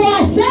fight for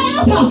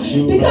ourselves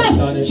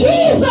because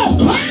Jesus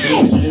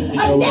Christ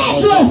of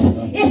Nazareth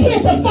is here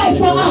to fight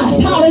for us.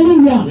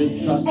 Hallelujah.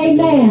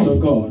 Amen.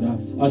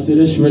 As it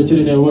is written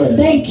in the word.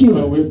 Thank you.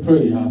 When we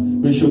pray,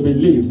 we should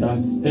believe that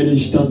it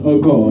is done, oh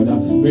God.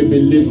 We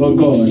believe, oh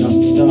God,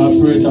 that our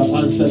prayers are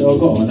answered, oh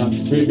God.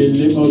 We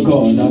believe, oh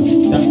God,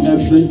 that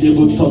every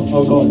evil thought,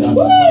 oh God,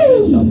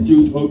 is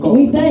subdued, oh God.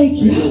 We thank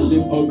you. We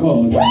believe, oh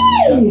God, that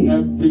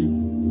every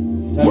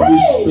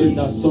spirit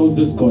that solves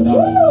this God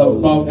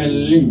about and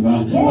leave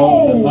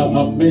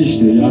our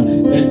ministry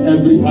and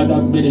every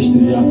other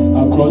ministry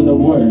across the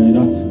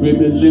world. We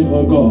believe,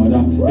 oh God,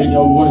 in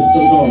your voice,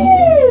 oh God.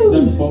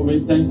 Therefore we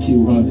thank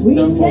you.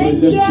 Therefore we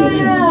lift your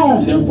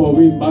name. Therefore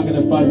we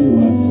magnify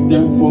you.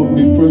 Therefore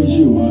we praise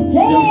you.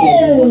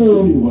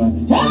 Therefore we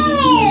worship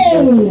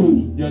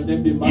you. Your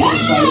name be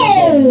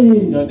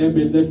magnified. Your name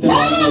be lifted up.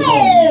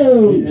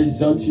 We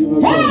exalt you, O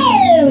God.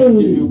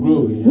 We give you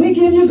glory. We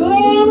give you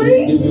glory.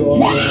 We give you all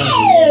the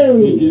honor.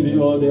 We give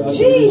you all the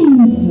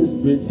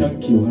adoration. We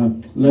thank you.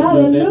 Let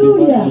your name be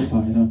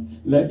magnified.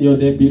 Let your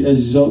name be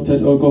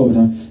exalted, O God.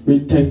 We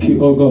thank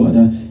you, O God.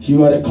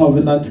 You are the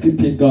covenant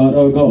keeping God,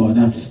 O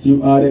God.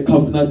 You are the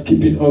covenant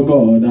keeping, O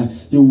God.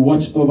 You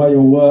watch over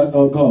your word,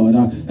 O God,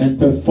 and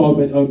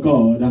perform it, O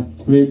God.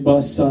 We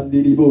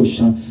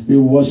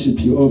worship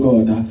you, O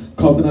God.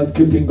 Covenant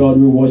keeping God,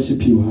 we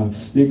worship you.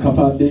 You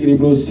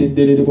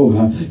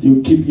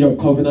keep your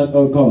covenant,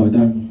 O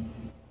God.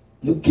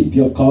 You keep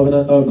your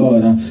covenant, oh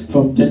God,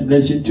 from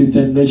generation to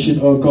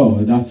generation, oh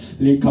God.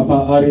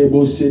 Likapa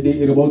arebo sede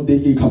irbonde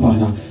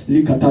ikapara.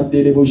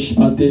 Likatande rebo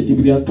shpante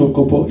ibrianto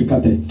kopo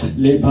ikate.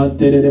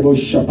 Lepante rebo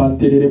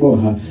shapante rebo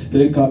ha.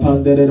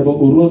 Likapande rebo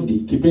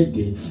urondi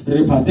kipende.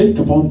 Repate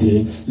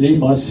kaponde.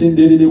 Lima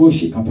sende rebo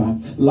shikapa.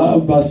 La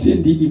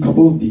basindi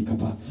ikabondi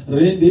kapa.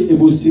 Rende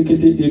ebo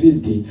sikete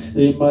irindi.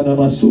 Emana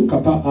masu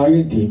kapa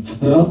arindi.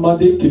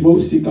 Ramade kibo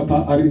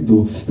sikapa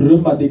arindo.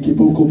 Ramade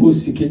kibo kobo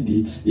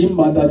sikindi.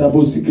 Imada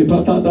Bosiki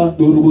Patada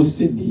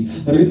Durubusindi,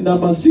 Rinda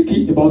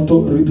Masiki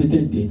Ibanto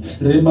Repetendi,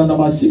 Remana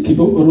Masiki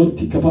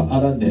Roti Kapa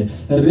Arande,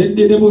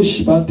 Rende de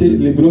Bushbante,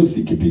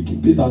 Librosiki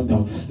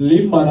Pidanda,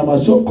 Limana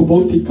Maso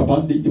Kuboti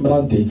Kapandi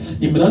Imrante,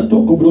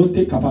 Imranto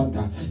Kubronte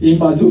Kapanta,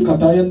 Imazu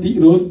Katayandi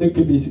Ronde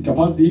Kibisi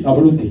Kapandi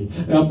Abruti,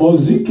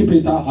 Moziki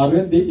Pita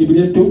Arende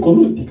Ibrieto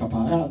Koruti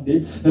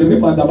Kapayande,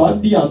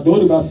 Rimadabandi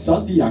Andorba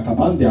Sandi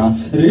Akabandia,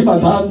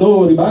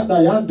 Rimatando Ribanda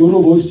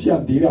Yandurubusi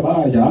and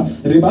Dirabaya,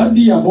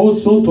 Ribandi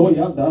Amoso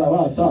Toyanda.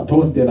 Tarabasa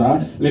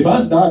Tondera,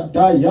 Levanda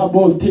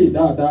Diabote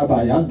da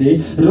Bayande,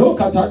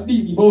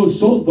 Rokatandi Bo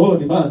Sondo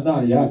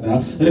Rimana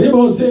Yana,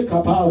 Rebose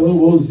Caparo,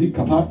 Wosi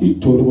Capa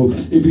Iturbo,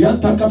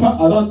 Ibianta Capa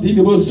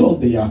Arandi Bo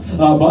Sondia,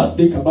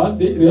 Abande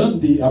Cabande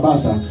Randi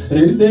Abasa,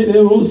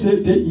 Rende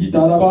Rose Te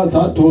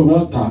Itarabasa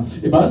Toranta,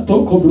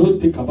 Ebanto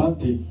Cobroti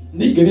Cabante.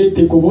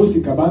 Nigrete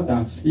covosi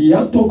cabanda,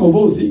 ianto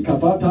covosi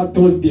cavata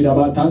tondi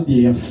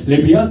rabatandia,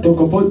 lebianto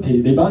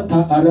copote,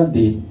 levanta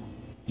arandi.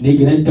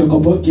 Nigrente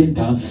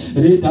copocenta,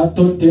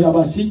 retato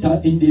terabasita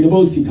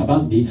indirevosi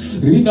cabandi,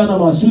 rigana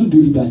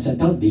masunduri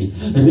basatandi,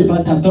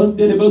 rebataton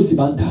derevosi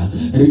banda,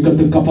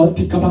 ricato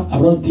capotti capa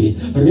abronti,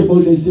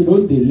 rebole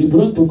sebonde,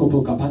 lebronto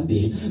copo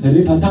capandi,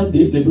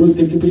 repatandi,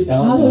 lebronte capi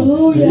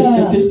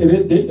ricate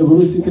rete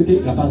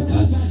evrosicate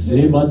capanta,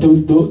 le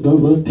matoto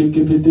dovronte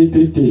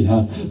capete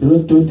teha,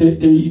 rotote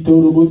te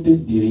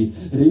itorobotendiri,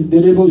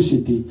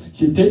 rinderebositi,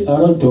 cite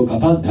aronto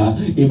capanta,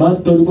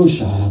 imanto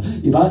ribosha,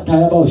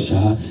 ibanta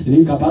bosha,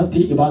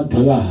 Capanti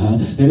Ibantoya,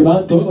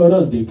 Ribanto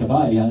Orondi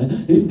Cabaya,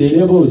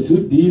 Derebo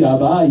Sudira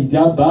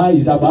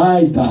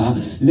Zabaita,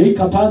 Le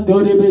Capando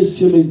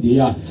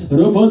Rebeshimendia,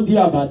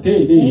 Robondia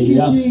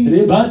Bateria,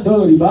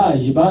 Rebando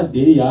Ribaji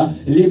Bandia,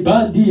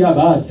 Libandia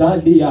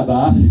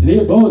Basandiaba,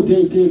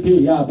 Lebote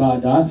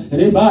Kepiabada,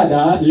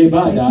 Rebada,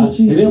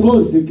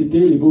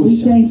 Rebosicate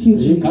Busha,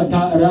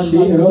 Ricata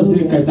Randi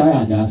Rosi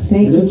Catayana,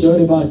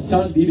 Rendoriba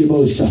Sandi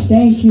Bosha.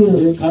 Thank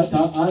you.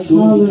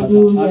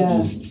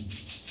 Hallelujah.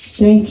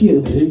 Thank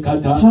you.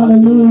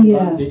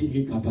 Hallelujah.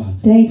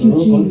 Thank you,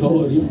 Jesus.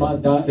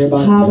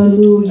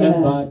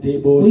 Hallelujah.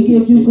 We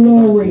give you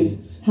glory.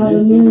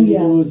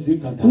 Hallelujah.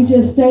 We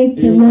just thank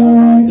the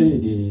Lord.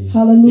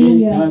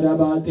 Hallelujah.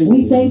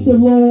 We thank the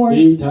Lord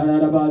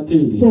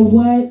for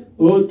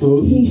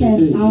what He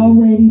has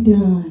already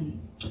done.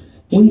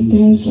 We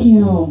thank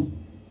Him.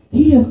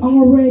 He has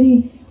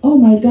already, oh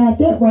my God,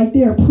 that right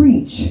there,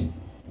 preach.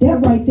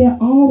 That right there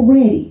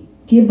already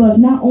give us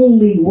not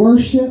only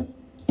worship,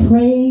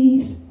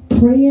 praise,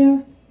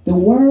 prayer, the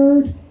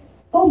word.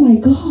 Oh my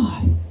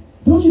God.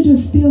 Don't you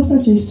just feel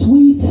such a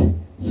sweet,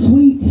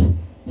 sweet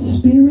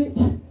spirit?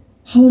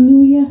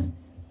 Hallelujah.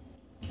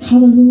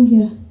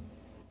 Hallelujah.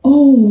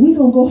 Oh, we're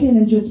going to go ahead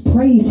and just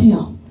praise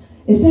Him.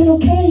 Is that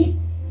okay?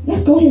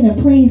 Let's go ahead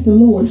and praise the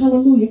Lord.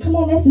 Hallelujah. Come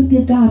on, let's just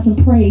give God some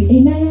praise.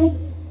 Amen.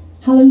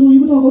 Hallelujah.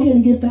 We're going to go ahead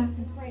and give God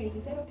some praise.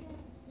 Is that okay?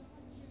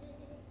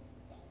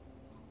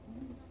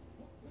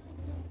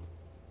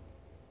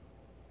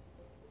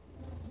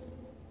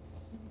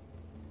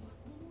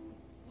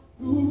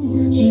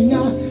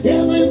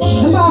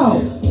 Come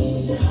on.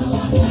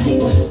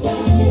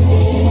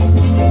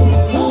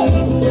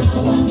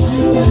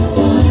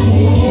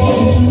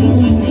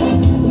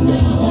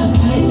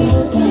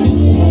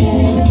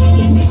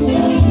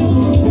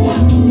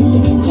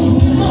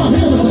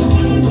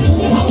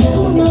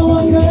 Hakuna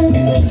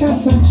wakati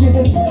sasa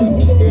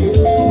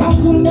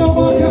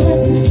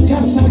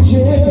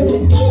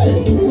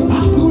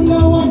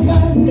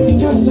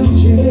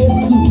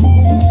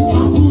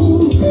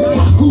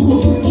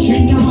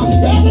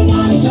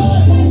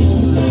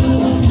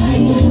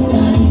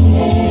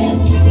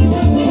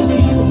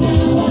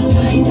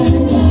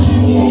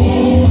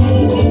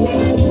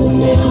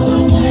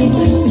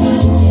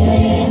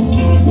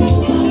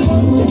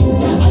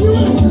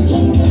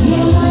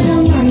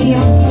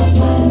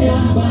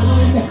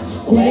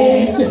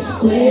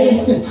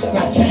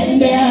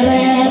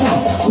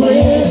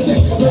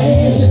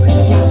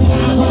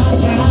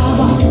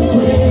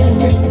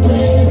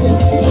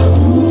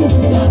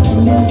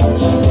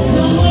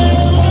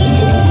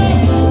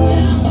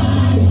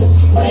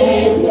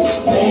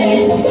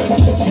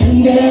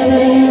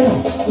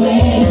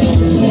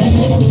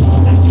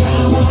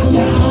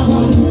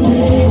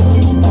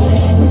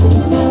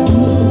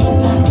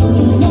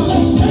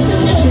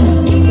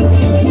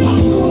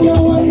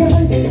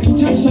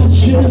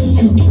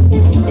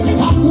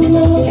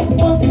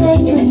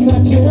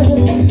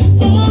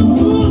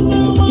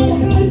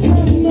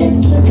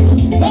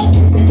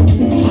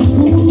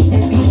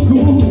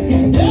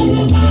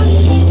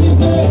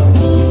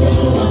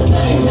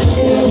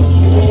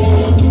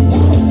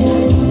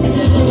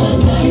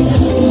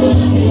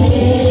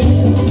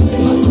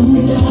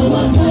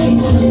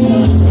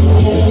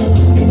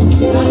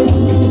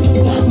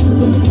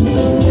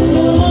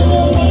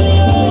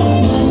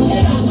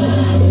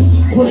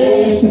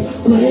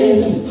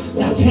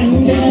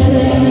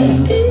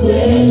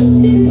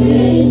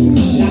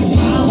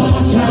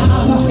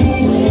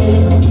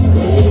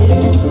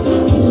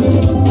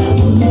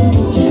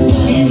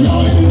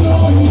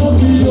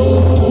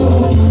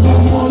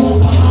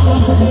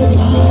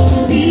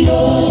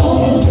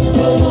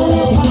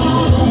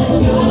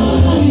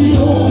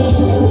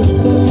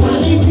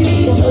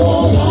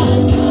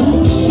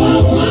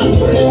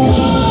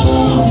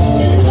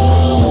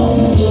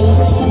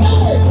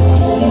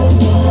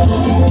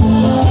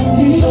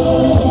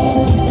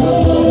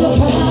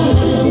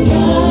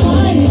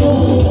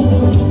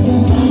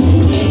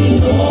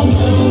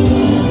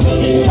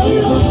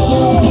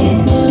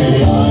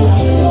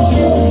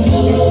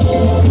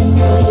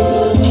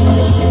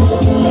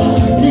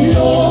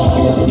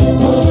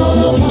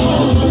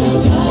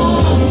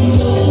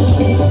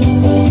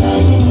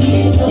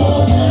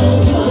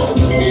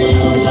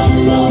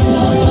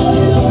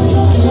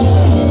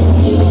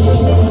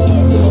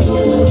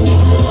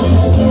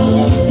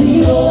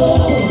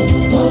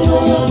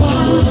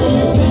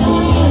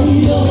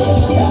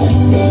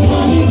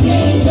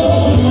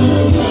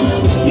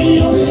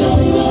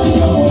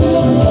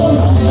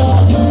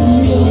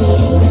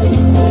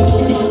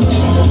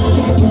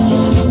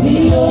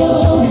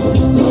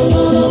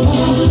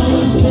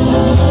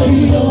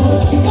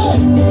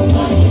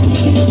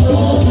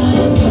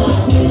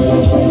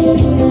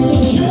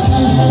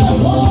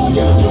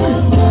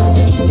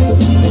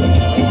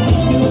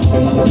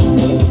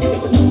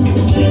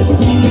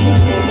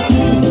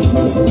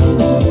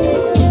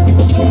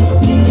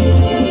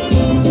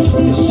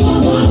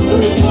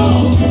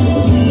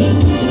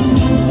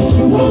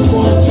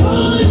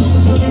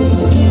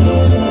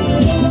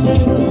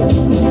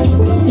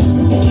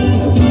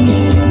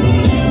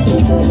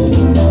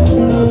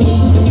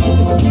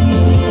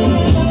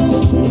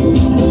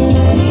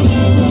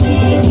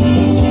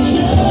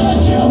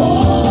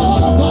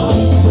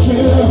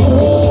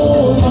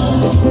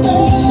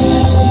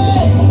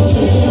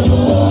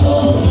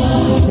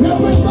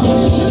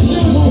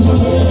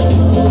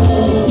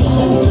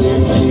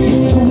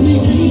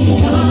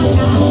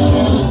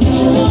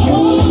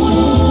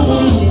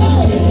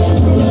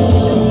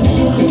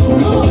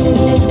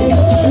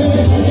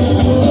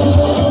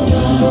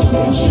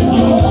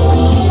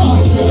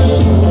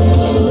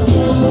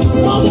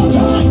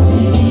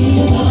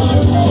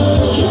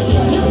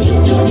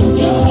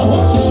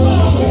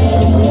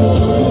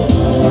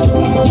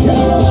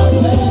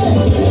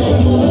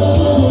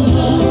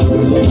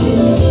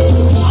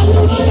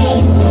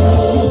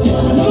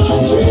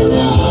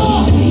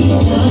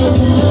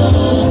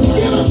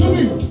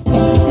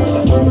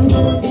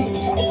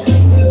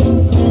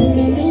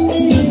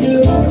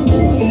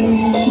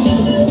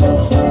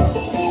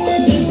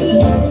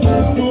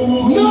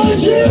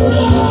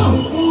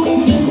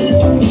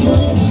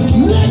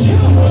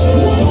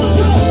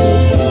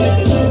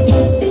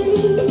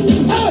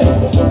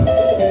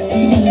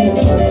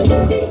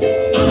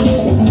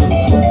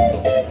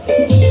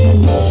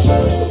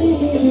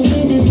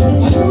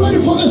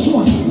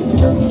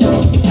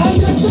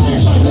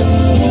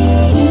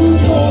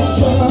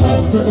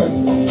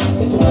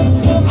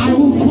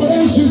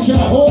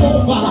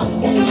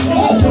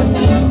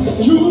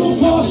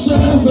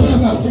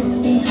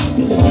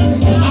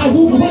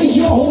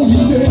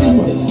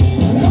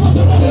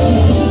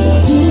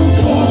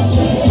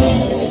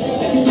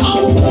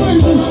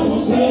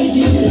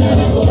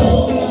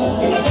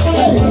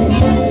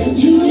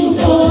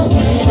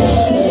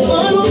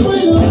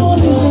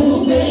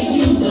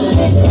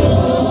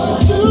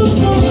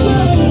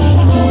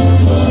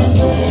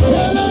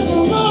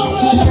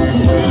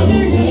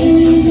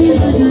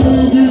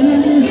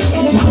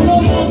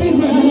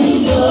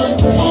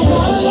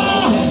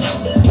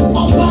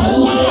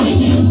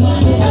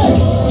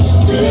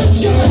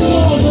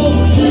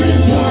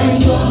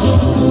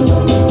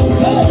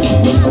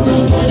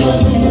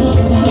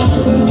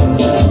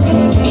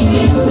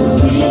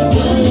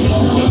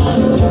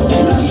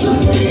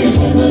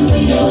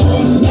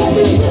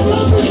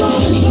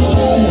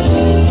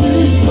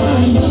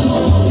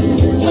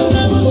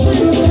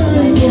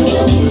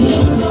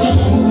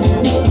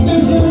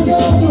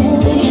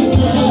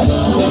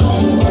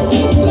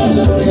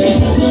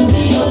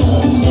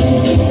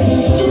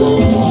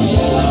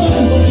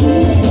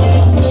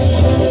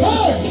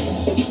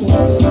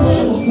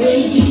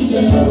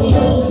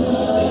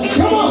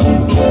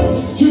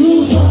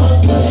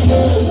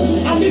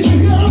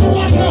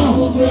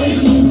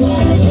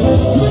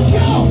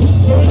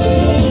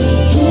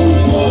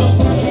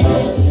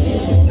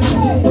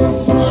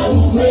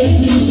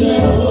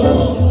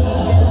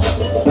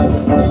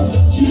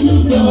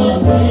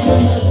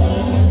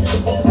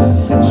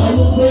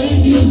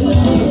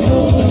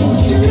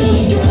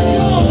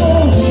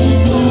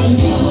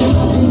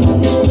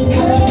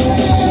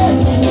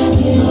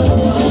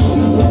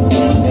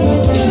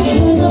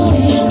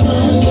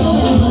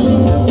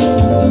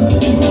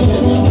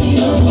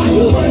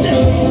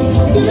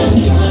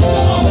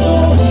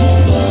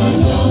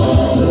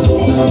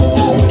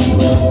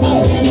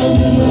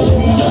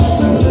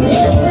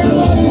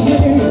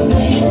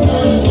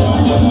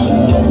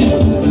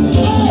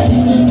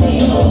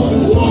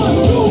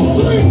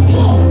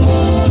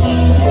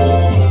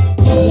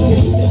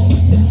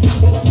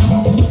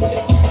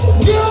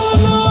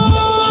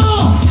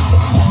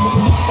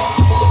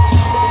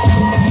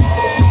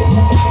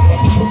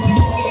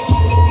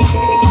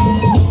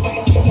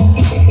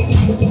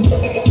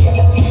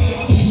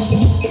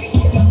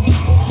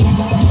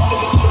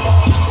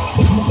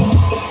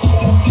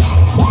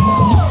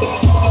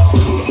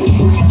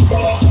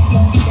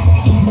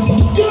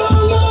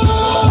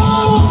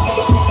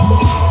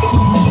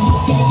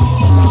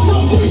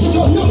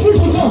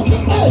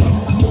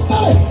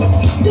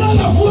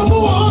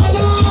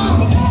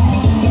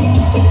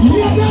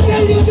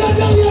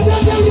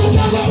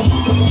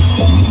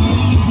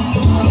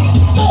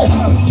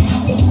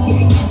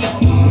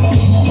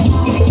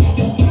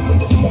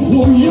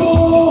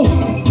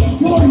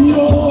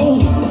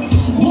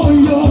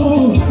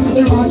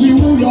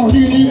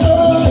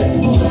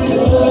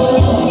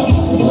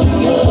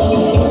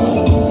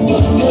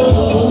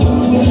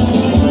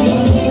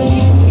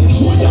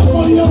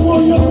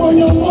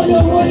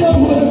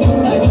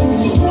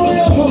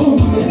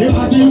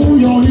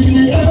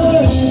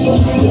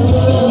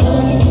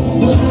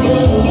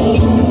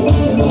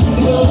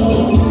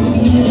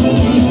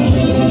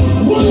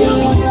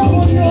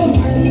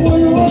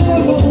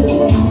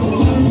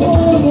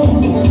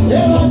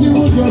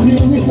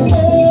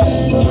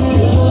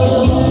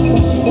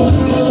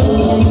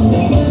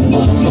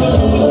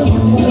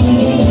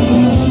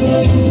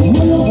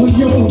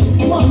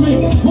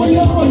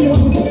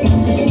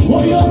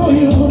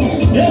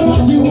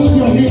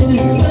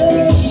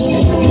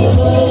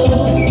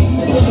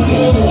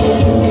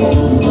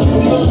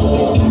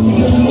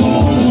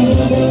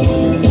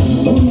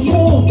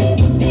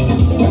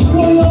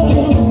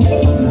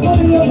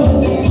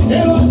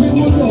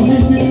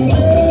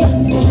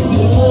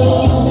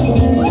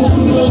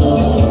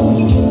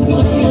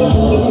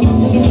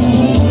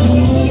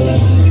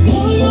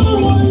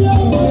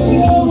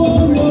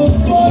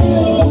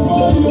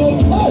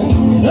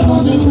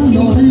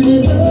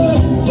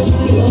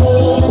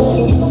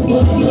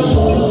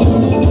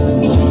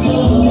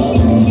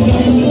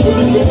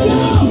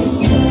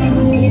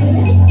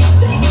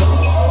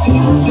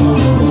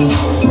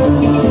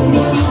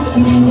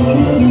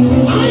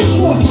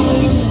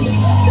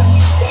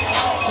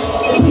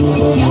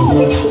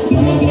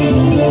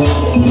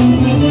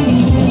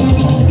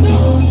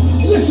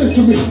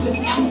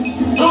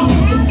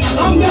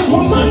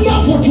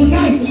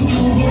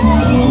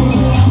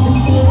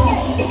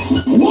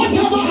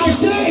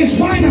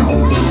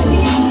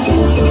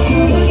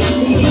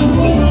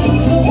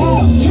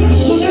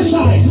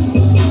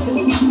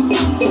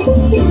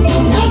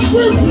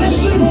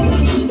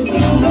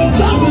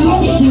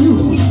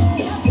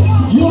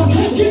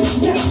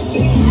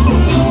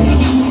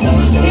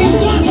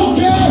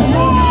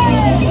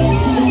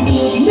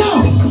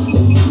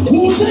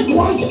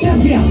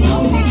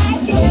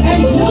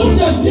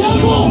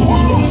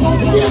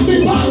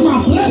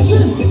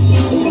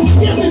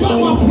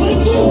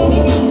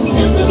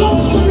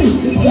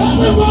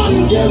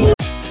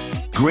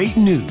Great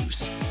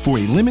news! For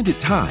a limited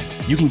time,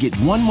 you can get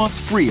 1 month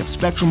free of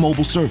Spectrum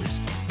Mobile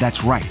service.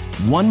 That's right,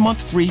 1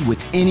 month free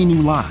with any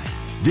new line.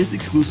 This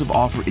exclusive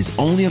offer is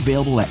only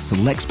available at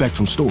select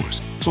Spectrum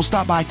stores, so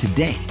stop by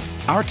today.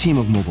 Our team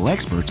of mobile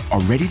experts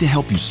are ready to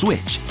help you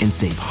switch and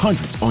save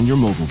hundreds on your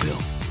mobile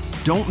bill.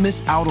 Don't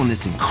miss out on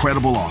this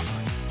incredible offer.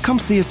 Come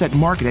see us at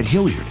Market at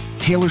Hilliard,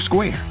 Taylor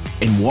Square,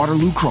 and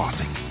Waterloo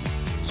Crossing.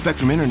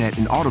 Spectrum Internet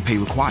and autopay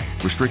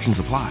required. Restrictions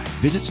apply.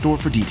 Visit store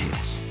for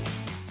details.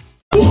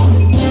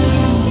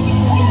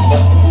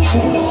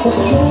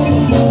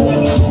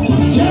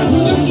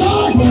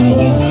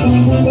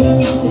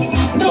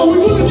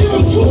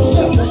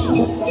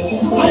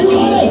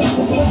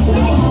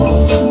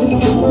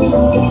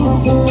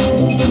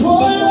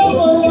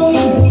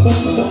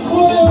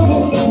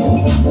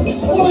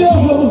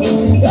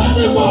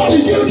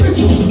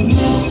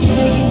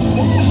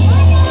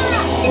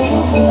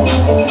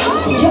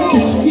 Take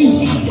it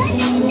easy.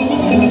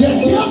 The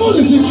devil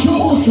is in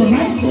trouble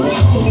tonight.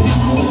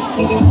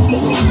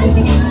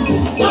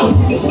 Now,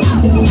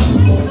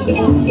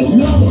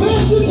 you're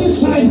facing this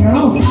side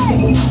now.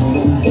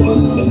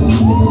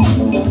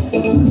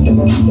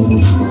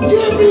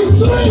 Give me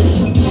 3.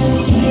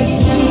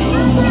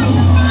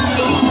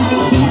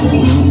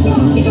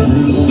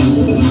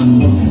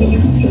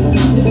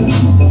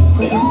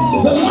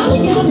 The last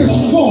one is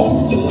 4.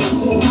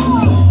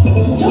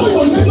 Tell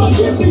your neighbor,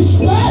 give me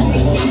space.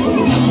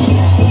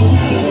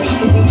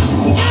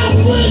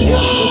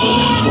 Africa!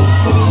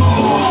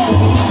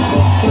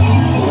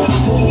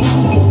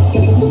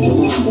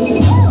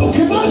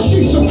 Can I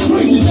see some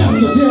crazy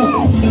dancers here?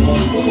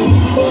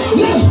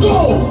 Let's go!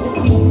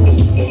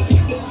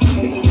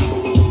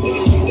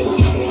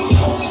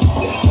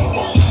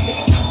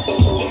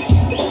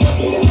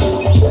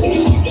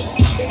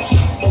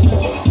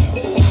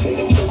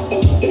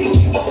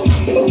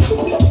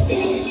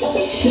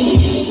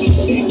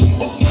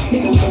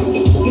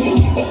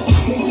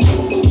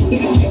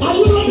 Are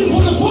you ready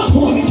for the 4th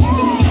one?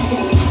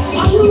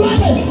 Are you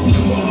ready?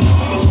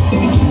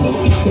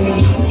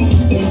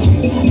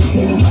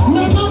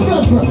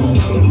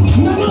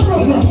 No, bro.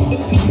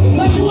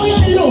 Let's go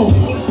ahead, yo.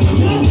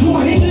 Can't do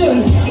it here.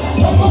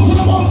 I'm going to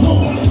come up.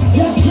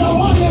 Get your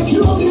one, get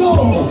you up, yo.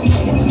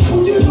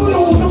 Would you do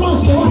the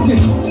master? What's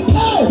it?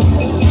 Hey,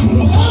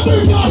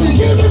 everybody,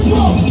 give me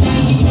 4.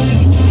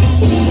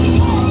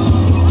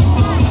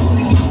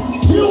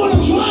 You want to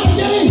try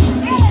again?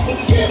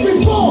 Give me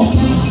 4.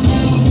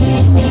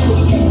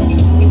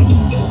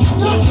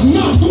 That's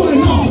not good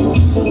enough.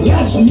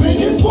 Let's make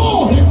it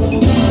 4.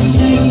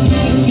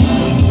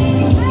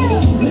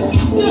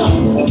 Now,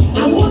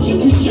 I want you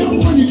to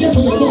jump when you get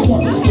to the 4th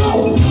one.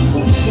 Go!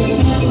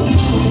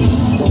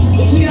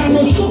 See, I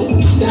know so.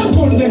 Step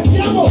on the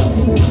devil.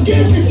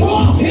 Give me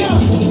 4. Here.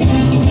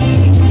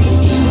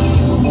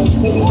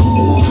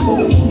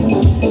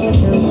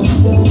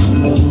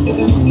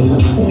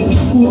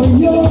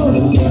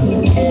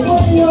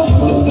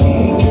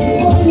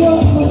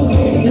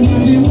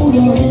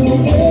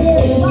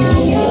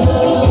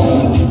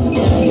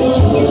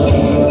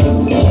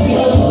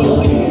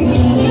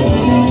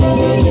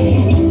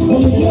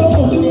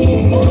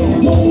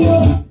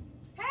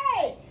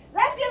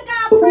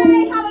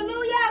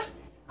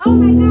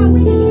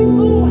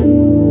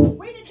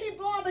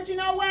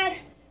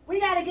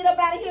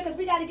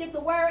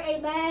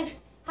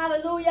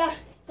 Hallelujah.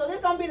 So this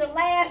is going to be the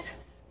last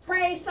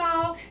praise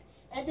song.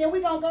 And then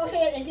we're going to go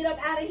ahead and get up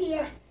out of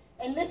here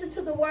and listen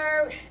to the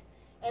word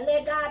and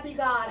let God be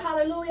God.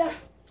 Hallelujah.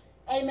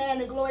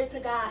 Amen. And glory to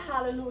God.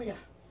 Hallelujah.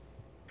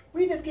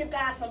 We just give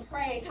God some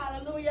praise.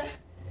 Hallelujah.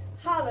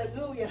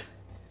 Hallelujah.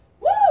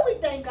 Woo, we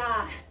thank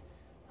God.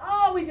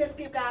 Oh, we just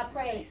give God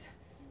praise.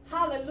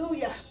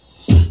 Hallelujah.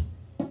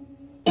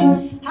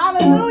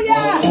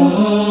 Hallelujah.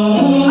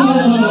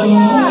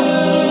 Hallelujah.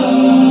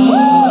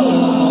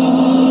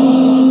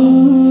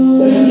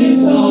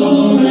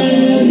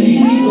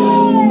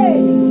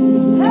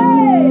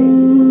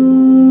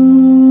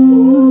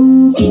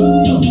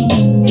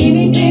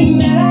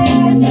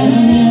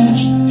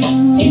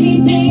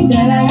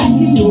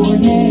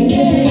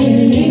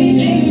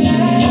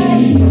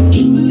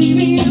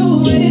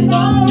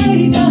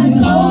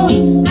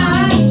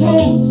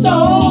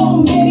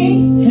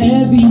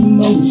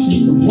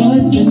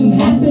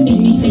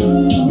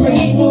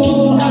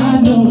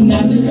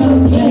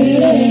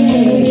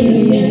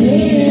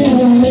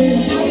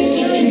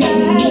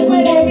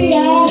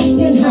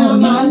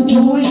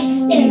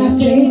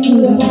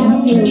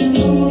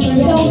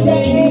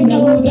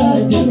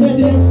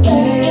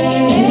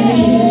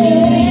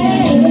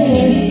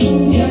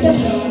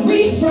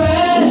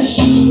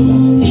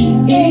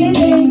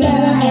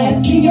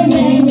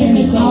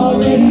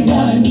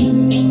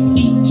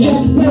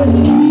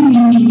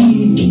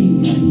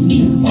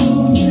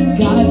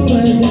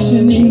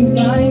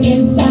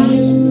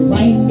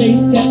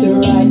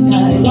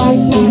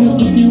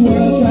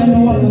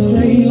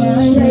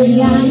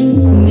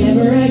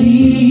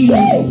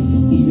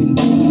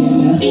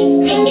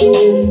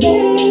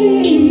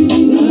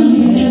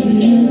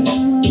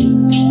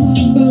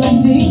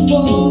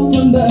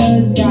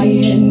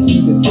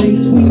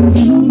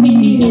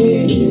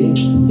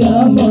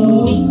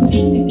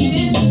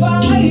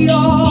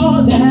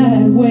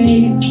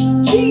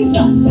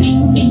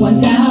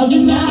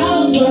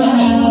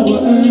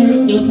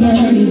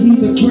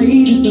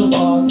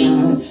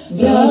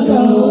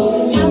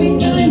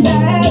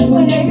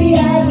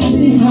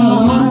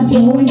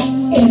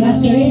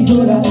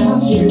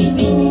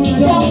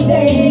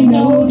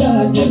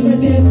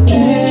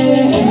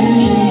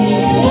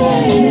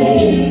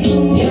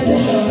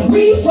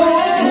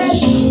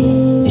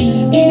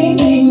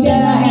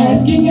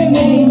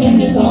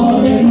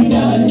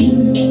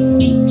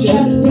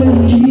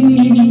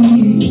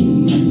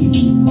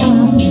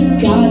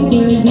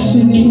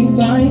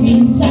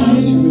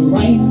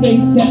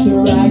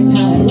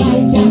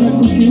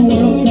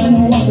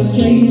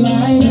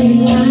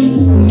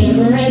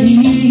 Never at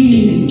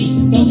ease.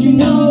 Don't you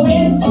know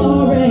it's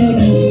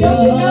already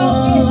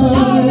done?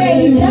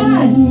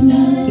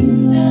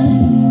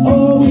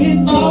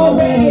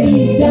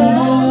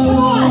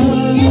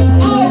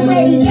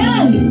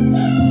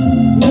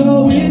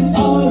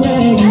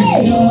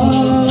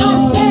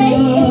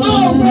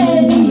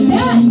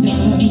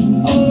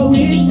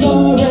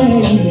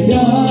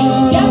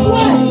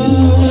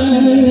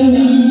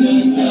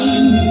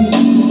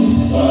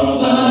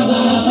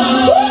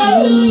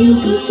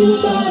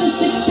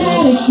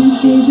 got a few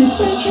things that's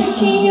so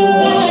tricky in your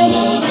eyes.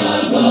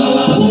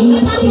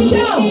 Apostle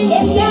Joe,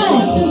 it's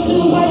done. To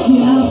work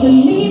you out,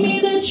 believe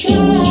me to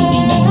try.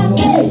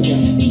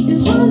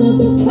 It's part of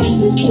the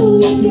process to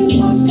make it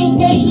possible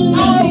to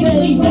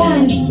Already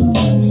done.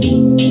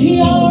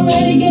 He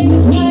already gave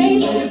his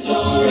life. It's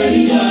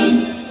already done.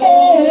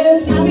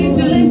 Yes, I be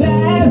feeling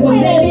bad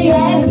when they be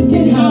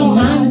asking how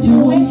I'm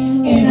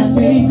doing, and I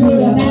say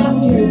good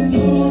about you.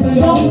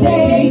 Don't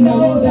they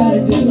know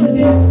the difference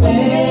is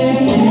fair?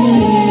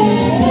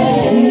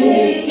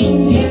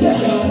 Hit the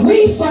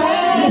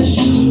refresh.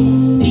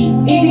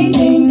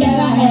 Anything that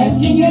I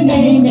ask in your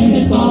name, and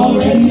it's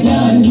already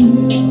done.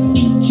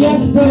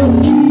 Just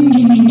believe.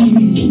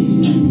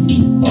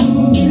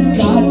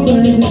 God's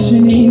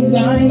positioning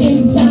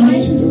signs.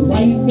 The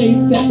right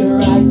space at the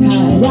right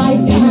time.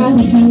 Right time.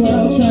 The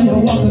world trying to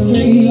walk a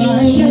straight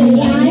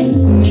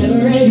line.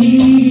 Never at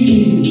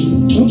ease.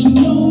 Don't you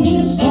know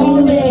it's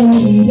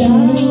already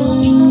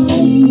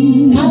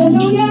done?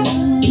 Hallelujah.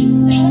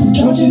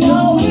 Don't you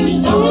know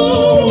it's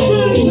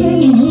already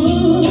done?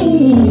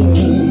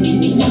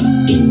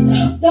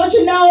 Don't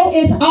you know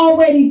it's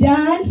already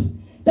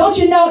done? Don't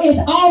you know it's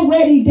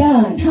already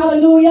done?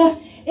 Hallelujah.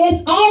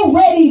 It's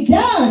already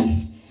done.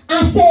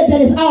 I said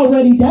that it's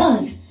already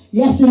done.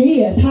 Yes, it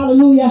is.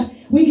 Hallelujah.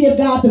 We give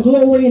God the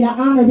glory and the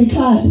honor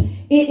because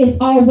it is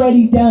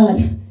already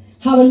done.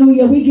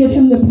 Hallelujah. We give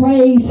him the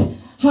praise.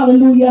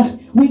 Hallelujah.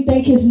 We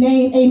thank his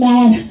name.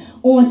 Amen.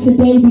 On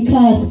today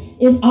because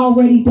it's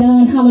already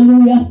done.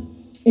 Hallelujah.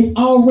 It's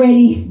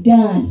already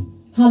done.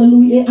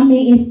 Hallelujah.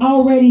 It's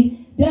already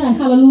done.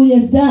 Hallelujah.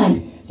 It's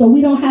done. So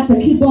we don't have to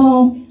keep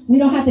on. We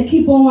don't have to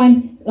keep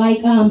on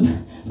like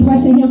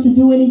pressing him to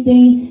do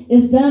anything.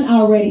 It's done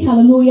already.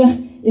 Hallelujah.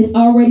 It's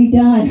already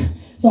done.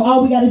 So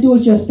all we got to do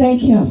is just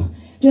thank him.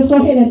 Just go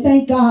ahead and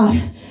thank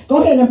God.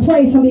 Go ahead and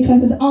praise him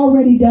because it's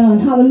already done.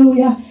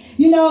 Hallelujah.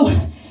 You know,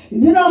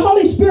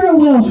 Holy Spirit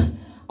will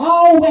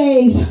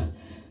always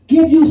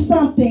give you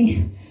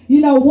something.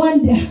 You know,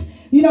 one day,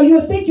 you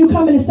would think you're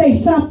coming to say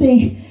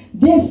something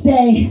this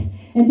day,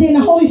 and then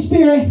the Holy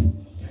Spirit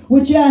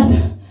would just,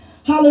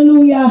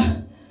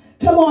 hallelujah,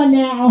 come on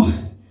now.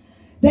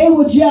 He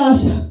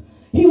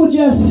would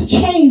just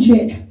change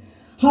it.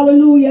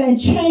 Hallelujah, and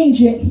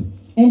change it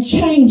and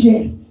change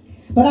it.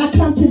 But I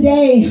come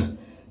today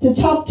to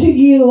talk to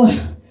you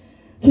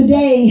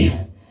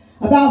today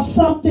about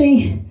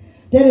something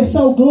that is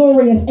so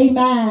glorious.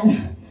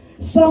 Amen.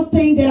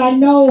 Something that I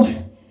know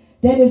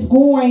that is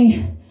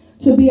going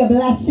to be a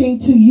blessing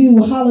to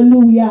you.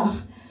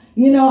 Hallelujah.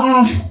 You know,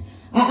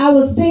 I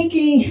was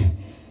thinking,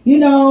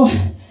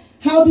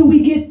 how do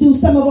we get through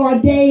some of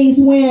our days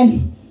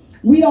when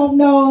we don't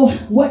know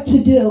what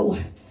to do?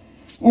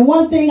 And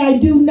one thing I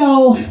do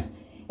know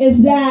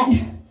is that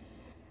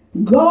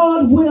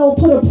God will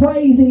put a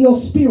praise in your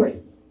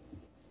spirit.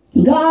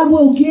 God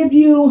will give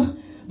you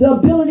the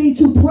ability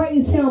to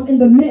praise him in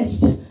the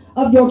midst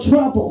of your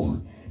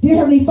trouble. Dear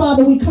Heavenly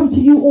Father, we come to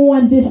you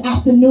on this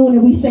afternoon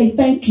and we say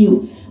thank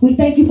you. We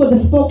thank you for the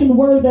spoken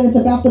word that is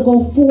about to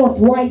go forth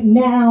right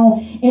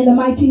now in the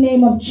mighty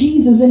name of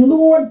Jesus. And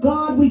Lord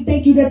God, we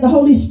thank you that the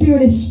Holy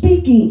Spirit is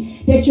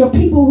speaking, that your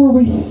people will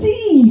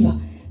receive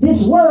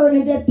this word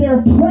and that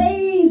their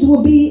praise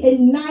will be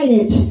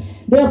ignited.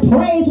 Their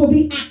praise will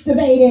be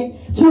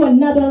activated to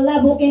another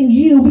level in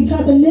you,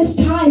 because in this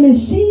time and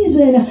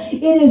season,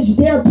 it is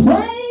their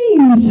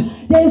praise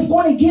that is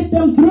going to get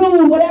them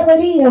through whatever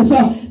it is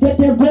that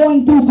they're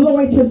going through.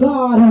 Glory to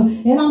God.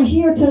 And I'm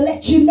here to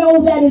let you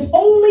know that it's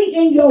only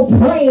in your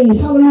praise.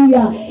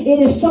 Hallelujah. It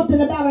is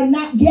something about a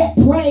not yet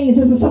praise.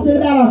 This is something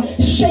about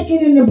a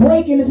shaking and a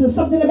breaking. This is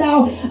something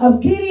about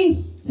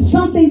getting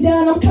something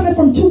done. I'm coming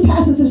from two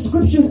passages of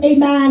scriptures,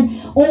 amen,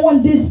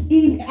 on this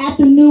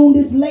afternoon,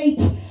 this late,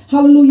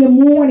 hallelujah,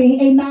 morning,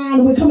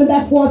 amen. We're coming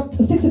back for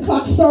a 6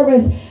 o'clock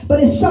service,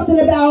 but it's something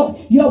about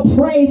your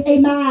praise,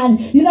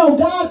 amen.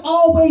 God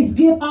always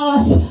gives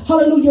us,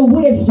 hallelujah,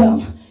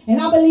 wisdom. And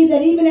I believe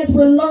that even as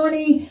we're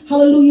learning,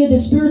 hallelujah, the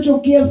spiritual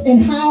gifts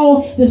and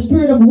how the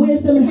spirit of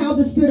wisdom and how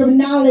the spirit of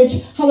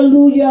knowledge,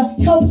 hallelujah,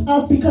 helps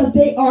us, because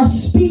they are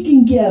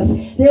speaking gifts.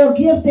 They are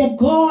gifts that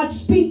God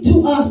speaks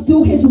to us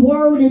through his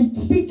word and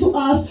speak to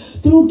us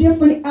through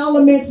different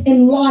elements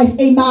in life.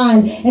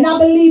 Amen. And I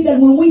believe that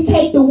when we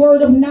take the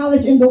word of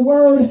knowledge and the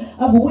word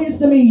of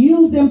wisdom and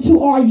use them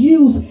to our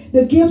use,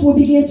 the gifts will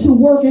begin to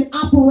work and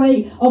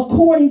operate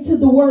according to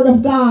the word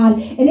of God.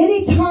 And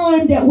any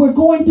time that we're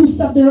going through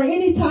something, or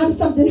any time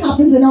something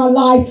happens in our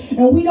life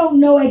and we don't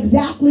know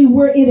exactly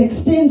where it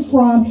extends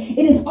from, it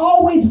is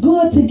always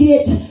good to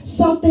get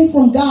something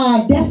from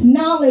God. That's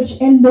knowledge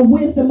and the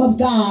wisdom of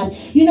God.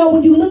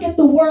 When you look at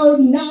the word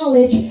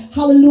knowledge,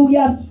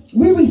 hallelujah,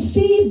 we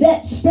receive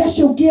that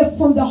special gift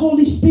from the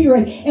Holy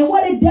Spirit. And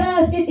what it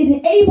does, it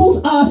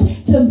enables us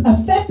to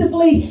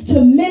effectively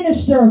to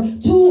minister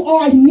to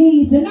our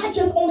needs, and not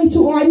just only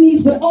to our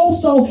needs, but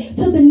also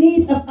to the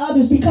needs of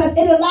others, because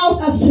it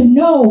allows us to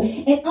know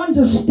and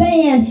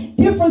understand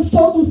different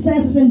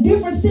circumstances and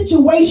different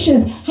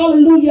situations,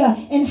 hallelujah,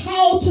 and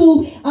how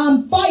to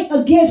fight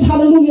against,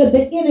 hallelujah,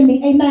 the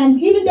enemy, amen.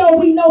 Even though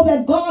we know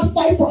that God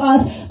fight for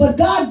us, but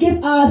God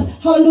give us,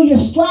 hallelujah,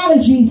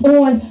 strategies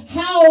on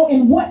how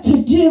and what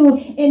to do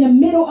in the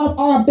middle of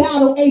our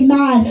battle,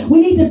 amen. We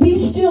need to be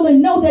still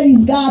and know that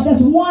he's God.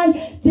 That's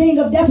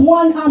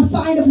one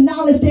sign of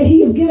knowledge that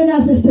he has given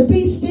us, is to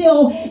be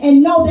still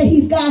and know that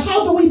he's God.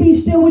 How do we be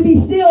still? We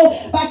be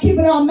still by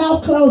keeping our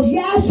mouth closed.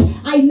 Yes,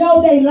 I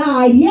know they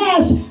lied.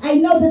 Yes, I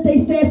know that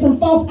they said some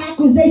false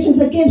accusations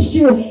against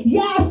you.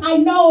 Yes, I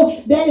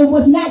know that it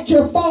was not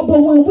your fault,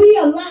 but when we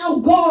allow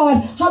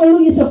God,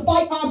 hallelujah, to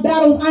fight our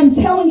battles, I'm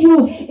telling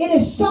you, it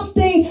is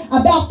something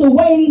about the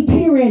waiting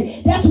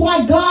period. That's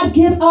why God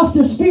gives us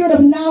the spirit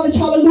of knowledge,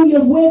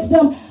 hallelujah, of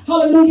wisdom,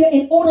 hallelujah,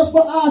 in order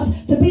for us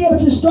to be able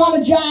to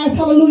strategize,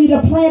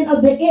 hallelujah, the plan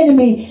of the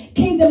enemy,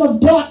 kingdom of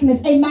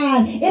darkness,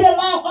 amen. It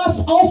allows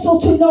us also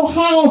to know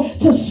how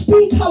to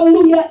speak,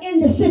 hallelujah,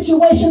 in the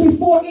situation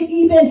before it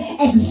even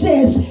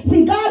exists.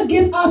 See, God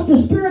gives us the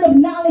spirit of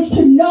knowledge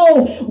to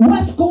know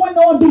what's going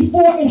on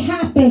before it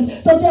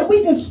happens, so that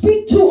we can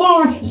speak to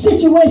our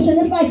situation.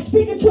 It's like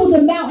speaking to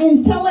the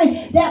mountain,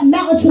 telling that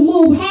mountain to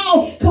move.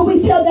 How can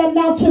we tell that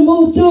mountain to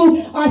move?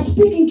 Through our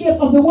speaking gift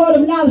of the word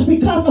of knowledge,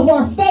 because of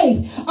our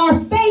faith.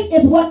 Our faith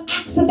is what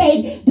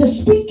activates the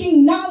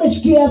speaking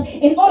knowledge gift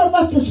in order for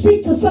us to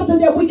speak to something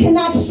that we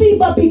cannot see,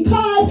 but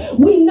because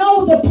we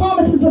know the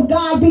promises of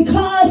God,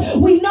 because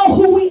we know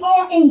who we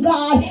are in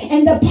God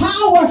and the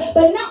power,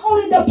 but not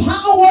only the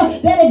power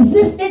that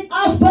exists in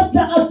us, but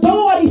the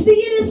authority. See,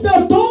 it is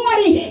the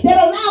authority that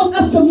allows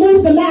us to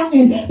move the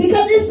mountain,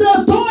 because it's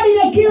the authority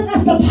that gives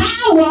us the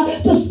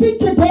power to speak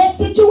to dead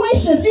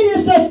situations. It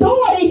is the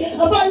authority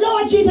of our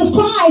Lord Jesus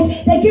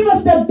Christ that gives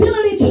us the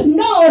ability to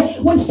know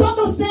when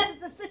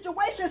circumstances and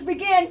situations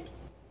begin,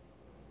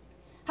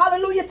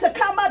 hallelujah, to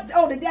come up.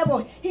 Oh, the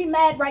devil, he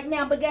mad right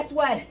now, but guess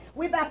what?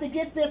 We're about to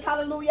get this,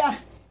 hallelujah,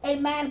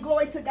 amen,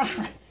 glory to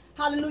God,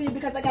 hallelujah,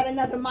 because I got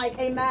another mic,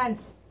 amen,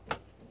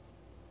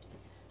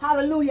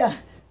 hallelujah.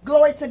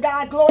 Glory to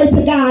God, glory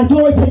to God,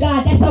 glory to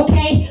God. That's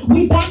okay.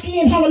 We back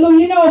in, hallelujah.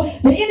 You know,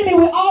 the enemy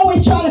will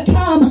always try to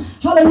come,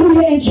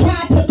 hallelujah, and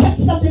try to cut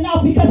something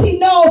off, because he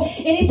know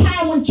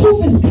anytime when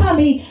truth is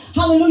coming,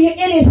 hallelujah,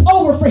 it is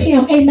over for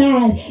him,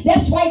 amen.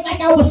 That's right,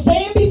 like I was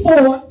saying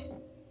before.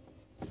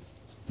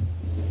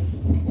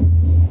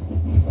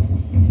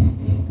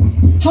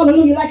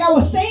 Hallelujah. Like I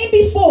was saying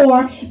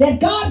before,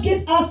 that God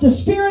gives us the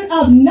spirit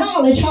of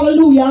knowledge,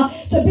 hallelujah,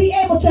 to be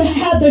able to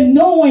have the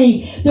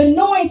knowing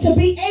to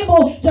be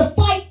able to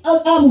fight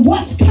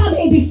what's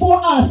coming before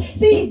us.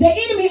 See, the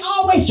enemy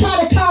always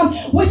try to come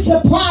with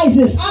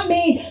surprises.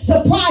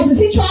 Surprises.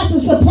 He tries to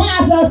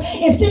surprise us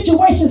in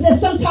situations that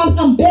sometimes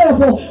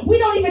unbearable. We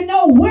don't even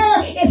know where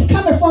it's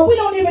coming from. We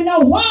don't even know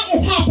why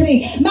it's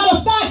happening. Matter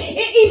of fact,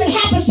 it even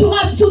happens to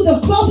us, to the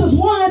closest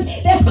ones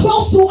that's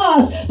close to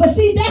us. But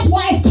see, that's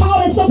why it's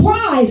called a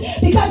surprise,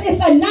 because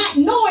it's a not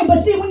knowing.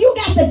 But see, when you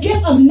got the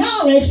gift of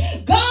knowledge,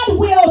 God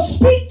will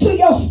speak to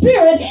your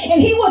spirit,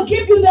 and he will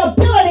give you the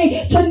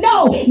ability to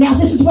know. Now,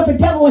 this is what the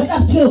devil is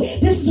up to.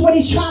 This is what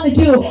he's trying to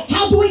do.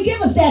 How do he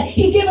give us that?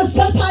 He gives us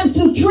sometimes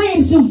through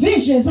dreams, through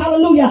visions,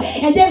 hallelujah.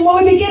 And then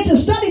when we begin to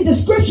study the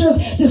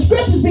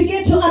scriptures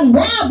begin to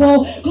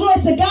unravel,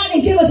 glory to God,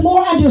 and give us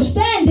more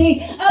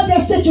understanding of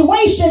that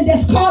situation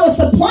that's called a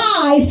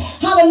surprise,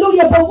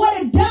 hallelujah. But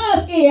what it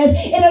does is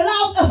it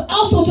allows us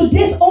also to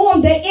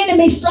disarm the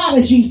enemy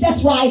strategies.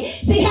 That's right.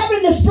 See,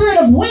 having the spirit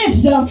of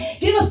wisdom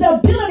give us the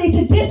ability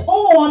to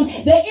disarm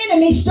the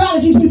enemy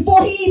strategies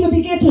before he even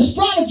begins to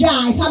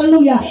strategize.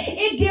 Hallelujah.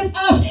 It gives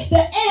us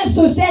the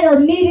answers that are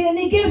needed, and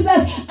it gives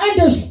us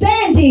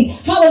understanding.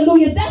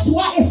 Hallelujah. That's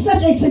why it's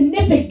such a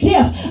significant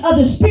gift of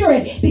the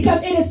spirit,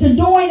 because it is the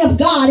knowing of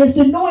God. It's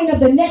the knowing of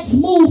the next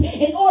move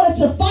in order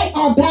to fight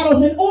our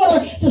battles, in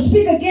order to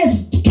speak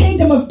against the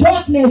kingdom of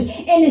darkness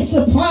and its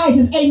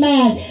surprises.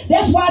 Amen.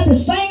 That's why at the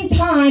same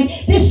time,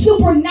 this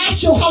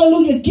supernatural,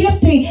 hallelujah,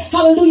 gifting,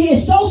 hallelujah,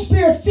 is so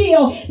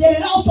spirit-filled that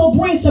it also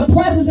brings the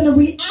presence and the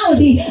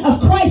reality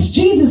of Christ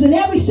Jesus in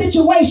every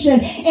situation,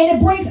 and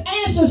it brings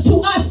answers to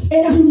us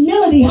in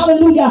humility.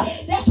 Hallelujah.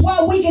 That's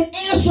why we can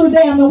answer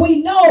them, and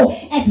we know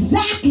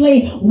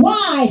exactly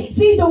why.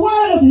 See, the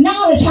word of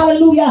knowledge,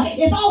 hallelujah,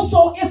 is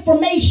also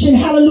information.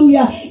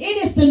 Hallelujah.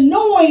 It is the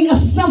knowing of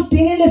something.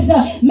 It is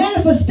the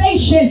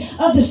manifestation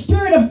of the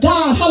Spirit of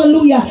God.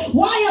 Hallelujah.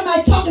 Why am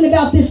I talking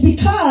about this?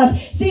 Because,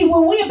 see,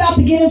 when we're about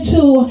to get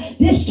into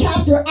this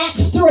chapter,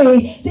 Acts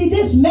 3, see,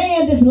 this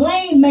man, this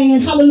lame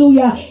man,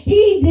 hallelujah,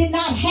 he did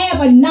not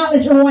have a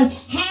knowledge on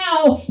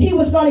how he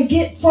was going to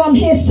get from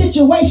his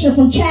situation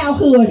from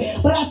childhood.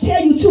 But I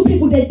tell you, two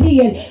people that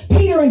did,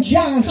 Peter and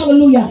John,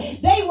 hallelujah,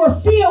 they were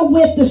filled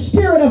with the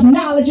spirit of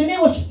knowledge, and it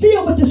was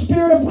filled with the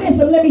spirit of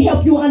wisdom. Let me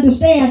help you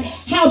understand.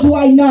 How do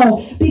I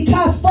know?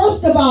 Because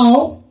first of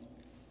all,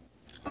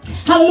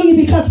 hallelujah,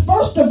 because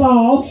first of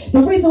all,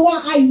 the reason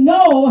why I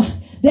know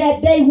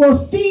that they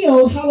were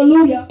filled,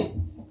 hallelujah,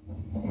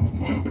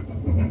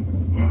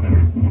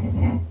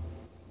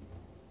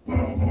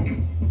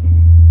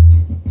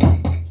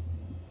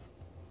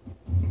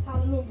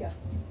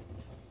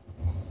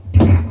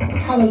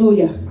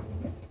 Hallelujah.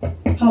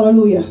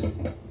 Hallelujah.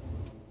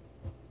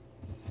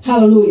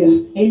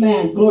 Hallelujah.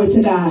 Amen. Glory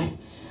to God.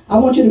 I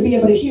want you to be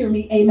able to hear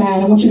me.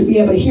 Amen. I want you to be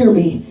able to hear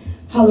me.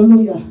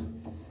 Hallelujah.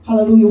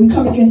 Hallelujah. We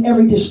come against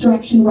every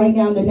distraction right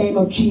now in the name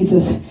of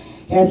Jesus.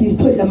 As he's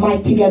putting the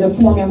mic together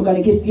for me, I'm going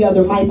to get the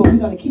other mic, but we're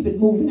going to keep it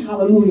moving.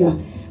 Hallelujah.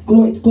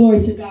 Glory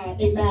to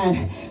God.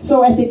 Amen.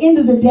 So at the end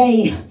of the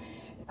day,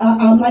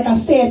 like I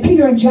said,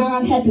 Peter and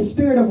John had the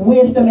spirit of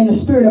wisdom and the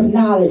spirit of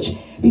knowledge.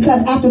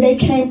 Because after they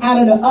came out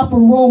of the upper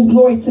room,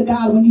 glory to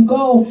God, when you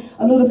go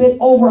a little bit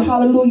over,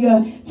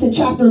 hallelujah, to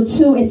chapter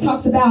 2, it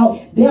talks about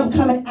them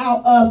coming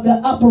out of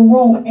the upper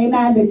room,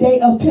 amen, the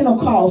day of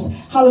Pentecost,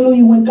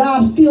 hallelujah, when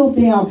God filled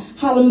them,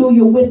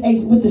 hallelujah,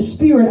 with the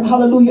spirit,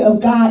 hallelujah, of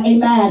God,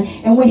 amen.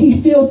 And when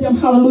he filled them,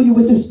 hallelujah,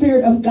 with the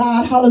spirit of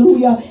God,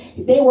 hallelujah,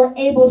 they were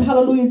able to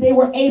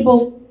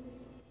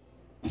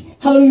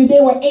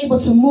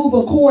move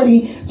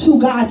according to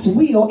God's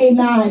will.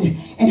 Amen.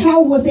 And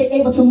how was they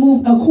able to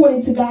move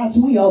according to God's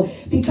will?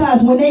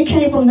 Because when they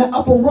came from the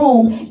upper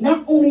room,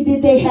 not only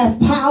did they have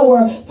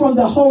power from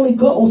the Holy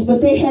Ghost,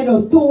 but they had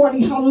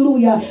authority,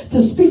 hallelujah,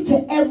 to speak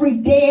to every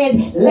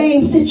dead,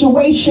 lame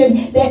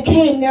situation that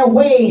came their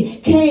way,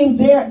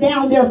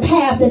 down their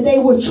path that they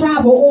would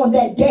travel on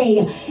that day.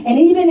 And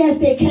even as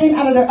they came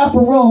out of their upper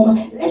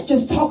room, let's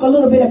just talk a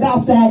little bit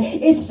about that.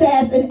 It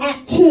says in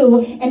Act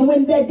 2, and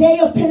when the day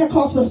of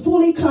Pentecost was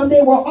fully come,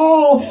 they were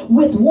all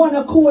with one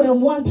accord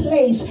in one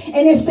place.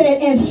 And it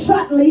said, and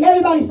suddenly,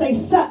 everybody say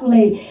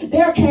suddenly,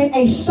 there came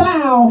a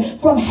sound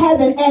from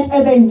heaven as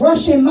of a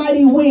rushing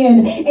mighty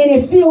wind, and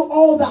it filled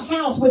all the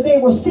house where they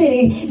were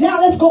sitting.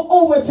 Now let's go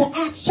over to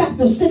Acts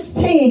chapter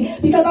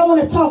 16, because I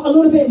want to talk a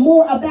little bit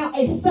more about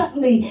a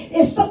suddenly.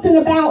 It's something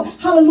about,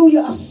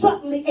 hallelujah, a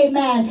suddenly,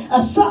 amen.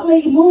 A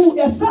suddenly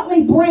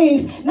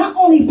brings not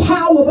only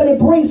power, but it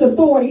brings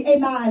authority,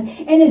 amen.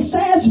 And it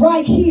says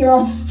right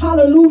here,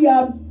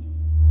 hallelujah,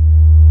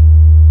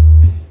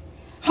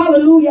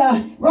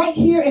 hallelujah, right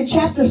here in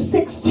chapter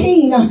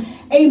 16,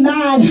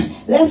 amen.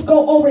 Let's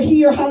go over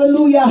here,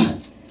 hallelujah,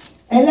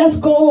 and let's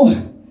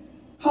go,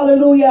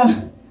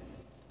 hallelujah,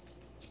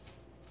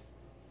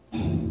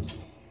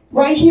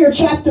 right here,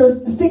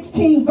 chapter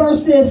 16,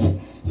 verses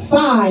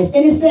 5, and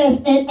it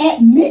says, and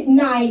at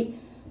midnight,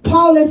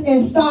 Paulus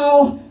and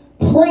Saul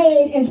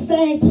prayed and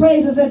sang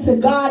praises unto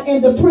God,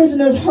 and the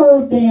prisoners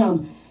heard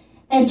them.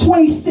 And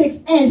 26,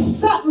 and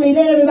suddenly,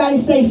 let everybody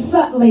say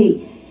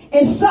suddenly,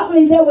 and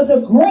suddenly there was a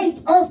great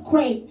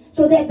earthquake,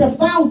 so that the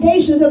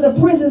foundations of the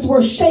prisons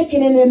were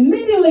shaken, and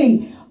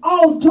immediately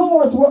all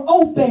doors were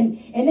open,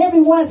 and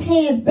everyone's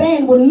hands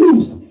band were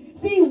loose.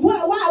 See, where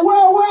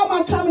am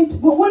I coming to?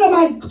 What am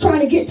I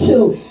trying to get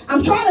to?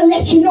 I'm trying to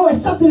let you know it's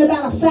something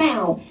about a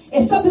sound.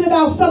 It's something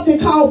about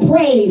something called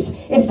praise.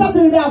 It's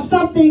something about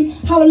something,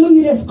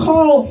 hallelujah, that's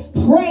called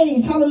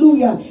praise,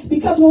 hallelujah.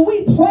 Because when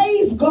we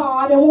praise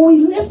God and when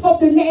we lift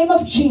up the name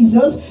of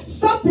Jesus,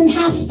 something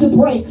has to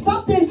break.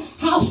 Something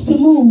has to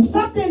move.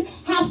 Something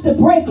has to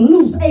break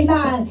loose,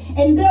 amen.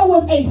 And there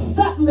was a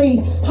suddenly,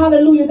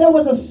 hallelujah, there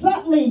was a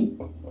suddenly,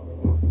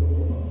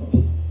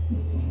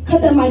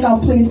 cut that mic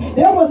off, please.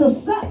 There was a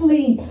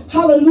suddenly,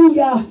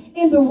 hallelujah,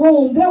 in the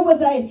room. There was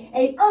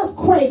a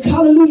earthquake,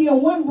 hallelujah,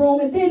 in one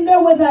room. And then there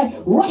was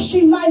a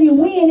rushing mighty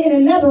wind in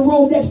another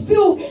room that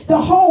filled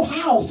the whole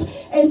house.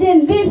 And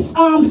then this,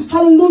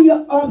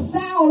 hallelujah,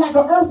 sound like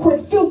an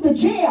earthquake filled the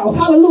jails.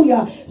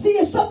 Hallelujah. See,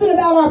 it's something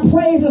about our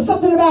praise. It's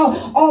something about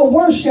our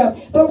worship.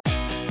 But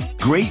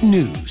great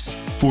news.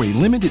 For a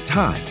limited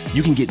time,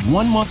 you can get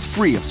 1 month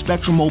free of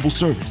Spectrum Mobile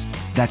service.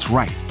 That's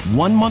right,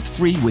 1 month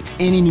free with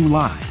any new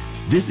line.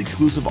 This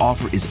exclusive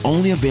offer is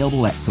only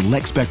available at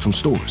select Spectrum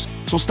stores,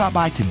 so stop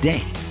by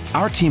today.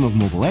 Our team of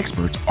mobile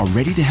experts are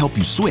ready to help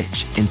you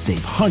switch and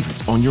save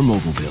hundreds on your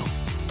mobile bill.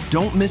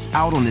 Don't miss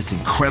out on this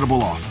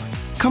incredible offer.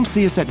 Come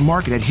see us at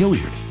Market at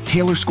Hilliard,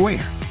 Taylor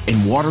Square,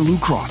 and Waterloo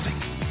Crossing.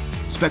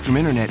 Spectrum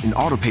Internet and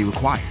autopay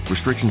required.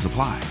 Restrictions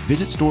apply.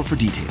 Visit store for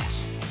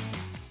details.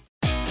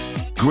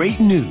 Great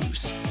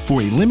news.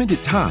 For a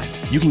limited time,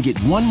 you can get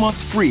 1 month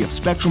free of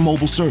Spectrum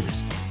Mobile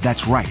service.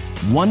 That's right,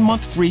 1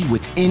 month free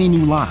with any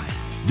new line.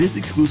 This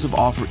exclusive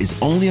offer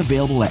is only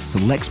available at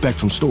select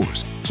Spectrum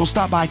stores, so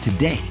stop by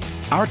today.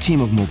 Our team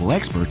of mobile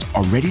experts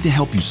are ready to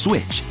help you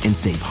switch and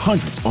save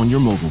hundreds on your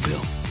mobile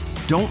bill.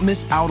 Don't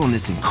miss out on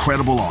this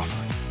incredible offer.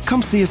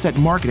 Come see us at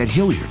Market at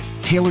Hilliard,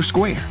 Taylor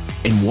Square,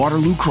 and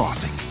Waterloo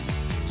Crossing.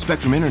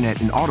 Spectrum Internet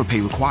and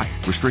autopay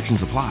required.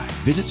 Restrictions apply.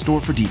 Visit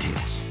store for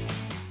details.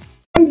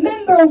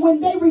 remember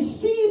when they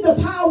received the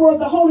power of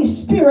the Holy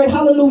Spirit,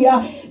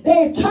 hallelujah,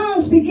 their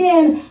tongues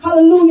began,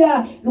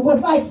 hallelujah, it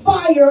was like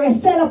fire and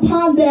set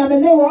upon them,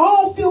 and they were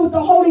all filled with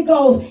the Holy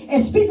Ghost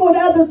and speaking with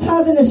other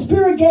tongues, and the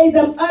Spirit gave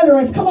them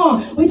utterance. Come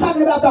on, we're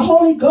talking about the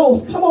Holy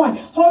Ghost. Come on,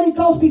 Holy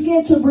Ghost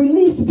began to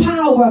release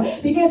power,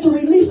 began to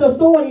release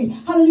authority.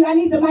 Hallelujah, I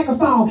need the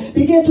microphone.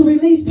 Begin to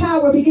release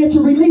power, begin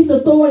to release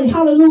authority.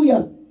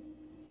 Hallelujah.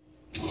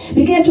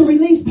 Begin to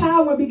release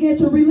power, begin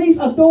to release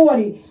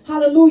authority.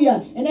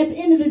 Hallelujah. And at the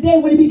end of the day,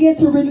 when he began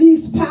to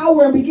release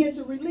power and begin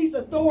to release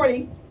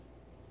authority,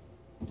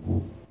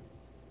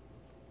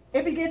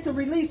 It began to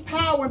release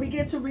power and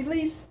begin to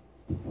release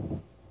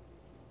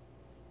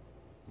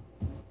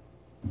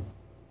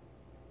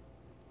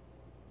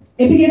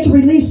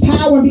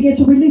power and begin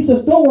to release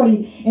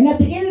authority. And at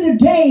the end of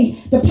the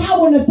day, the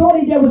power and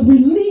authority that was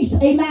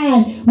released,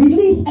 amen,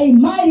 released a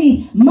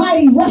mighty,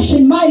 mighty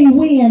rushing, mighty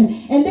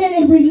wind. And then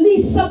it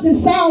released something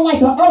sound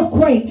like an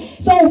earthquake.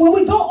 So when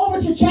we go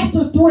over to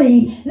chapter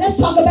 3, let's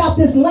talk about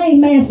this lame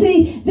man.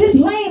 See, this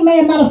lame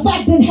man, matter of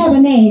fact, didn't have a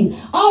name.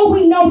 All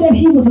we know that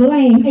he was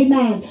lame,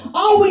 amen.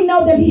 All we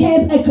know that he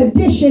has a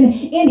condition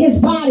in his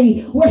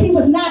body where he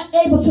was not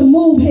able to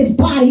move his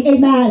body,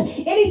 amen.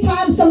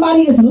 Anytime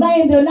somebody is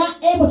lame, they're not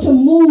able to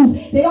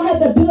move. They don't have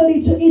the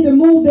ability to either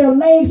move their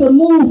legs or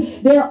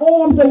move their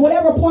arms or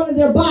whatever part of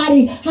their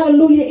body,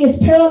 hallelujah, is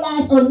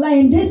paralyzed or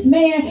lame. This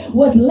man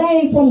was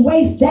lame from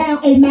waist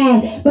down,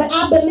 amen. But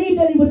I believe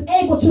that he was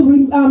able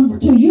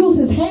to use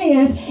his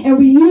hands and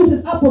reuse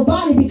his upper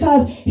body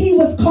because he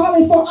was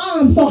calling for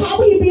alms. So how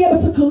would he be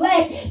able to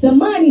collect the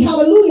money,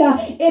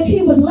 hallelujah, if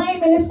he was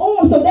lame in his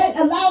arms? So that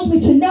allows me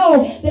to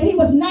know that he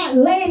was not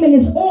lame in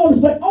his arms,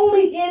 but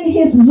only in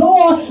his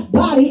lower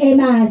body,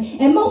 amen.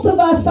 And most of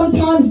us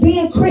sometimes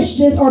being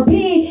Christians or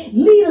being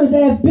leaders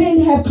that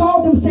have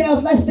called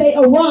themselves, let's say,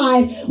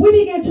 arrived, we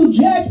begin to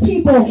judge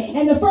people.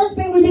 And the first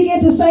thing we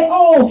begin to say,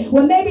 oh,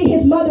 well, maybe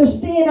his mother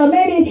sinned, or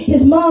maybe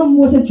his mom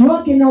was a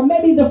drunken, or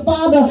maybe the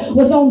father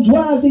was on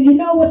drugs. And you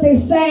know what they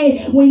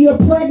say when you're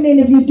pregnant,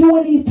 if you're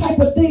doing these type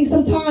of things,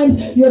 sometimes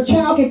your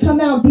child can come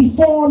out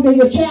deformed or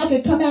your child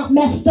can come out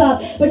messed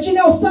up. But you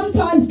know,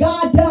 sometimes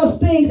God does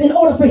things in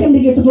order for him to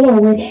get the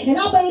glory. And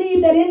I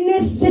believe that in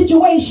this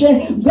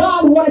situation,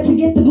 God wanted to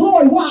get the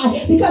glory.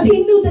 Why? Because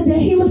he knew that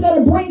he was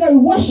going to bring a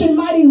rushing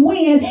mighty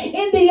wind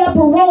in the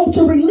upper room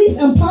to release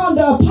upon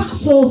the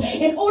apostles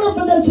in order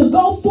for them to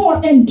go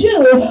forth and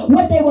do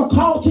what they were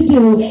called to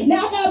do.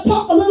 Now I got to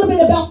talk a little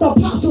bit about the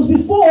apostles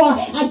before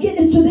I get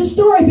into this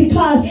story,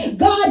 because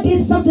God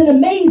did something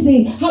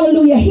amazing.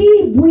 Hallelujah.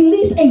 He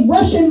released a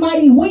rushing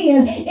mighty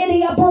wind in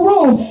the upper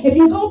room. If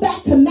you go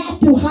back to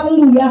Matthew,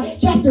 hallelujah,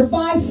 chapter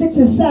 5, 6,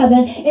 and 7,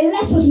 it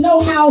lets us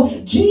know how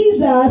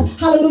Jesus,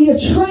 hallelujah,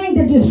 trained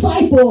the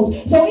disciples.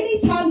 So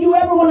anytime you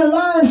ever want to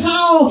learn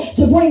how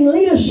to bring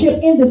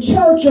leadership in the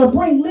church or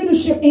bring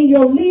leadership in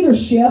your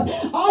leadership,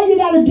 all you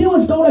got to do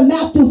is go to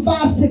Matthew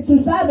 5, 6,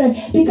 and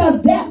 7,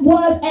 because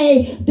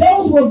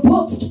those were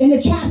books in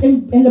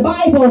the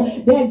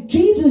Bible that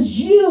Jesus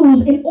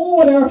used in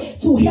order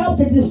to help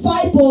the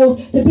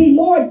disciples to be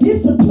more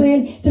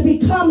disciplined, to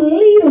become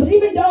leaders,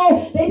 even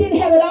though they didn't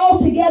have it all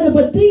together.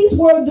 But these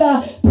were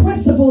the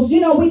principles,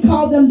 we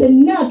call them the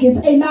nuggets,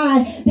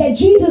 amen, that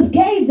Jesus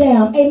gave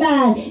them,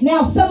 amen.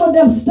 Now some of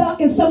them stuck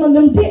and some of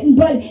them didn't,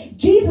 but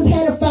Jesus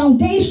had a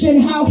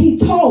foundation how he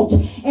taught.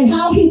 And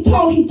how he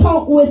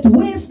taught with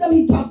wisdom,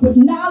 he taught with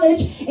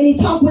knowledge, and he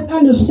taught with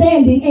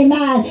understanding,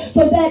 amen,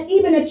 so that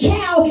even a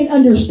child can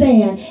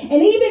understand.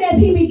 And even as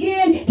he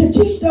began to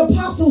teach the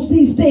apostles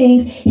these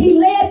things, he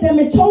led them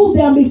and told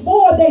them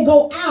before they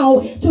go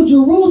out to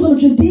Jerusalem,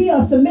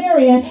 Judea,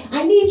 Samaria,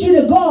 I need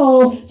you to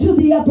go to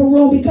the upper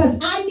room because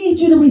I need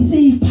you to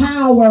receive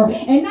power.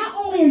 And not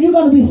only are you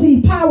going to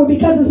receive power,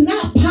 because it's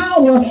not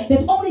power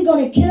that's only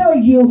going to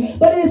carry you,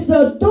 but it's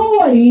the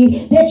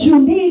authority that you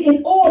need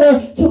in order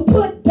to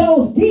put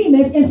those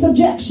demons in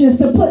subjection,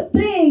 to put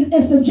things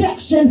in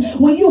subjection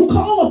when you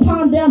call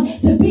upon them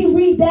to be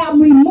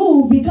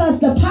removed, because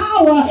the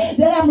power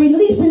that I'm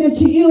releasing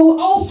into you,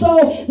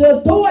 also the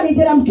authority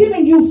that I'm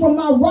giving you from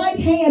my right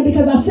hand,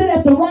 because I sit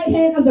at the right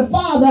hand of the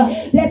Father,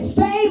 that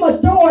same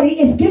authority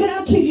is given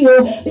unto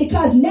you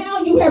because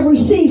now you have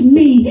received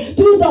me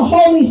through the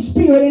Holy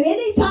Spirit. And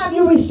anytime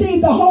you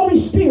receive the Holy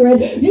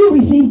Spirit, you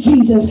receive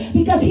Jesus,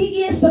 because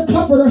he is the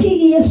comforter.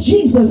 He is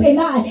Jesus.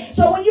 Amen.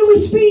 So when you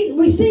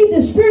receive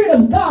the Spirit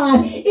of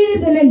God, it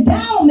is an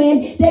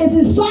endowment that is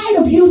inside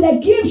of you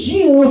that gives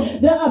you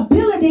the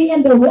ability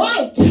and the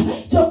right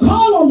to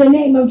call on the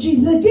name of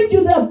Jesus. It gives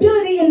you the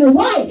ability and the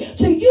right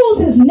to use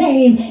his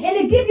name, and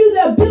it gives you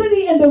the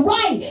ability and the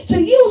right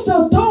to use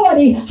the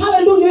authority,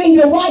 hallelujah, in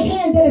your right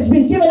hand that has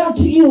been given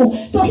unto you.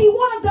 So he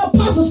wanted the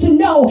apostles to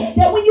know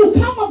that when you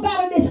come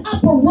about in this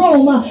upper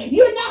room,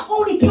 you're not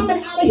only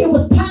coming out of here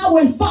with power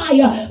and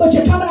fire, but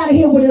you're coming out of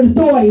here with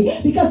authority,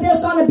 because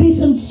there's going to be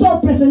some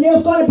serpents, and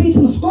there's going to be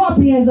some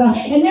scorpions,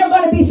 and there are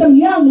going to be some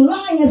young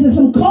lions and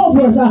some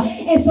cobras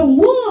and some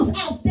wolves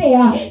out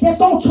there that's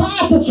going to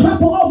try to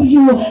trample over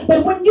you.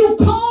 But when you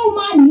call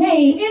my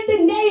name, in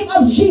the name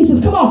of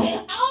Jesus, come on,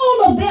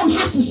 all of them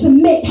have to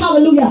submit.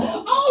 Hallelujah.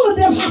 All of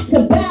them has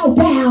to bow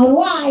down.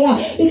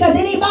 Why? Because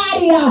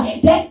anybody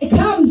that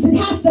comes and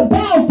has to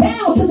bow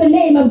down to the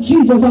name of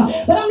Jesus.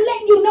 But I'm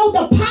letting you know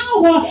the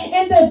power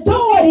and the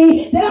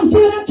authority that I'm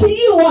giving unto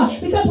you,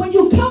 because when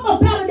you come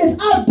about in this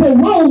upper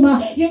room,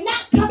 you're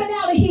not coming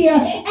out of here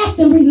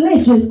acting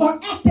religious or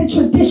acting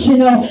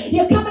traditional.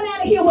 You're coming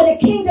out of here with a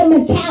kingdom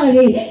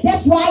mentality.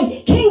 That's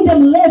right,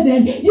 kingdom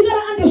living. You got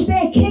to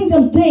understand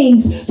kingdom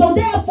things. So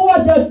therefore,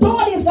 the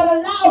authority is going to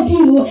allow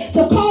you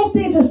to call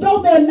things as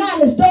though they're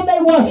not, as though they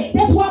were.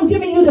 That's why I'm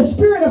giving you the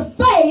spirit of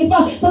faith,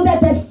 so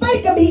that that faith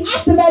faith can be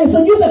activated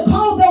so you can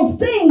call those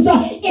things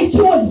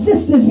into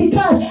existence,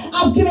 because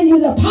I've given you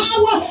the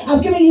power,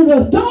 I've given you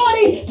the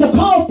authority to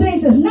call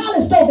things as not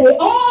as though they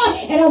are,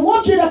 and I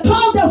want you to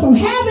call them from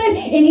heaven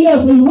in the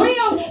earthly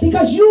realm,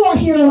 because you are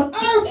here on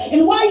earth.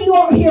 And why you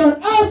are here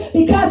on earth?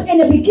 Because in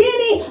the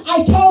beginning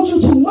I told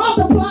you to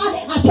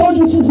multiply, I told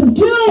you to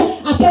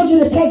subdue, I told you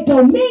to take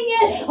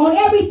dominion on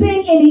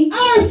everything in the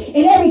earth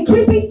and every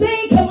creepy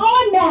thing. Come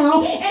on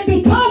now. And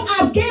because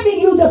I've given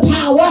you the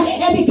power,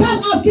 and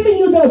because I've given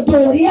you the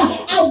authority,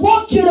 I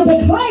want you to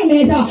proclaim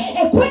it,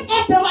 and quit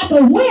acting like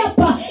a wimp,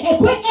 and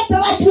quit acting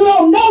like you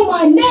don't know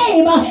my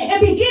name, and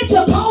begin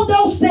to call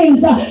those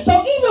things. So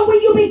even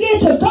when you begin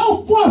to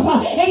go forth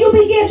and you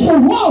begin to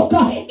walk,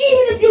 even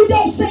if you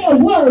don't say a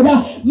word,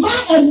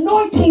 my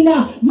anointing,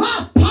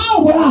 my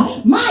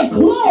power, my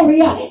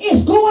glory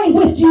is going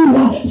with you.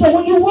 So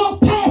when you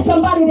walk past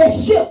somebody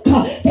that's sick,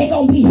 they're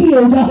going to be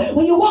healed.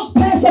 When you walk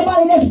past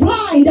somebody that's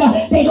blind,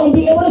 they're going to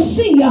be able to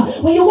see.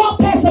 When you walk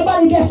past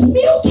somebody that's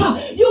mute,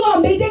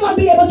 they're going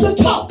to be able to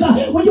talk.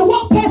 When you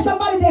walk past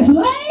somebody that's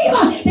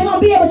lame, they're going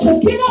to be able to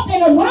get up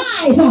and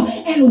arise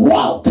and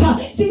walk.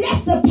 See,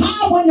 that's the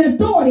power and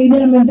authority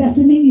that I'm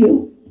investing in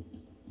you.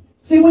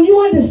 See, when you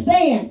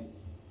understand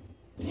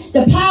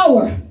the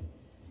power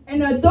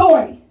and the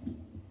authority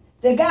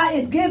that God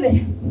is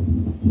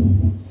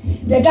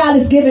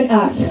giving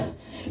us,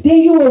 then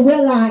you will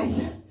realize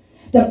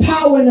the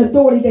power and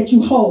authority that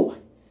you hold.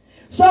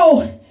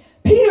 So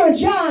Peter and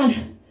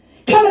John,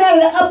 coming out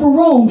of the upper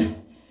room,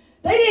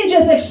 they didn't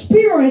just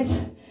experience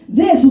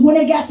this when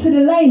they got to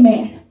the lame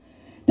man.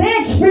 They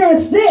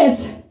experienced this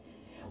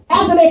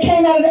after they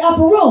came out of the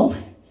upper room,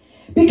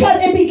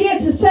 because it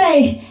began to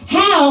say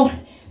how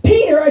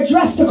Peter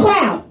addressed the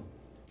crowd.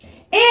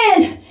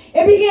 And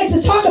it began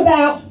to talk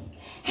about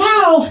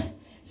how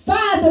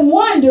signs and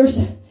wonders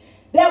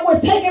that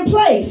were taking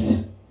place.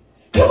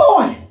 Come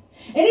on.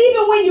 And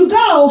even when you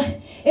go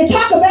and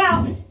talk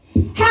about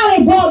how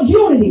they brought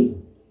unity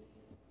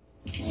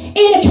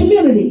in a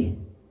community,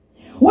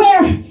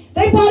 where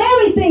they brought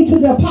everything to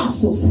the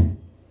apostles'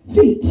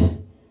 feet.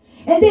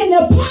 And then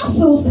the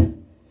apostles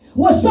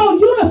were so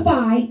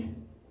unified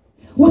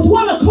with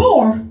one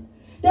accord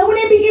that when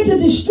they began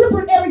to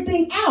distribute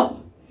everything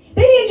out,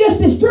 they didn't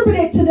just distribute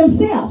it to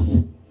themselves.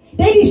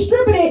 They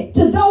distributed it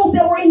to those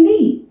that were in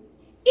need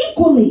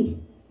equally,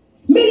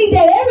 meaning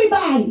that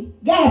everybody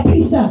got a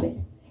piece of it.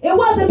 It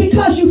wasn't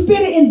because you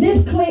fitted in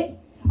this clique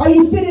or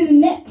you fitted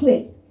in that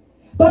clique,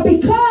 but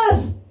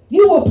because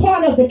you were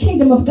part of the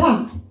kingdom of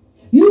God,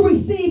 you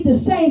received the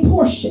same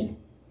portion.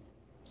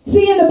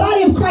 See, in the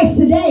body of Christ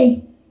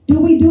today, do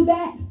we do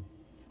that?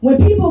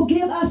 When people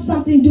give us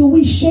something, do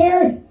we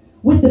share it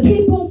with the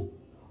people,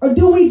 or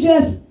do we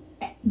just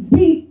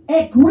be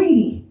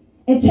greedy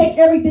and take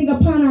everything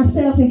upon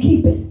ourselves and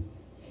keep it?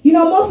 You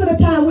know, most of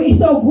the time we're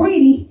so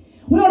greedy,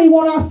 we only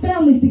want our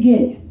families to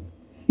get it.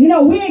 You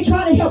know, we ain't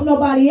trying to help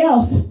nobody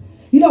else.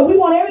 You know, we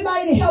want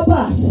everybody to help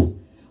us.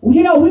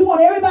 You know, we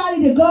want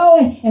everybody to go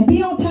and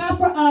be on time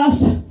for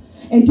us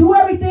and do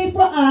everything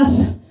for us.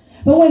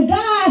 But when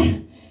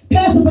God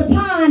passes the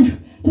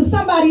baton to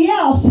somebody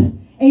else and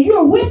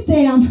you're with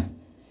them,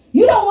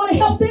 you don't want to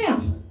help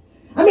them.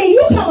 I mean,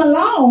 you come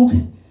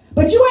along,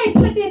 but you ain't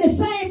putting in the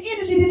same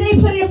energy that they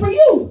put in for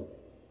you.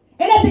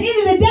 And at the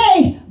end of the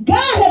day,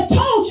 God has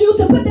told you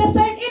to put that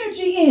same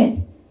energy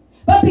in.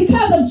 But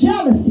because of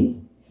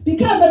jealousy,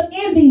 because of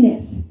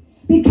enviness,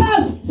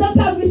 because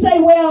sometimes we say,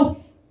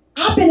 well,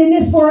 I've been in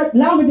this for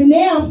longer than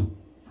them,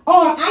 or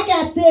I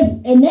got this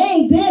and they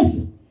ain't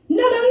this.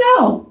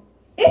 No.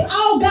 It's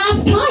all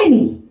God's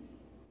timing.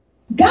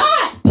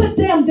 God put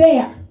them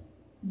there.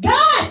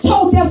 God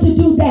told them to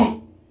do that.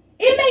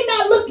 It may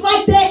not look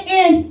like that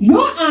in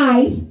your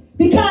eyes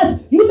because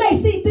you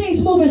may see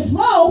things moving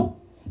slow.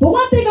 But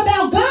one thing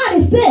about God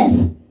is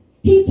this.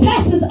 He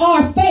tests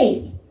our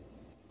faith.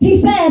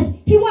 He says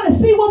he wants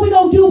to see what we're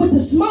going to do with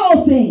the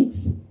small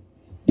things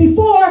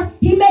before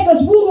he make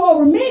us rule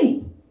over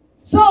many.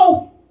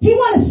 So he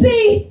want to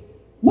see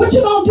what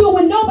you're going to do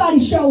when nobody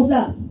shows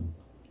up.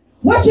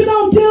 What you're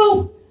going to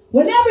do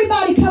when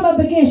everybody come up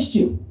against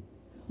you.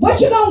 What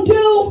you're going to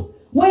do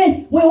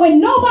when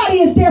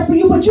nobody is there for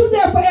you, but you're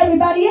there for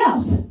everybody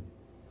else.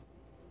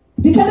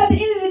 Because at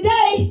the end of the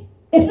day,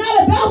 it's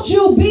not about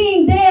you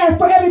being there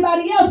for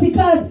everybody else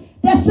because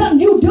that's something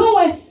you're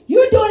doing.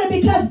 You're doing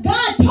it because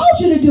God told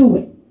you to do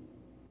it.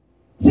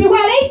 See,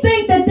 while they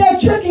think that they're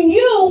tricking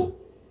you,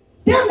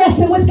 they're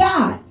messing with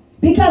God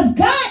because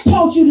God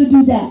told you to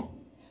do that.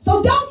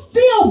 So don't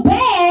feel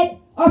bad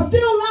or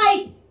feel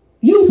like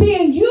you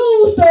being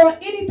used or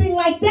anything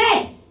like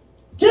that.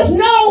 Just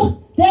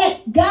know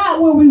that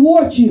God will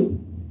reward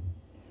you.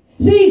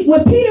 See,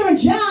 when Peter and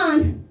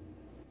John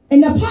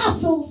and the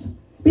apostles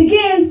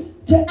began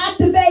to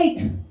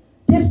activate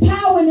this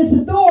power and this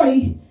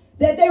authority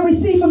that they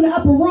received from the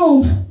upper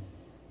room,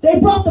 they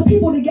brought the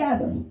people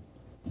together.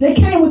 They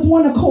came with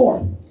one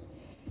accord.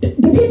 The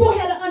people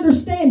had an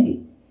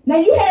understanding. Now,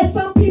 you had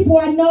some people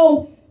I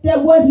know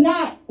that was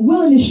not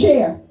willing to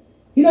share.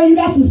 You know, you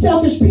got some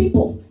selfish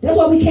people. That's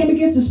why we came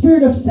against the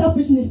spirit of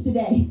selfishness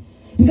today.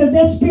 Because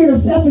that spirit of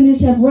selfishness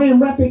have ran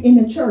rampant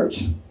in the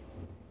church.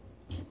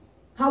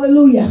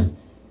 Hallelujah.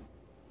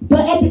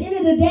 But at the end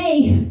of the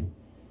day,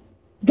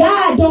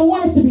 God don't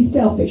want us to be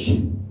selfish.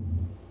 And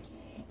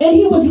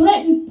he was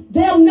letting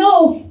them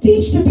know,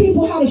 teach the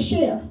people how to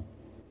share.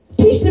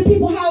 Teach the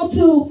people how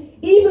to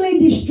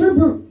evenly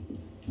distribute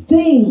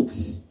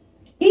things.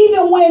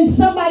 Even when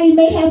somebody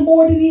may have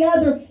more than the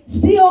other,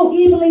 still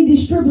evenly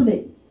distribute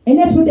it. And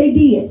that's what they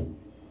did.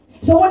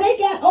 So when they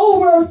got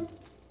over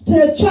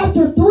to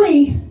chapter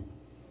 3,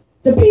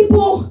 the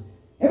people,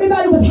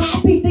 everybody was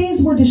happy. Things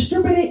were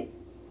distributed.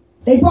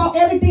 They brought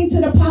everything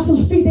to the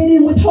apostles' feet. They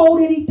didn't withhold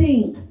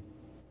anything.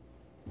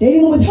 They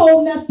didn't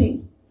withhold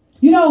nothing.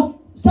 You know,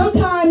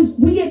 sometimes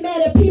we get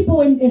mad at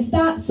people and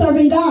stop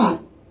serving God.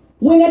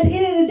 When at the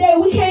end of the day,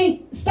 we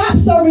can't stop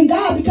serving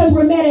God because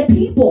we're mad at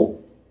people.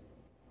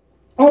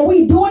 Are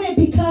we doing it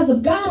because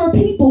of God or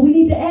people? We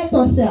need to ask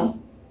ourselves.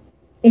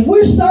 If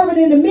we're serving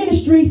in the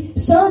ministry,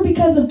 serve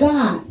because of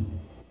God,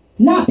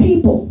 not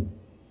people.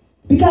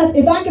 Because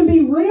if I can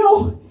be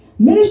real,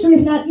 ministry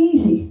is not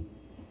easy.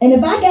 And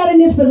if I got in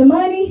this for the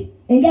money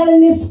and got in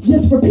this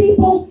just for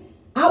people,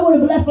 I would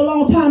have left a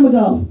long time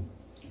ago.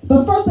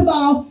 But first of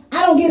all,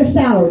 I don't get a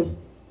salary.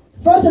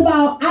 First of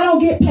all, I don't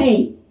get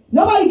paid.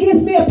 Nobody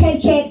gives me a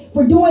paycheck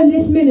for doing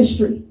this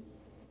ministry.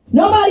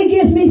 Nobody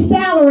gives me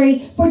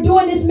salary for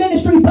doing this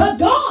ministry but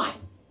God.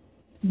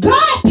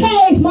 God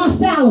pays my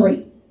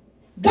salary.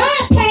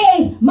 God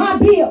pays my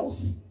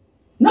bills.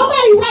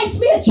 Nobody writes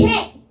me a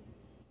check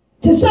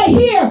to say,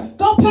 here,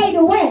 go pay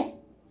the rent.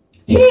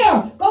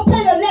 Here, go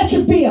pay the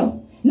electric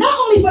bill. Not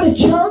only for the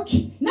church,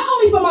 not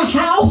only for my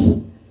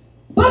house,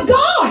 but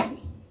God.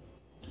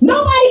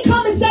 Nobody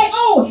come and say,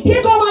 oh,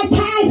 here go my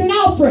tithes and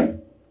offering.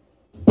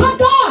 But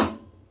God.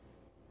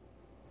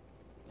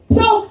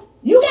 So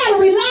you got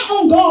to rely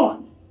on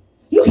God.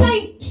 You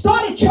can't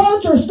start a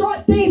church or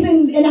start things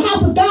in the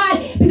house of God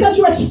because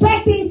you're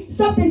expecting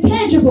something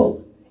tangible.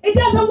 It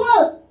doesn't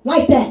work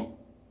like that.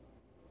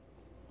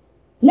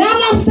 Now, I'm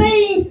not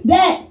saying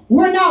that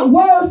we're not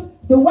worth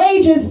the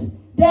wages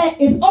that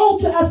is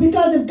owed to us,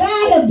 because if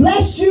God has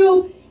blessed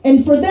you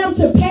and for them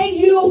to pay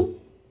you,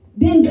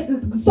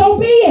 then so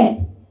be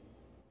it.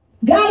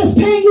 God is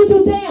paying you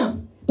through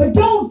them. But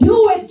don't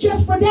do it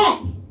just for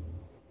that.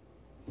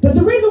 But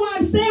the reason why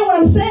I'm saying what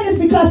I'm saying is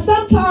because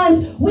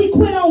sometimes we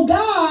quit on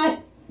God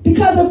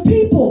because of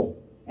people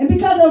and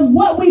because of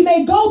what we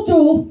may go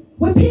through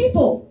with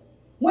people.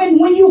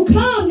 When you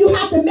come, you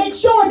have to make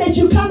sure that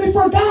you're coming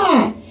for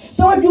God.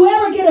 So if you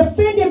ever get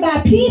offended by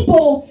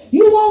people,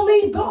 you won't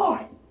leave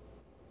God.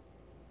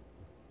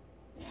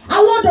 I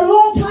learned a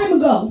long time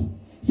ago.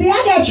 See,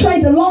 I got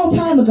trained a long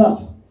time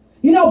ago.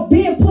 You know,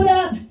 being put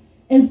up,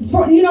 and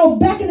you know,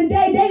 back in the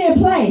day, they didn't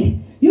play.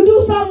 You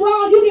do something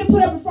wrong, you get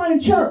put up in front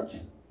of church.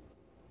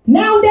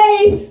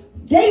 Nowadays,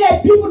 they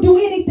let people do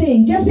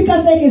anything just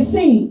because they can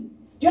sing,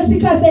 just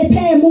because they're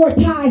paying more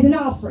tithes and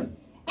offering.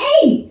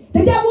 Hey,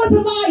 the devil is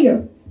a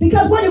liar.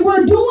 Because what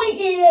we're doing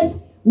is,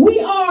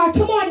 we are,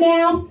 come on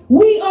now,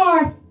 we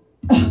are,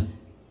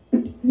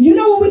 you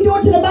know what we're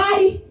doing to the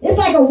body? It's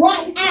like a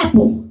rotten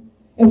apple.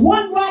 If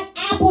one rotten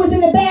apple is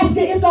in the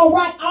basket, it's going to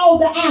rot all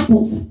the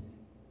apples.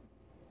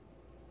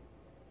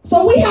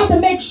 So we have to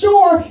make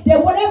sure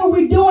that whatever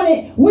we're doing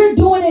it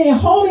in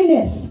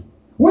holiness.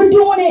 We're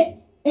doing it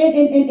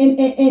in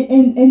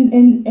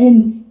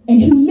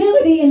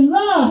humility and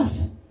love.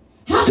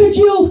 How could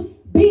you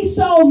be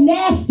so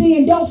nasty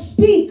and don't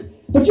speak,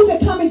 but you can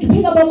come and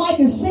pick up a mic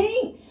and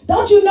sing?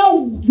 Don't you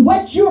know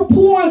what you're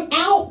pouring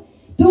out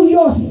through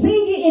your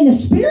singing in the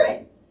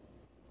spirit?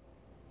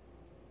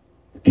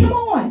 Come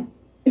on.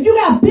 If you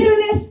got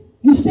bitterness,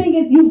 you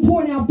singing, you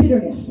pouring out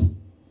bitterness.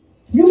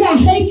 If you got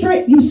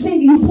hatred, you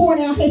singing, you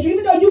pouring out hatred.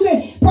 Even though you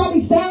can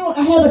probably sound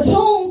or have a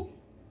tune,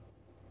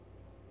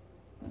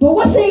 but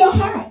what's in your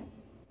heart?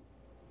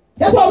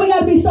 That's why we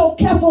got to be so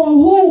careful on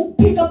who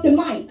pick up the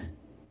mic,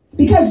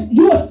 because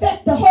you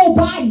affect the whole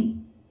body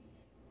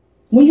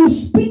when you're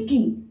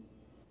speaking.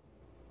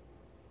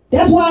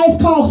 That's why it's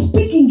called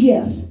speaking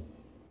gifts.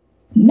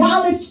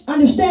 Knowledge,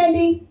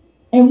 understanding,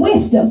 and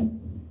wisdom.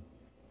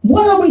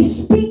 What are we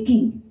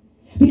speaking?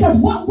 Because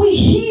what we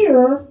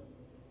hear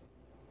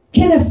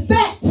can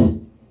affect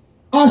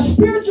our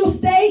spiritual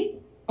state,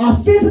 our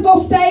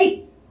physical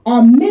state,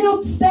 our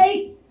mental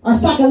state, our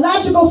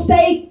psychological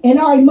state, and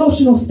our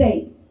emotional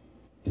state.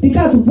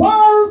 Because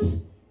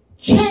words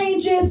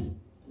changes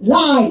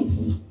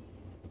lives.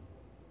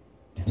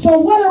 So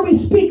what are we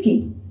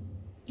speaking?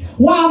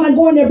 Why am I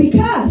going there?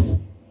 Because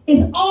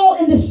it's all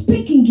in the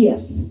speaking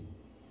gifts.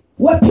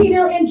 What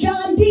Peter and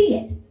John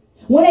did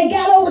when they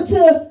got over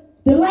to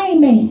the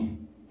lame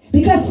man.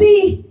 Because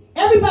see,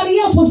 everybody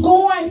else was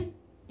going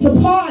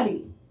to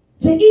party,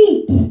 to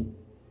eat.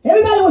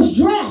 Everybody was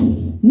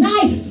dressed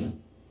nice,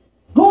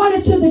 going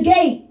into the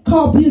gate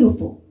called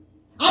Beautiful.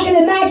 I can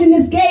imagine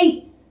this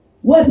gate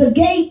was a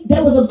gate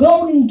that was a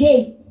golden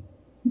gate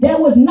that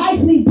was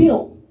nicely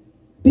built.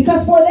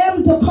 Because for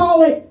them to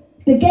call it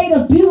the Gate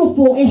of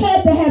Beautiful, it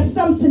had to have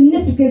some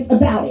significance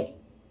about it.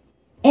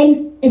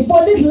 And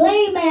for this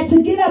lame man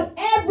to get up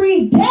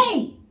every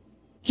day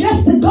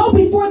just to go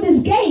before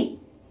this gate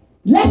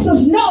lets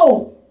us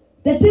know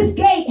that this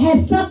gate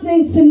has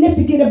something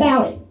significant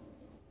about it.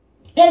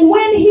 And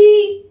when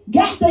he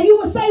got there, you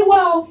would say,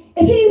 well,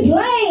 if he's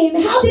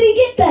lame, how did he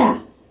get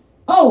there?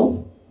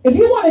 Oh, if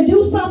you want to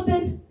do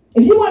something,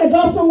 if you want to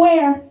go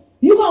somewhere,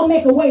 you're going to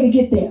make a way to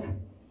get there.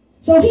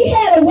 So he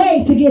had a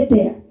way to get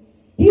there.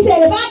 He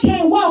said, if I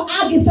can't walk,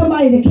 I'll get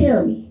somebody to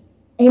carry me.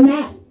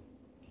 Amen.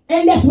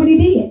 And that's what he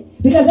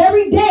did. Because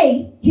every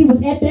day he was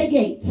at that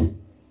gate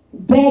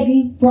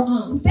begging for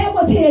alms. That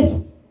was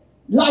his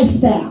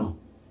lifestyle.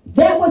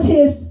 That was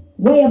his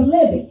way of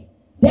living.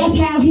 That's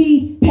how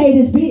he paid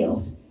his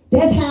bills.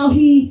 That's how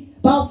he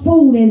bought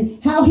food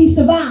and how he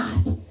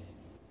survived.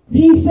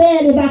 He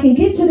said, if I can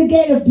get to the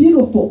Gate of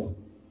Beautiful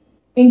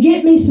and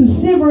get me some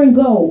silver and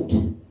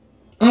gold,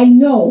 I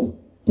know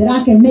that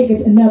I can make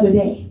it another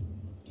day.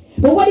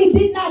 But what he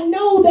did not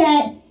know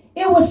that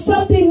it was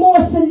something more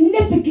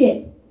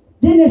significant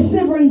than the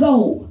silver and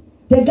gold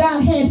that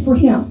God had for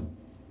him.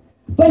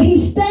 But he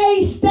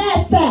stayed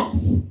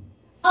steadfast,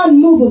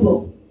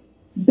 unmovable,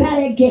 by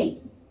that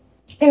gate.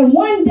 And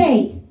one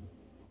day,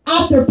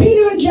 after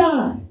Peter and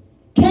John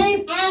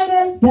came out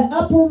of the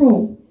upper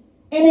room,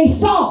 and they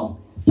saw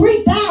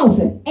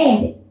 3,000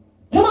 added.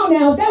 Come on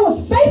now, that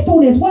was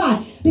faithfulness.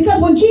 Why?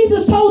 Because when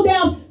Jesus told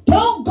them,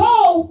 don't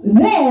go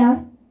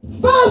there,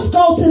 first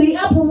go to the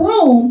upper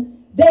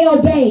room, they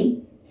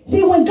obeyed.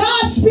 See, when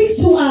God speaks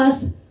to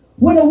us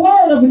with a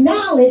word of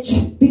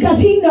knowledge, because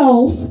he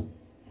knows,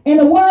 and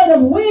a word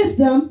of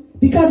wisdom,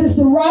 because it's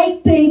the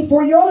right thing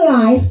for your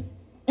life,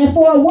 and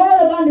for a word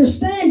of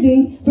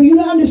understanding, for you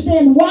to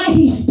understand why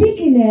he's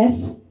speaking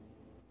this.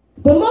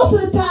 But most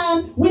of the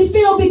time, we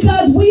feel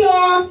because we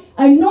are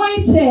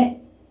anointed,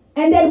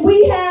 and that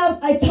we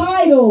have a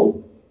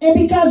title, and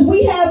because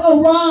we have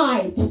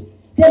arrived,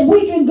 that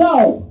we can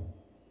go.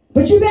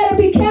 But you better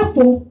be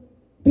careful,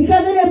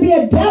 because there'll be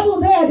a devil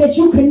there that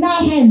you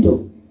cannot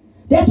handle.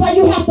 That's why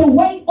you have to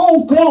wait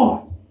on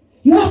God.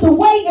 You have to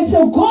wait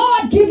until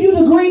God give you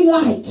the green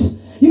light.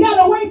 You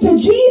got to wait till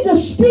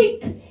Jesus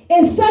speak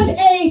in such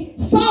a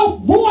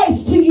soft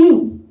voice to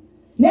you.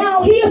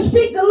 Now, he'll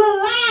speak a little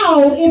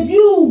loud if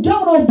you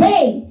don't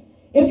obey.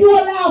 If you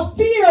allow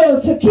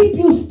fear to keep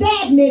you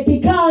stagnant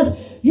because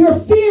you're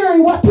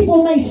fearing what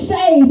people may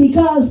say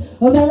because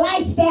of the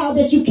lifestyle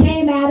that you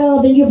came out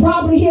of, and you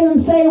probably hear them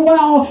say,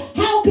 well,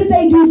 how could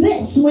they do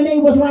this when they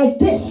was like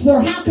this?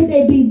 Or how could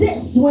they be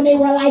this when they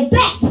were like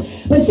that?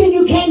 But see,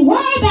 you can't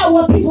worry about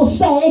what people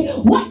say.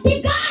 What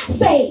did God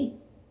say?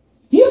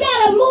 You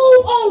got to move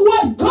on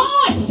what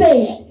God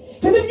said.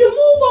 Because if you move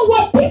on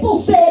what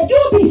people said,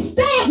 you'll be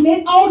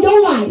stagnant all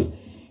your life.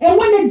 And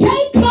when the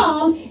day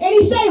comes and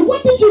he say,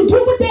 what did you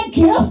do with that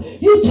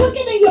gift? You took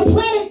it and you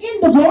planted it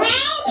in the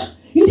ground.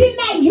 You did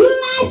not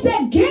utilize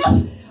that gift.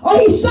 Or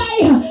he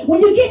say,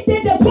 when you get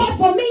there, depart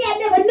from me, I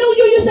never knew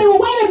you. You say, well,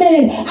 wait a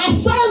minute. I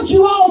served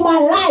you all my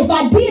life.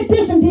 I did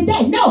this and did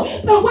that. No,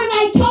 but when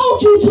I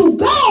told you to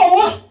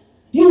go,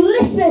 you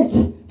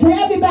listened to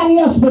everybody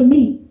else but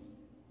me.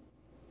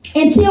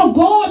 Until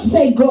God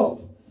say go.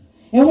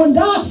 And when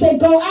God say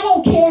go, I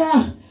don't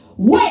care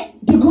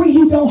what degree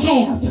you don't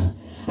have.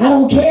 I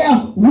don't care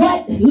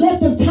what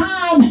length of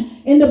time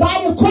in the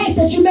body of Christ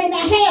that you may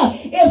not have.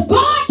 If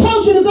God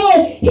told you to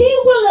go,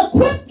 he will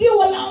equip you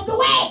along the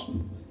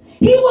way.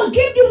 He will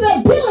give you the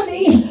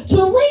ability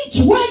to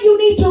reach where you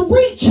need to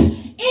reach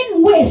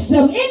in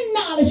wisdom, in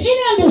knowledge, in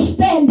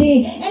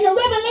understanding, and the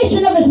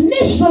revelation of his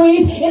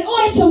mysteries in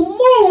order to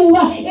move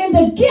in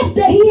the gift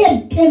that he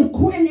had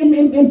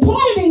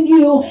imparted in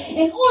you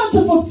in order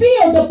to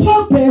fulfill the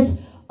purpose.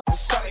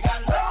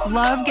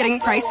 Love getting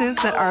prices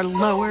that are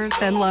lower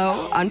than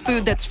low on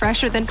food that's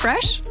fresher than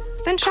fresh?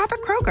 Then shop at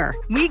Kroger.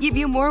 We give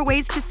you more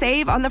ways to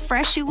save on the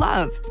fresh you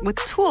love with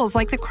tools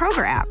like the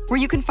Kroger app, where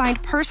you can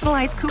find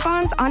personalized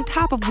coupons on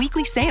top of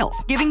weekly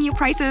sales, giving you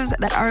prices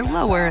that are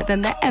lower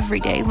than the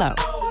everyday low.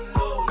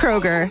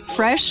 Kroger,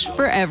 fresh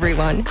for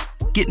everyone.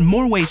 Get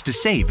more ways to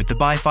save at the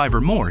Buy 5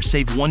 or More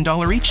Save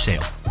 $1 each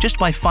sale. Just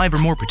buy 5 or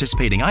more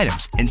participating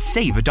items and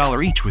save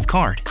 $1 each with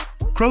card.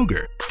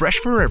 Kroger, fresh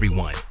for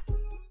everyone.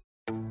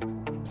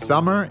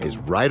 Summer is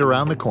right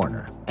around the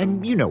corner,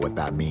 and you know what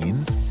that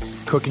means.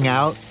 Cooking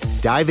out,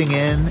 diving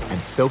in,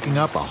 and soaking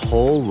up a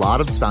whole lot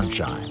of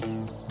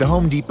sunshine. The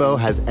Home Depot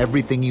has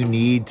everything you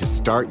need to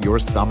start your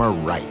summer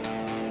right.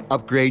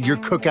 Upgrade your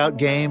cookout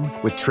game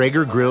with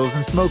Traeger grills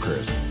and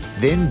smokers.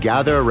 Then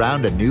gather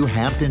around a new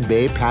Hampton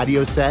Bay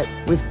patio set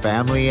with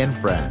family and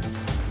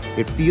friends.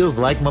 It feels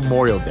like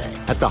Memorial Day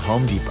at the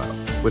Home Depot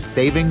with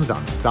savings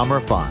on summer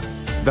fun.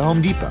 The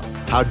Home Depot,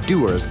 how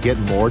doers get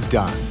more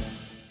done.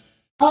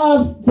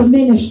 Of the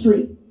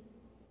ministry.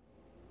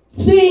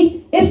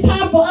 See, it's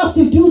time for us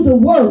to do the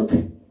work,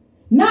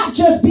 not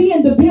just be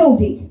in the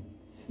building.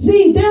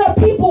 See, there are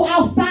people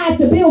outside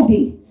the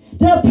building.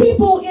 There are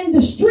people in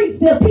the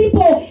streets. There are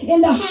people in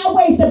the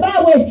highways, the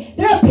byways.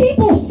 There are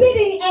people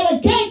sitting at a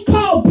gate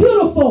called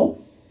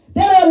Beautiful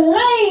that are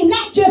lame,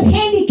 not just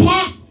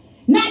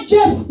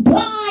just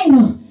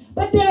blind,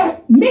 but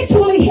they're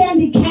mentally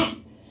handicapped.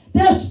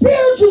 They're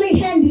spiritually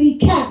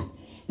handicapped.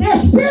 They're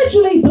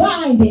spiritually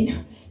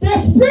blinded. They're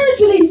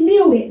spiritually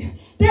muted.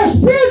 They're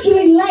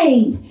spiritually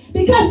lame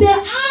because their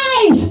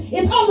eyes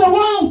is on the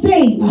wrong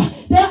thing.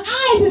 Their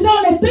eyes is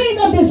on the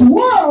things of this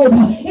world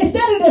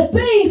instead of the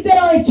things that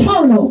are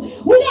eternal.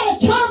 We got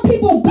to turn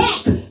people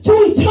back to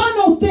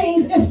eternal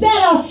things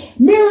instead of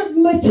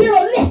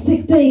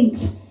materialistic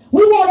things.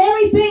 We want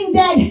everything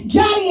that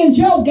Johnny and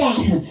Joe got.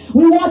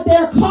 We want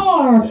their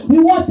car. We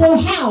want their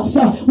house.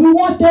 We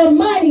want their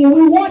money.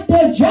 We want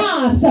their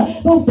jobs.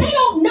 But they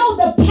don't know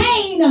the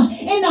pain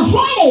and the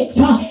heartaches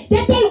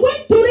that they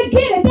went through to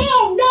get it. They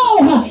don't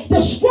know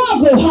the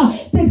struggle,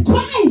 the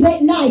cries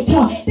at night. They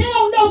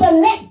don't know the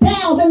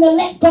letdowns and the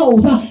let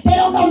goes. They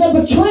don't know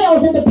the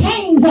betrayals and the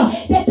pains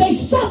that they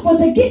suffer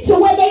to get to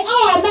where they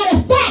are. Matter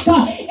of fact,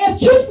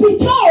 if truth be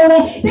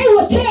told, they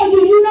will tell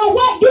you, you know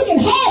what? You can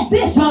have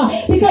this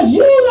because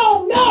you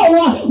don't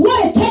know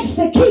what it takes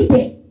to keep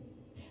it.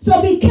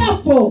 So be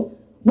careful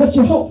what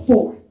you hope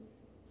for.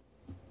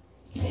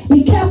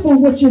 Be careful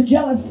what you're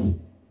jealous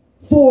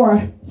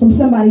for from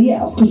somebody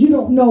else, because you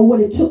don't know what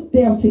it took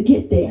them to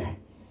get there.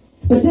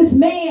 But this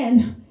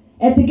man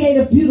at the gate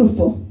of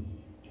Beautiful,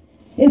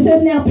 it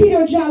says, now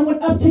Peter and John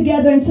went up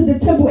together into the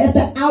temple at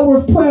the hour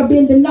of prayer,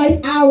 being the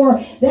ninth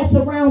hour. That's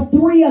around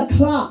 3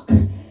 o'clock.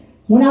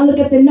 When I look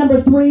at the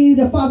number 3,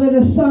 the Father,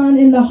 the Son,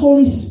 and the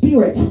Holy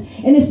Spirit.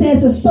 And it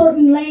says, a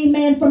certain lame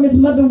man from his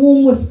mother's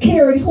womb was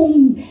carried,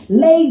 whom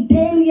lay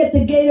daily at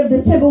the gate of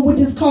the temple, which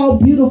is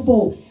called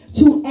Beautiful,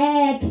 to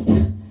ask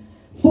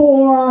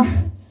for,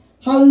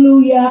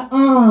 hallelujah,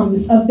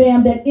 alms of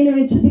them that enter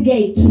into the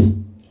gate.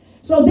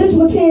 So this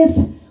was his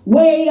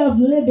way of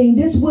living.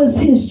 This was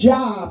his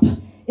job,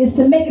 is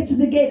to make it to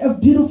the gate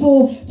of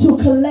Beautiful to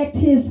collect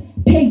his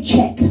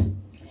paycheck.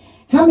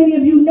 How many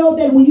of you know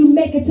that when you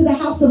make it to the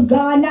house of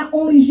God, not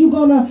only is you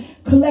going to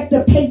collect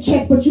a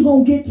paycheck, but you're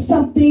going to get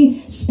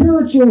something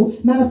spiritual?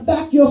 Matter of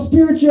fact, your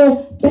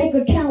spiritual bank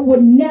account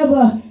would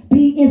never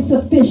be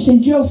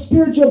insufficient. Your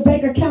spiritual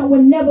bank account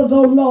would never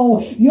go low.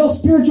 Your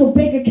spiritual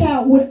bank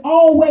account would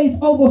always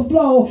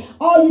overflow.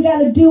 All you got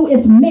to do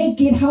is make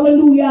it,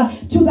 hallelujah,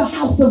 to the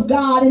house of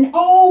God, and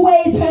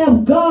always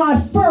have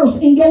God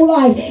first in your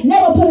life.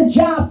 Never put a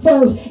job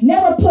first.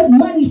 Never put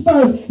money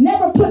first.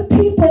 Never put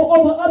people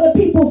over other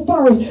people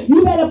first.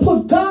 You better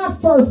put God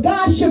first.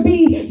 God should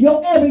be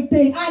your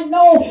everything. I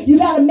know you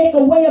got to make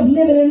a way of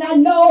living, and I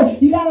know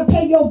you got to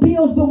pay your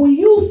bills, but when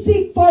you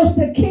seek first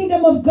the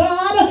kingdom of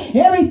God,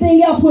 everything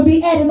else will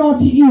be added on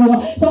to you.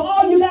 So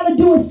all you got to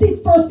do is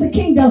seek first the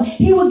kingdom.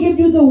 He will give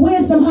you the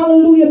wisdom,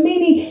 hallelujah,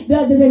 meaning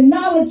the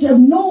knowledge of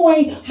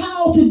knowing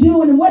how to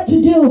do and what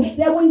to do,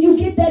 that when you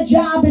get that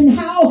job and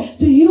how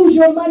to use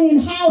your money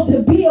and how to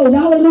build,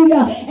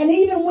 hallelujah. And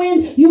even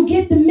when you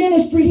get the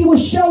ministry, he will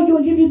show you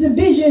and give you the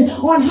vision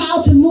on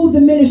how to move the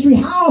ministry,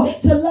 how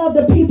to love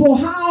the people,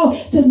 how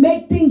to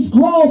make things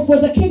grow for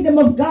the kingdom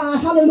of God,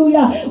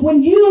 hallelujah.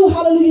 When you,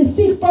 hallelujah,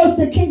 seek first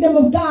the kingdom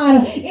of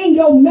God in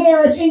your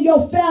marriage, in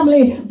your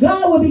family,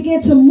 God will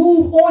begin to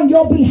move on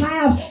your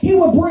behalf. He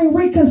will bring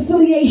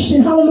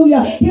reconciliation,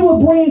 hallelujah. He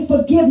will bring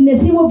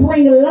forgiveness. He will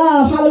bring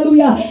love,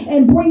 hallelujah,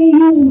 and bringing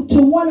you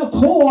to one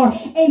accord,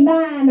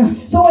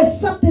 amen. So it's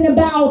something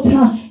about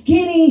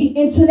getting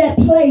into that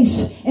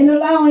place and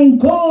allowing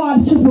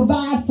God to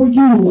provide for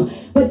you.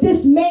 But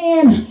this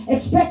man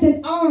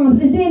expected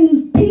alms, and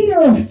then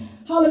Peter,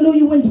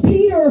 hallelujah, when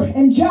Peter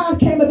and John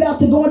came about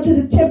to go into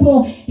the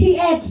temple, he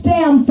asked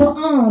them for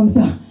alms.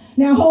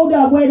 Now hold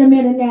up, wait a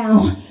minute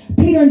now.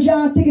 Peter and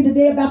John thinking that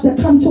they're about to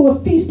come to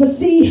a feast. But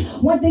see,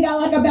 one thing I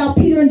like about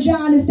Peter and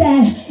John is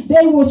that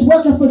they was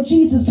working for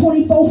Jesus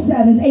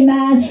 24/7.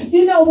 Amen.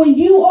 You know, when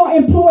you are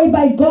employed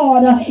by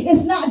God,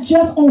 it's not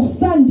just on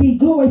Sunday,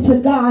 glory to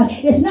God.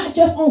 It's not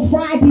just on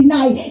Friday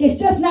night.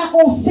 It's just not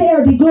on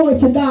Saturday, glory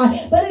to God.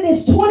 But it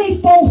is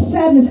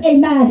 24/7.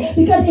 Amen.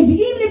 Because even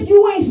if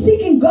you ain't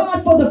seeking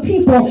God for the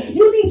people,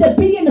 you need to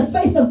be in the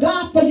face of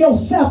God for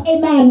yourself.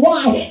 Amen.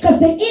 Why? Because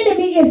the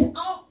enemy is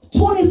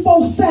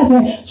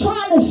 24/7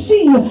 trying to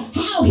see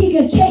how he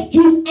can take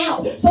you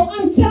out. So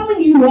I'm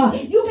telling you,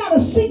 you got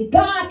to seek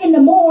God in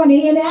the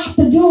morning, in the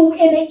afternoon,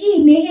 in the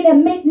evening, in the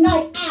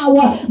midnight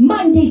hour,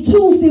 Monday,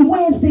 Tuesday,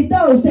 Wednesday,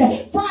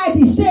 Thursday,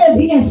 Friday,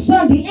 Saturday, and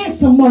Sunday, and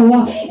some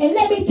more. And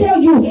let me tell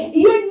you,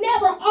 you're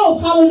never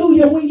off,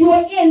 hallelujah, when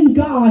you're in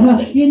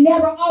God. You're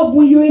never off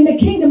when you're in the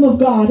kingdom of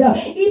God.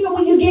 Even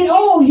when you get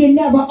old, you're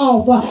never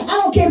off. I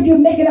don't care if you're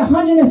making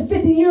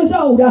 150 years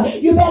old.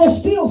 You better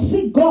still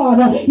seek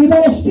God. You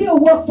better still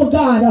work for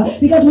God,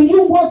 because when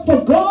you work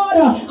for God,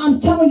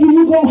 I'm telling you,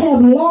 you're going to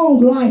have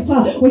long life.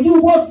 When you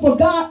work for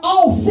God,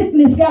 all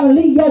sickness got to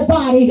leave your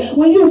body.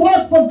 When you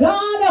work for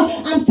God,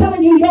 I'm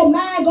telling you, your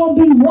mind going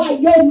to be right.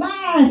 Your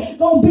mind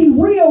going to be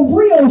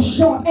real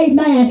sharp,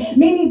 amen.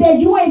 Meaning that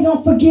you ain't going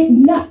to forget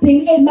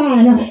nothing,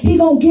 amen. He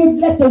going to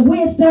let the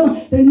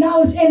wisdom, the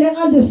knowledge, and the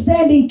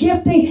understanding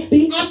gifting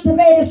be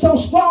activated so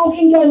strong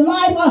in your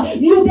life.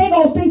 They're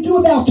going to think you're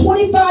about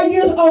 25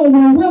 years old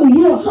when really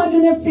you're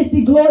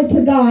 150. Glory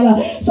to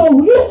God. So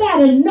you got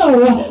to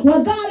know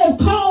when God has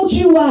called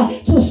you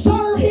to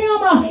serve him,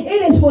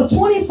 it is for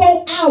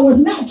 24 hours,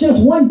 not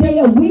just one day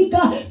a week,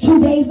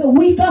 2 days a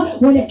week,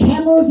 when the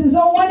cameras is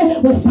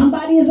on, when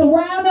somebody is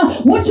around,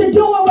 what you're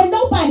doing when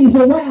nobody's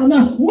around,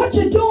 what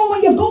you're doing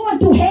when you're going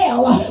through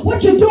hell,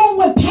 what you're doing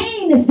when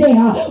pain is there,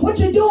 what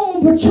you're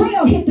doing when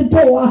betrayal hit the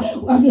door.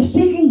 Are you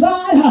seeking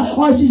God,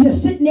 or are you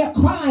just sitting there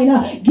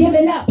crying,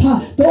 giving up,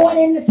 throwing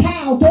in the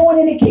towel, throwing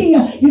in the key?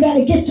 You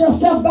better get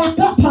yourself back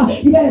up.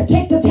 You better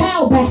take the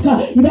towel back.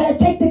 You better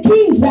take the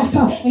keys back,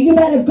 and you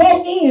better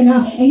go in,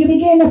 and you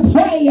begin to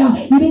pray.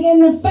 You begin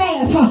to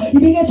fast. You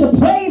begin to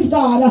praise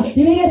God.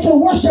 You begin to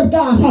worship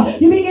God.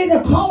 You begin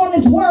to call on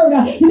his word.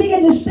 You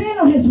begin to stand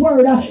on his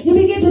word. You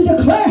begin to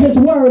declare his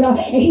word, and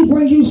he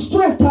brings you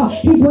strength.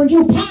 He brings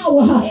you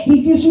power.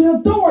 He gives you the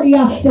authority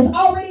that's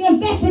already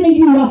invested in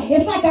you.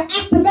 It's like an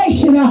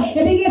activation.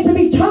 It begins to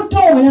be turned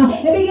on.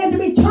 It begins to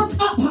be turned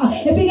up.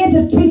 It begins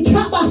to be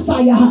turned by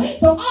fire.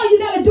 So all you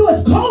got to do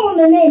is call on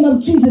the name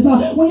of Jesus.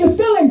 When you're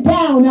feeling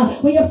down,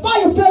 when your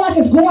fire feel like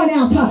it's going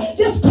out,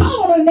 just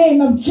call on the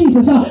name of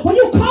Jesus. When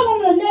you call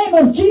on the name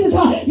of Jesus,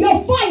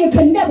 your fire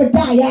can never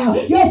die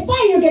out. Your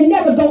fire can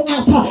never go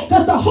out,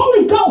 because the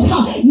Holy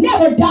Ghost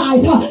never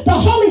dies. The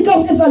Holy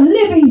Ghost is a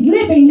living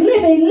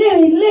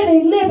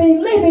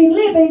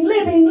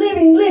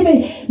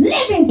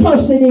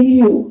person in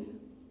you.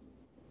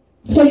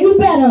 So you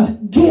better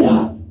get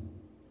up.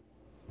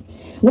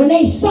 When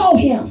they saw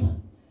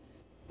him,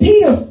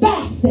 Peter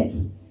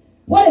fasted.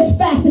 What is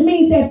fasting?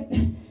 Means that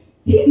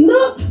he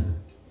looked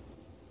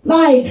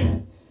like,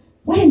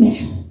 wait a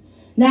minute.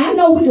 Now I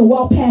know we can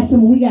walk past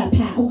him when we got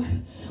power.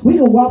 We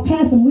can walk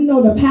past him. We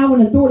know the power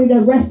and authority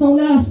that rests on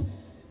us.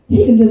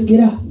 He can just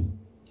get up.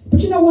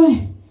 But you know what?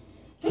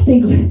 I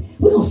think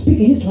we're going to speak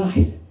in his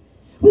life.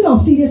 We're going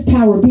to see this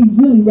power be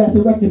really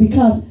resurrected,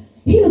 because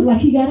he looked like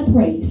he got a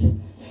praise.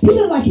 He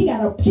looked like he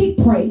got a deep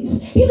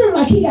praise. He looked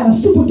like he got a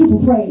super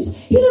duper praise.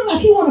 He looked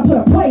like he want to put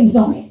a praise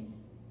on it.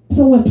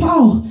 So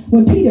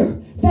when Peter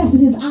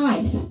fastened his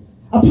eyes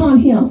upon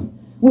him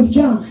with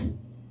John,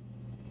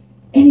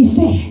 and he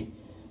said,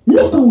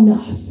 look on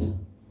us.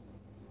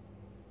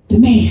 The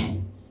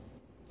man,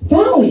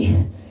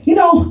 finally,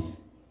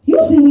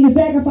 usually when you're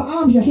begging for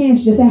alms, your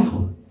hands just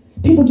out.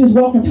 People just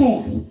walking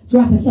past,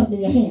 dropping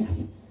something in your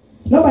hands.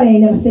 Nobody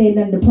ain't never said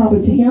nothing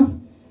probably to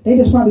him. They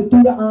just probably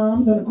threw the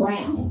arms on the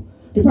ground.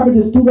 They probably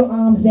just threw the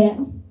arms at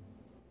him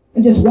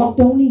and just walked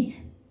on in.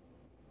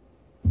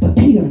 But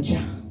Peter and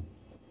John,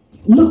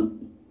 look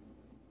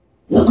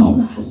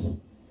on us.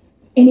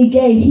 And he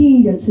gave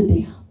heed unto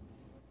them,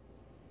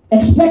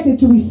 expected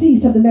to receive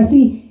something. Now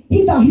see,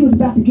 he thought he was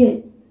about to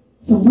get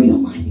some real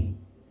money.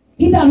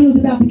 He thought he was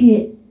about to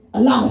get a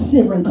lot of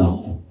silver and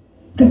gold,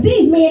 because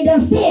these men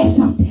done said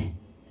something.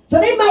 So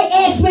they might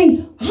ask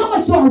me, how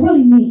much do I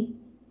really need?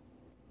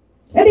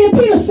 And then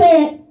Peter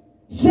said,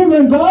 silver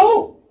and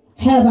gold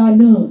have I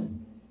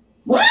none.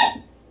 What?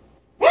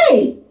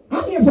 Hey,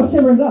 I'm here for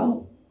silver and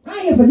gold. I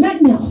ain't here for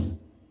nothing else.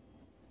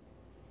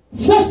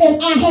 Such as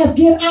I have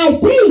given I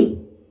thee,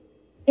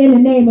 in the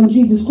name of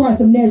Jesus Christ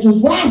of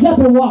Nazareth, rise up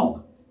and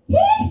walk.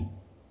 Yeah,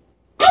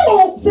 I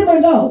want silver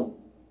and gold.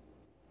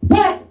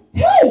 But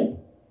hey,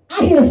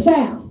 I hear a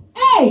sound.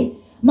 Hey,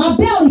 my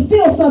belly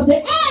feels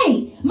something.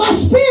 Hey, my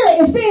spirit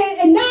is being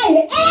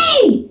ignited.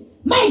 Hey,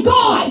 my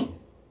God.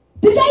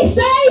 Did they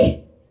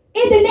say,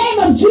 in the name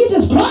of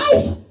Jesus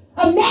Christ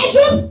of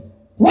Nazareth,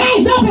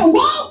 rise up and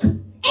walk?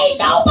 Ain't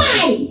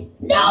nobody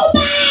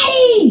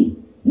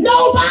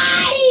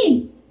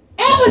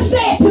ever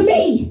said to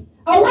me,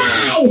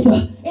 arise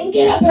and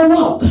get up and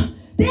walk.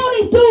 They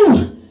only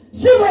do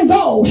silver and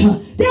gold.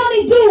 They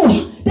only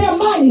do their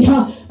money.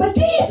 But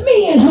these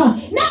men,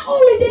 not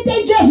only did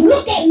they just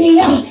look at me,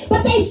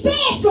 but they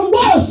said some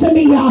words to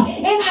me, and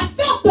I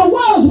felt the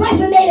words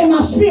resonate in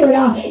my spirit.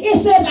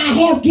 It says, I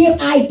have give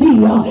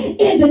idea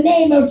in the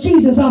name of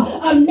Jesus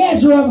of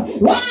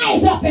Nazareth,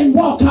 rise up and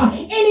walk.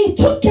 And he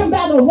took him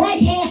by the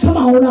right hand, come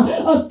on,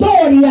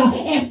 authority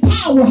and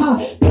power.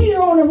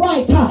 Peter on the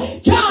right,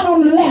 John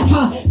on the left,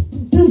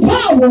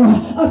 power,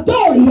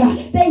 authority.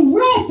 They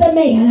grabbed the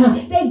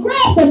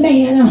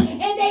man,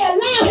 and they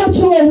allowed him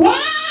to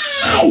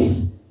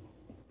arise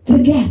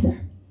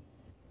together.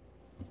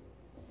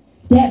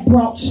 That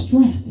brought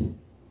strength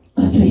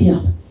unto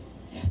him,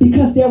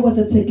 because there was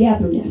a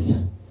togetherness.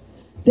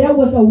 There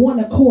was a one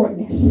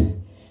accordness.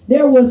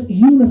 There was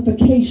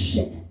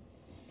unification.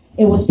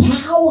 It was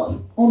power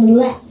on the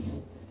left,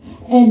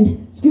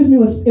 and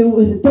it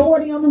was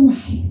authority on the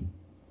right,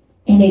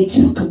 and they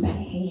took him by the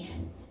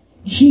hand,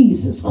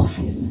 Jesus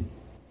Christ,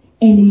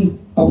 and he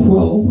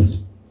arose.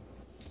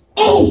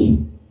 Hey,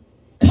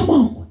 come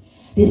on.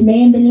 This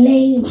man been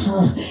lame,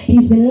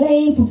 He's been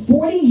lame for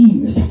 40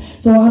 years.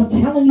 So I'm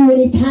telling you,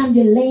 anytime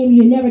you're lame,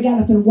 you never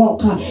got up and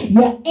walk,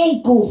 your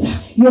ankles,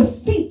 your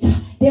feet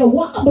They're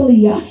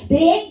wobbly.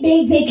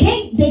 They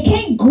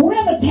can't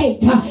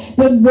gravitate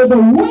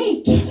the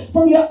weight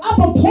from your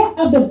upper part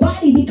of the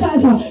body,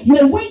 because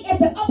your weight at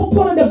the upper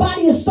part of the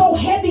body is so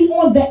heavy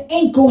on the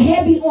ankle,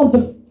 heavy on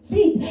the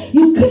feet.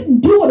 You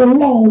couldn't do it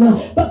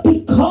alone, but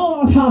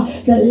because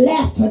the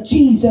left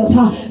Jesus,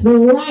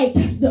 the right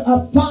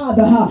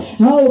Father,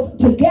 hold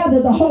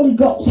together the Holy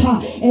Ghost,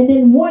 and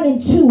then 1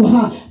 and 2,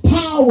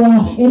 power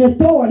and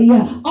authority,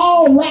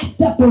 all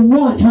wrapped up in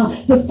one.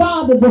 The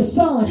Father, the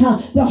Son,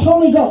 the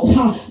Holy Ghost,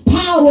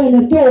 power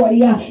and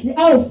authority.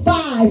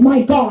 5,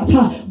 my God,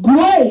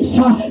 grace.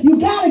 You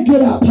gotta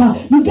get up.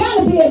 You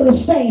gotta be able to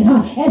stand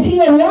as He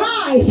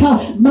arise.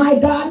 My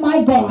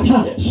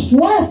God,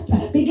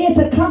 strength began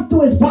to come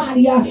through his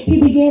body.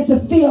 He began to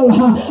feel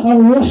a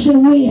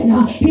rushing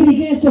wind. He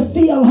began to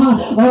feel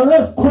an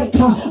earthquake,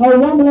 a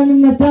rumbling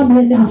and a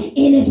tumbling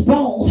in his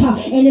bones.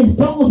 And his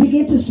bones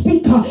began to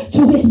speak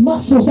to his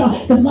muscles.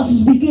 The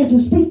muscles began to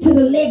speak to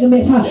the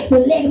ligaments. The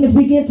ligaments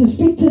began to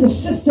speak to the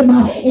system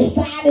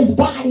inside his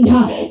body,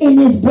 in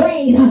his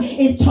brain.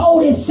 It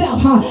told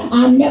itself,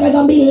 I'm never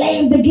going to be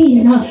lamed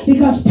again,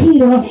 because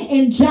Peter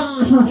and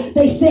John,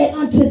 they said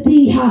unto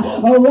thee,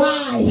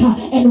 arise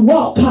and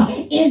walk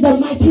in the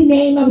mighty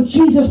name of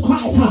Jesus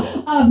Christ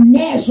of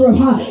Nazareth.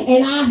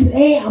 And I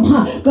am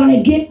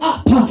going to get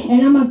up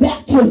and I'm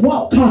about to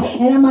walk,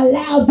 and I'm going to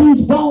allow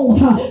these bones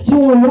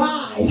to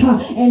arise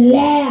and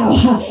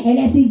loud. And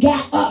as he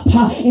got up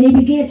and he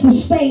began to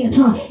stand,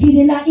 he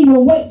did not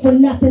even wait for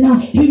nothing.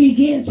 He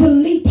began to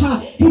leap.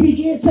 He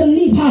began to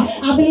leap.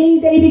 I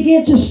believe that he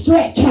began to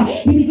stretch.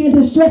 He began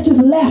to stretch his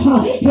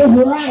left, his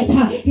right.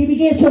 He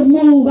began to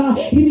move.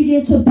 He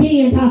began to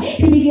bend.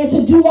 He began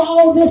to do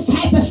all this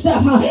type of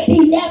stuff. He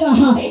never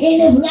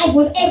in his life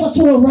was able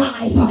to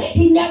arise.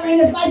 He never in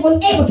his life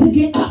was able to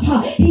get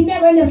up. He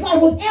never in his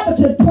life was able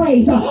to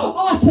praise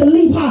or to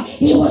leap.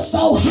 He was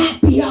so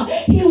happy.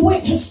 He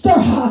went and stir.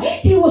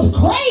 He was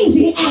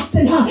crazy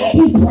acting.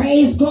 He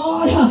praised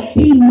God.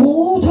 He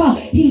moved.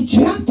 He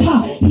jumped.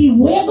 He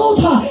wiggled.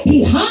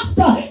 He hopped.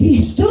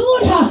 He stood.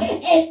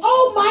 And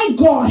oh my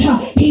God,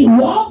 he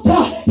walked.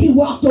 He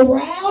walked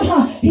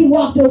around. He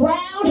walked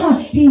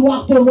around. He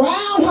walked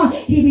around.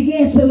 He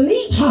began to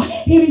leap.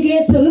 He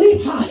began to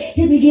leap.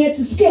 He began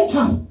to skip.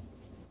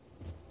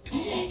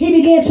 He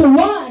began to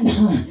run.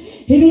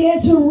 He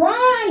began to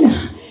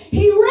run.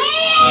 He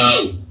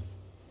ran.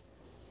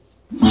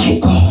 My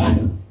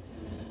God,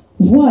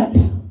 what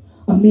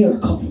a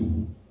miracle.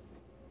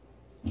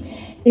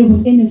 It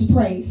was in his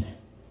praise,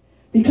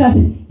 because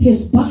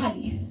his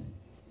body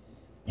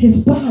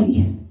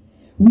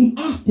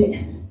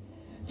reacted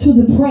to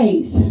the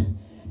praise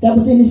that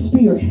was in his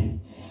spirit.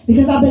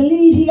 Because I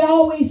believe he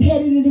always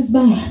had it in his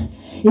mind,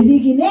 if he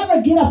can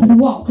ever get up and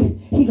walk,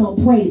 he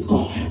gonna praise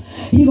God.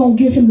 He gonna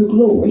give him the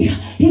glory.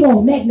 He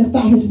gonna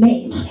magnify his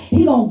name.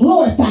 He gonna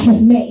glorify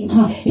his name.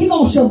 He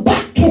gonna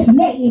shabbat his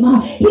name.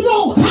 He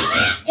gonna call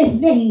out his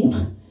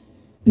name.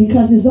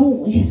 Because it's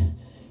only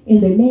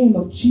in the name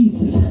of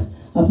Jesus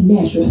of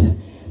Nazareth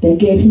that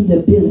gave him the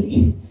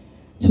ability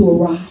to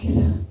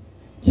arise,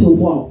 to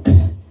walk,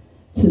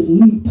 to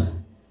leap,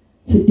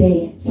 to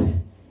dance,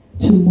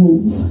 to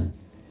move,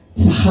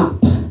 to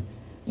hop,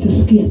 to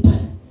skip.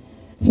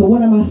 So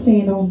what am I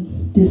saying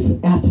on this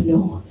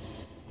afternoon?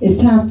 It's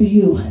time for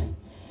you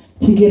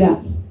to get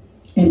up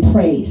and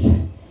praise.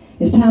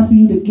 It's time for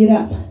you to get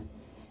up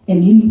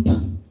and leap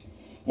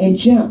and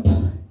jump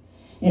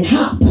and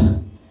hop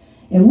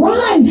and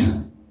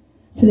run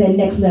to that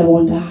next level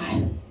in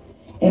God.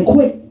 And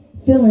quit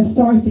feeling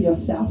sorry for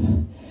yourself.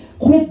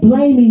 Quit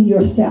blaming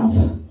yourself.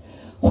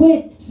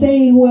 Quit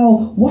saying,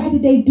 well, why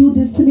did they do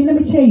this to me?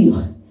 Let me tell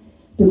you,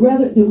 the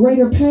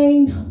greater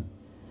pain,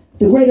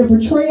 the greater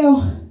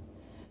betrayal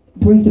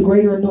brings the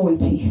greater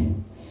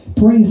anointing,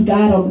 brings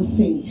God on the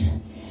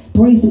scene,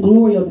 brings the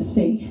glory on the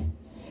scene.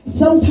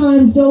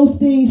 Sometimes those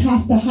things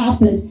has to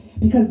happen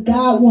because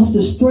God wants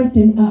to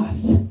strengthen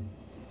us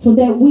so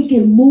that we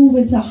can move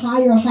into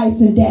higher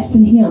heights and depths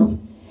in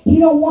Him. He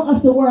don't want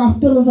us to wear our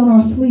feelings on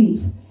our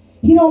sleeve.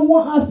 He don't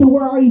want us to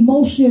wear our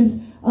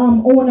emotions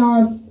on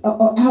our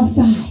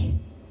outside.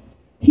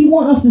 He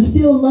wants us to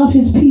still love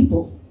His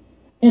people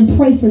and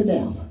pray for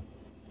them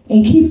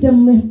and keep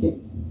them lifted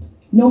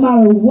no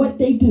matter what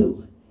they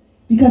do,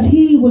 because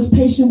He was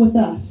patient with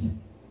us.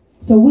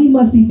 So we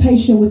must be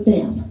patient with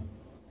them.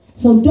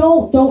 So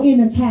don't throw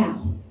in the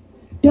towel.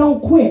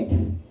 Don't quit.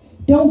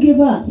 Don't give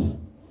up.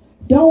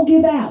 Don't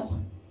give out.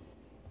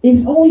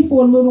 It's only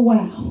for a little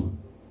while.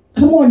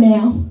 Come on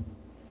now.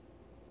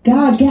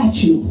 God got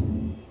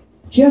you.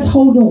 Just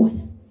hold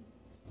on.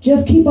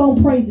 Just keep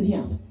on praising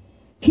Him.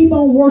 Keep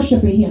on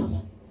worshiping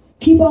Him.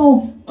 Keep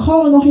on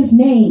calling on His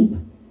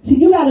name. See,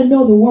 you got to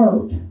know the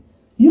word.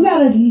 You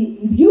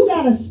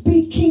gotta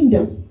speak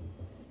kingdom.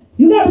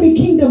 You got to be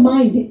kingdom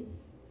minded.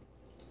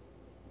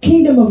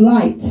 Kingdom of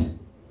light.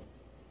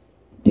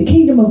 The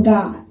kingdom of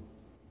God.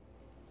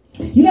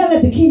 You got to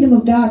let the kingdom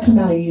of God come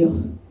out of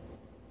you,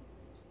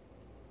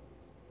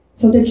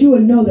 so that you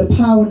would know the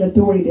power and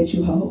authority that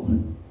you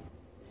hold.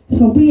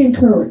 So be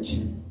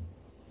encouraged.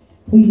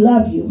 We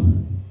love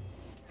you.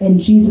 in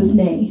Jesus'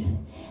 name.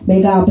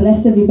 May God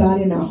bless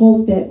everybody, and I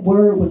hope that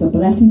word was a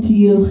blessing to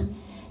you.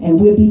 And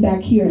we'll be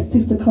back here at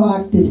 6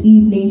 o'clock this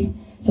evening.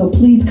 So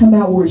please come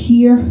out. We're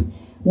here,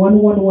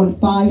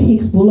 1115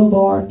 Hicks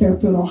Boulevard,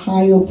 Fairfield,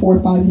 Ohio,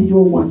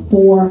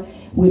 45014.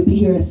 We'll be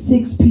here at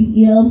 6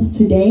 p.m.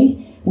 today.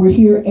 We're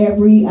here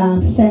every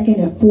second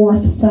and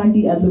fourth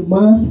Sunday of the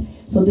month.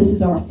 So this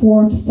is our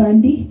fourth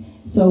Sunday.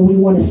 So we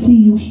want to see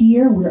you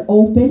here. We're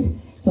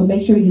open. So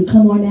make sure you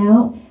come on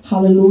out.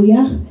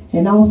 Hallelujah.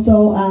 And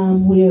also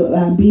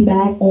we'll be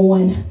back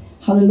on,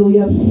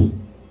 hallelujah,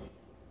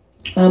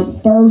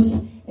 first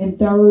and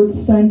third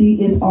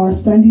Sunday is our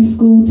Sunday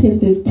school,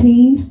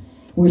 10:15.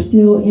 We're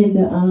still in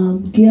the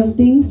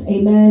giftings.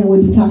 Amen.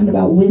 We'll be talking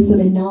about wisdom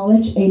and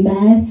knowledge.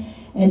 Amen.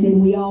 And then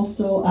we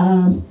also,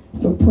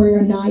 for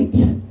prayer night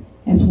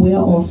as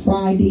well on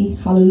Friday.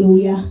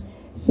 Hallelujah.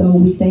 So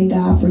we thank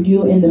God for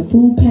you. And the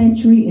food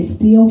pantry is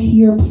still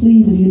here.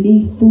 Please, if you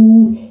need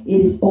food,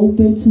 it is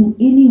open to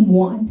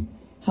anyone.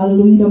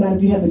 Hallelujah. No matter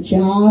if you have a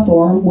job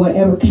or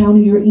whatever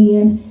county you're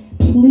in,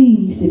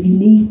 please, if you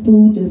need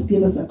food, just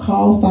give us a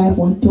call,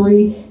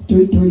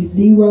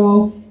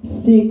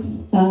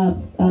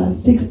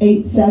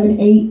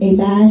 513-330-6878.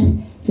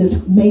 Amen.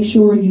 Just make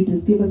sure you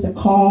just give us a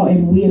call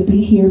and we'll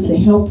be here to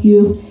help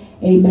you.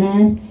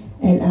 Amen.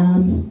 And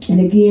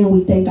again,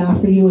 we thank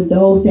God for you and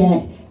those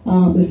that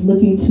is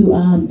looking to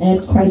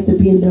ask Christ to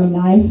be in their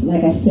life.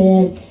 Like I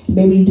said,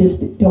 maybe you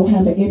just don't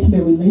have an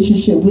intimate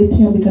relationship with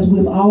him, because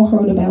we've all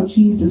heard about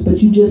Jesus,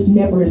 but you just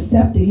never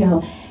accepted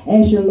him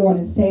as your Lord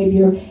and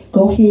Savior.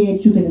 Go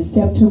ahead, you can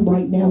accept him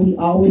right now. We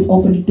always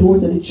open the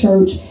doors of the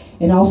church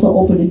and also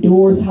open the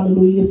doors,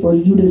 hallelujah, for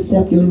you to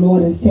accept your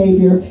Lord and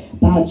Savior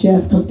by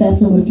just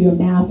confessing with your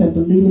mouth and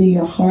believing in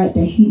your heart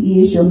that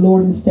he is your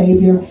Lord and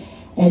Savior,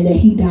 and that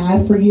he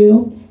died for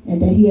you,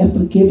 and that he has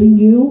forgiven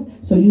you.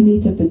 So you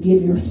need to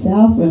forgive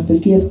yourself and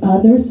forgive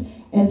others,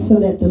 and so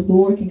that the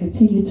Lord can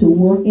continue to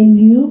work in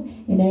you,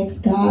 and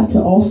ask God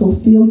to also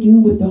fill you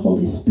with the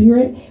Holy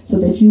Spirit so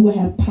that you will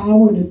have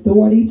power and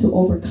authority to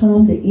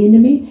overcome the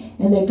enemy,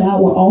 and that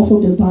God will also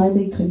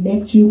divinely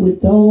connect you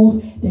with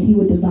those that he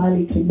would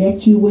divinely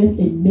connect you with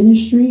in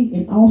ministry,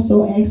 and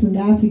also asking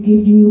God to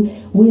give you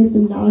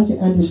wisdom, knowledge,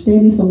 and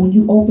understanding. So when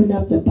you open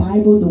up the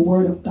Bible, the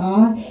Word of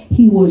God,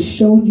 he will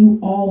show you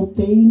all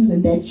things,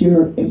 and that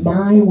your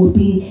mind will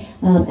be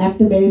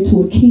activated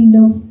to a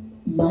kingdom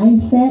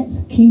mindset,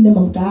 kingdom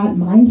of God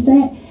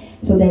mindset,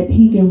 so that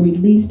he can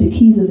release the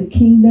keys of the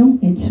kingdom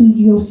into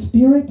your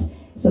spirit,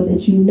 so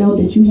that you know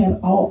that you have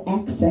all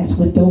access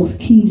with those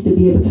keys to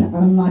be able to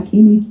unlock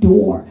any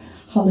door,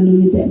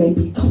 hallelujah, that may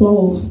be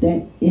closed,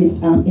 that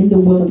is in the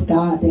will of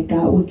God, that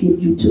God will give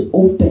you to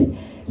open.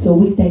 So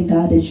we thank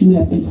God that you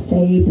have been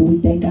saved, and we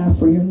thank God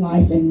for your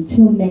life. And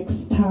until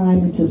next time,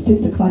 until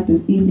 6 o'clock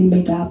this evening,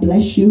 may God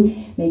bless you.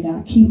 May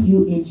God keep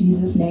you in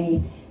Jesus'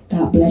 name.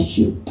 God bless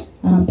you.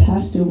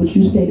 Pastor, would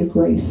you say the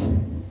grace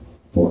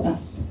for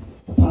us?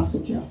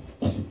 Apostle Joe.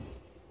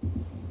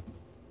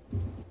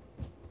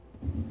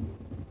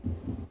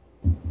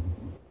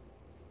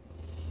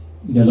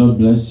 The Lord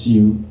bless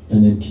you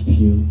and then keep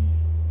you.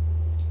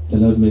 The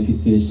Lord make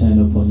his face shine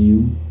upon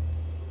you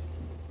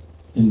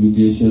and be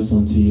gracious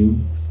unto you.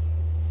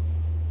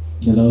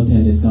 The Lord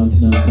turn his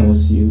countenance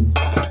towards you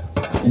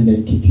and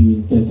then keep you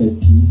in perfect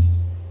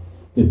peace.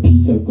 The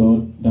peace of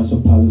God that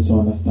surpasses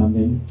all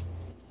understanding.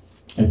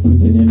 I put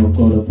the name of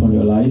God upon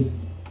your life,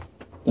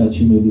 that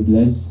you may be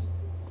blessed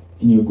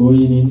in your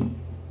going in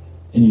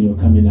and in your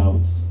coming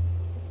out.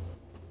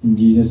 In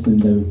Jesus' name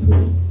that we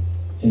pray.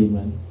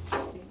 Amen.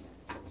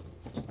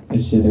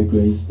 Let's share the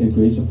grace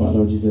of our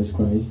Lord Jesus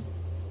Christ,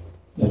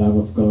 the love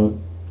of God,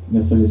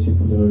 the fellowship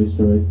of the Holy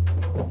Spirit,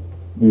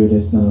 be with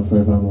us now and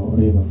forevermore.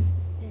 Amen.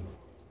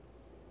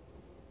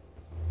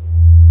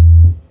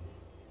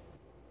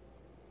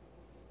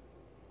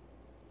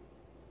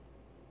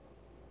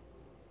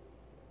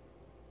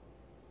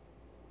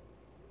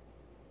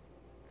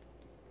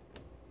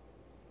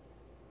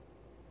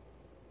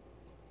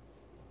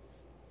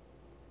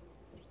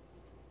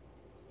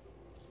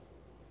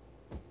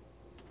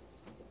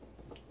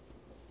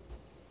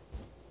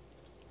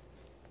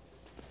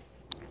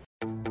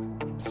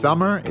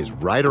 Summer is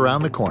right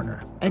around the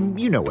corner, and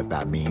you know what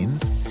that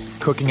means.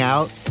 Cooking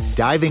out,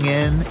 diving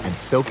in, and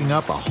soaking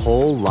up a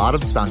whole lot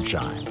of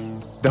sunshine.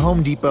 The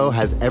Home Depot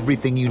has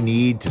everything you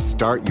need to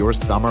start your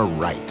summer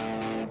right.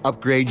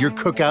 Upgrade your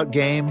cookout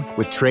game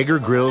with Traeger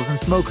grills and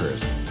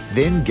smokers.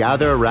 Then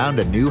gather around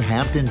a new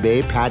Hampton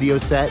Bay patio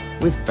set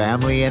with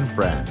family and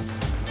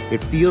friends.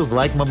 It feels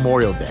like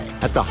Memorial Day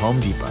at the Home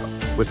Depot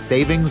with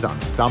savings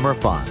on summer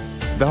fun.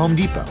 The Home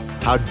Depot,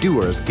 how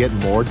doers get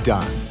more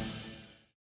done.